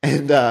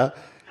 And, but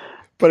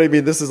I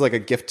mean, this is like a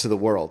gift to the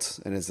world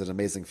and it's an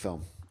amazing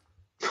film.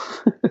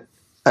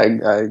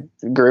 I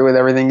agree with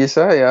everything you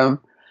say.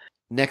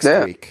 Next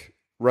week,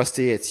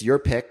 Rusty, it's your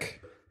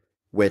pick,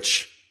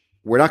 which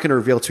we're not going to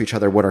reveal to each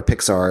other what our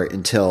picks are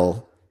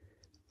until,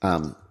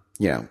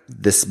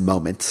 this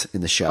moment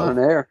in the show. On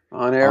air.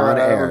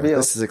 Reveal.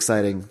 This is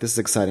exciting. This is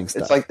exciting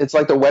stuff. It's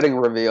like the wedding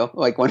reveal.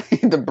 Like when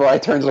the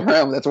bride turns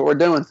around, that's what we're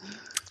doing.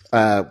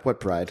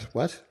 What bride?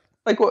 What?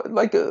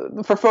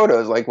 For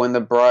photos, like when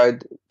the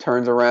bride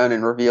turns around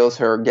and reveals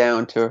her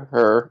gown to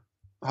her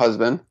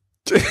husband.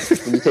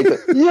 You take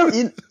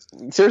you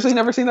seriously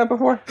never seen that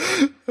before?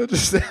 That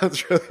just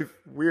sounds really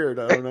weird.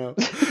 I don't know.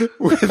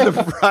 When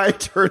the bride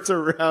turns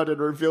around and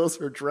reveals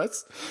her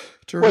dress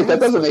to her husband.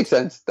 That doesn't make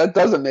sense.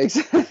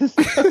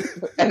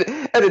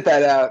 Edit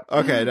that out.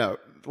 Okay, no.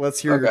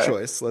 Let's hear your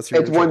choice. It's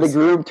when the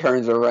groom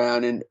turns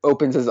around and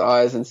opens his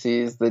eyes and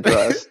sees the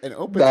dress. And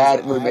opens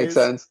that would make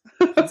sense.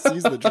 And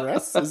sees the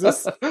dress? Is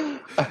this?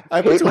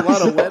 I've been to a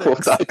lot of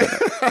weddings.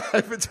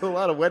 I've been to a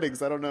lot of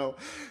weddings. I don't know.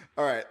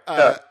 All right.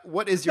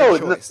 What is your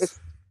choice?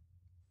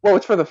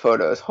 It's for the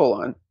photos. Hold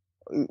on.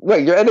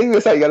 Wait, you're editing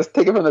this out. You got to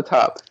take it from the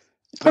top.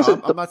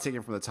 No, I'm not taking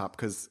it from the top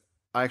because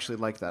I actually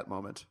like that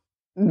moment.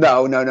 No.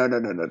 All right,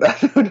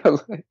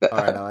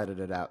 I'll edit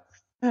it out.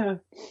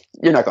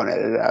 You're not going to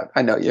edit it out.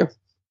 I know you.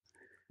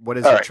 What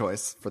is your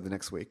choice for the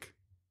next week?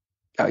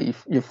 Oh, you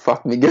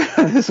fucked me good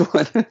on this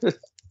one.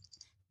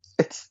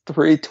 It's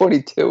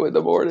 3:22 in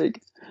the morning.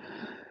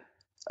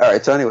 All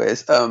right. So,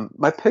 anyways,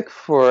 my pick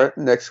for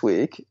next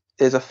week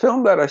is a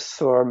film that I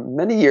saw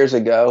many years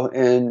ago,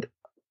 and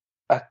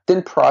I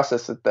didn't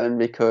process it then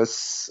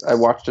because I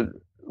watched it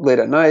late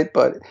at night.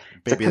 But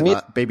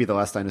Baby the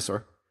Last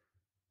Dinosaur.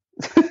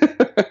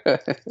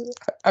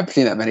 I've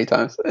seen that many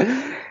times.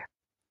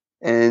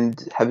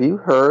 And have you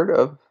heard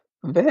of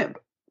Vamp?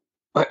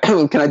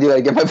 Can I do that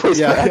again? My voice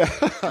back?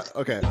 Yeah.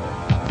 Okay.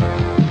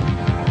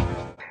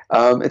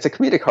 It's a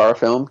comedic horror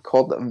film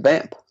called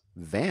Vamp.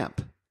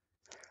 Vamp?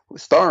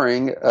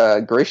 Starring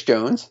Grace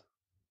Jones.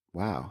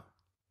 Wow.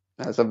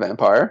 As a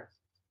vampire.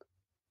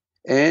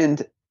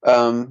 And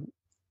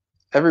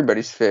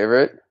everybody's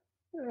favorite,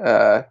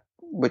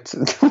 which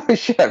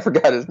I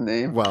forgot his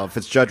name. Well, if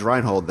it's Judge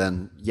Reinhold,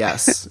 then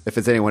yes. If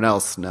it's anyone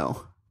else,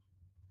 no.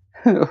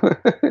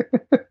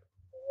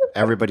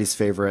 Everybody's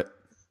favorite.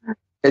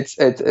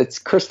 It's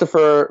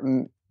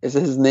Christopher. Is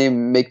his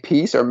name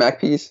Makepeace or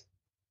Macpeace?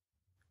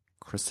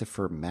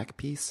 Christopher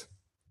Macpeace?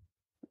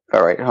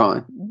 All right, hold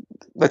on.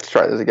 Let's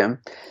try this again.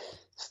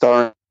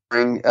 Starring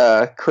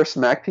Chris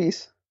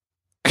Macpeace.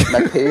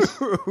 Macpeace.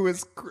 Who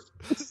is?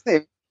 What's his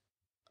name?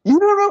 You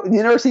don't know?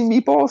 You never seen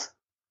Meatballs?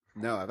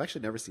 No, I've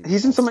actually never seen.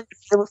 He's in some of your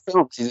favorite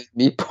films. He's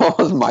in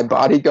Meatballs, My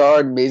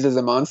Bodyguard, Mazes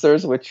and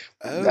Monsters, which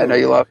I know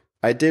you love.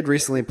 I did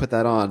recently put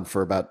that on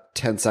for about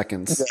 10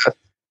 seconds.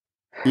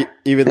 Yeah.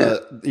 Even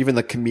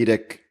the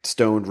comedic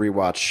stoned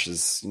rewatch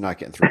is not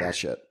getting through that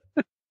shit.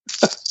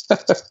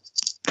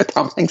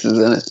 Tom Hanks is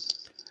in it.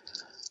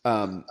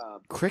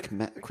 Chris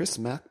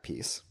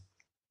Macpeace.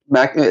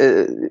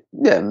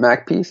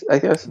 Macpeace, I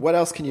guess. What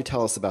else can you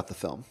tell us about the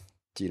film?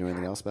 Do you know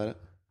anything else about it?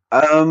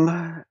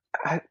 I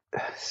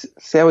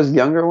was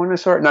younger when I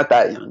saw it. Not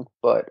that young,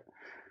 but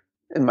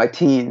in my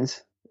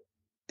teens.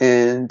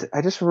 And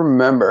I just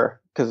remember,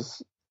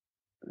 because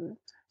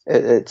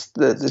It's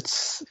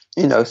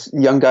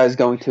young guys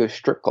going to a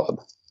strip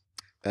club.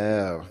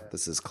 Oh,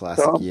 this is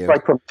classic So you. it's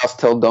like from dusk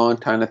till dawn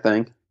kind of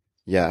thing.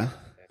 Yeah.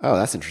 Oh,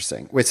 that's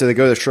interesting. Wait, so they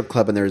go to the strip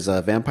club and there's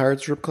a vampire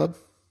strip club?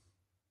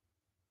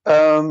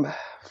 From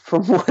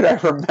what I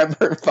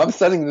remember, if I'm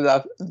setting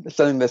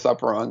this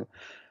up wrong,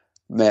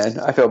 man,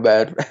 I feel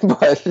bad,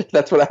 but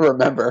that's what I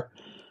remember.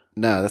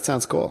 No, that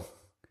sounds cool.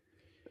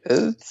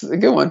 It's a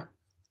good one.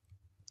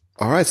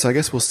 All right, so I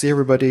guess we'll see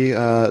everybody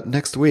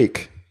next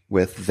week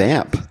with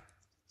Vamp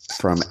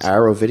from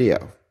Arrow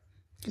Video.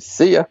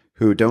 See ya.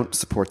 Who don't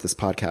support this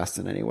podcast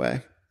in any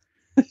way.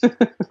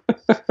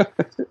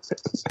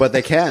 But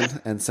they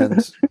can and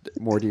send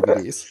more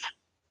DVDs.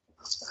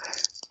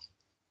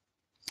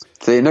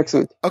 See you next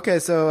week. Okay,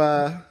 so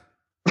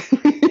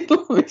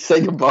let me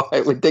say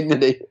goodbye with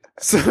dignity.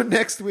 So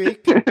next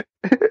week,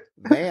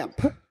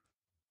 Vamp.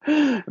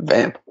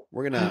 Vamp.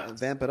 We're gonna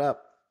vamp it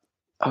up.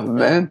 Oh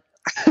man.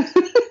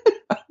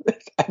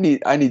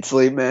 I need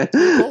sleep, man.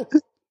 Cool.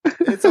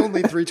 It's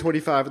only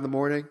 3:25 in the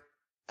morning.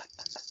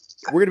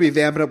 We're gonna be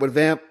vamping up with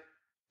Vamp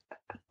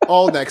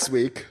all next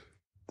week.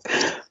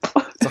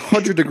 It's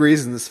 100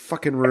 degrees in this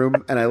fucking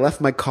room, and I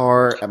left my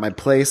car at my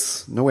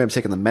place. No way I'm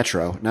taking the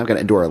metro. Now I've got to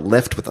endure a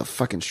lift with a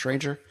fucking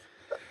stranger.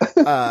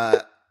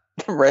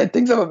 Rand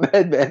thinks I'm a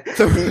madman.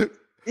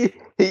 He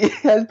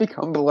has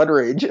become blood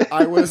rage.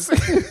 I was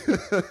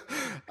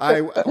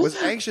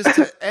anxious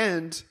to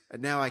end,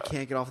 and now I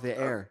can't get off the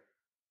air.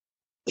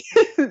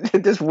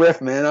 This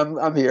riff, man.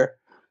 I'm here.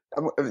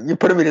 You're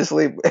putting me to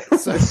sleep.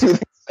 So, the soothing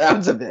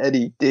sounds of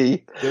Eddie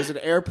D. There's an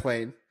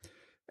airplane,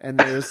 and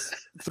there's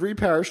 3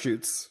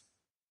 parachutes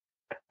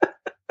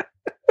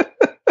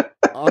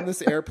on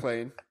this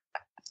airplane.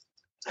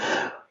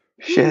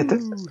 Shit.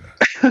 Ooh.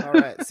 All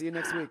right. See you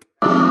next week.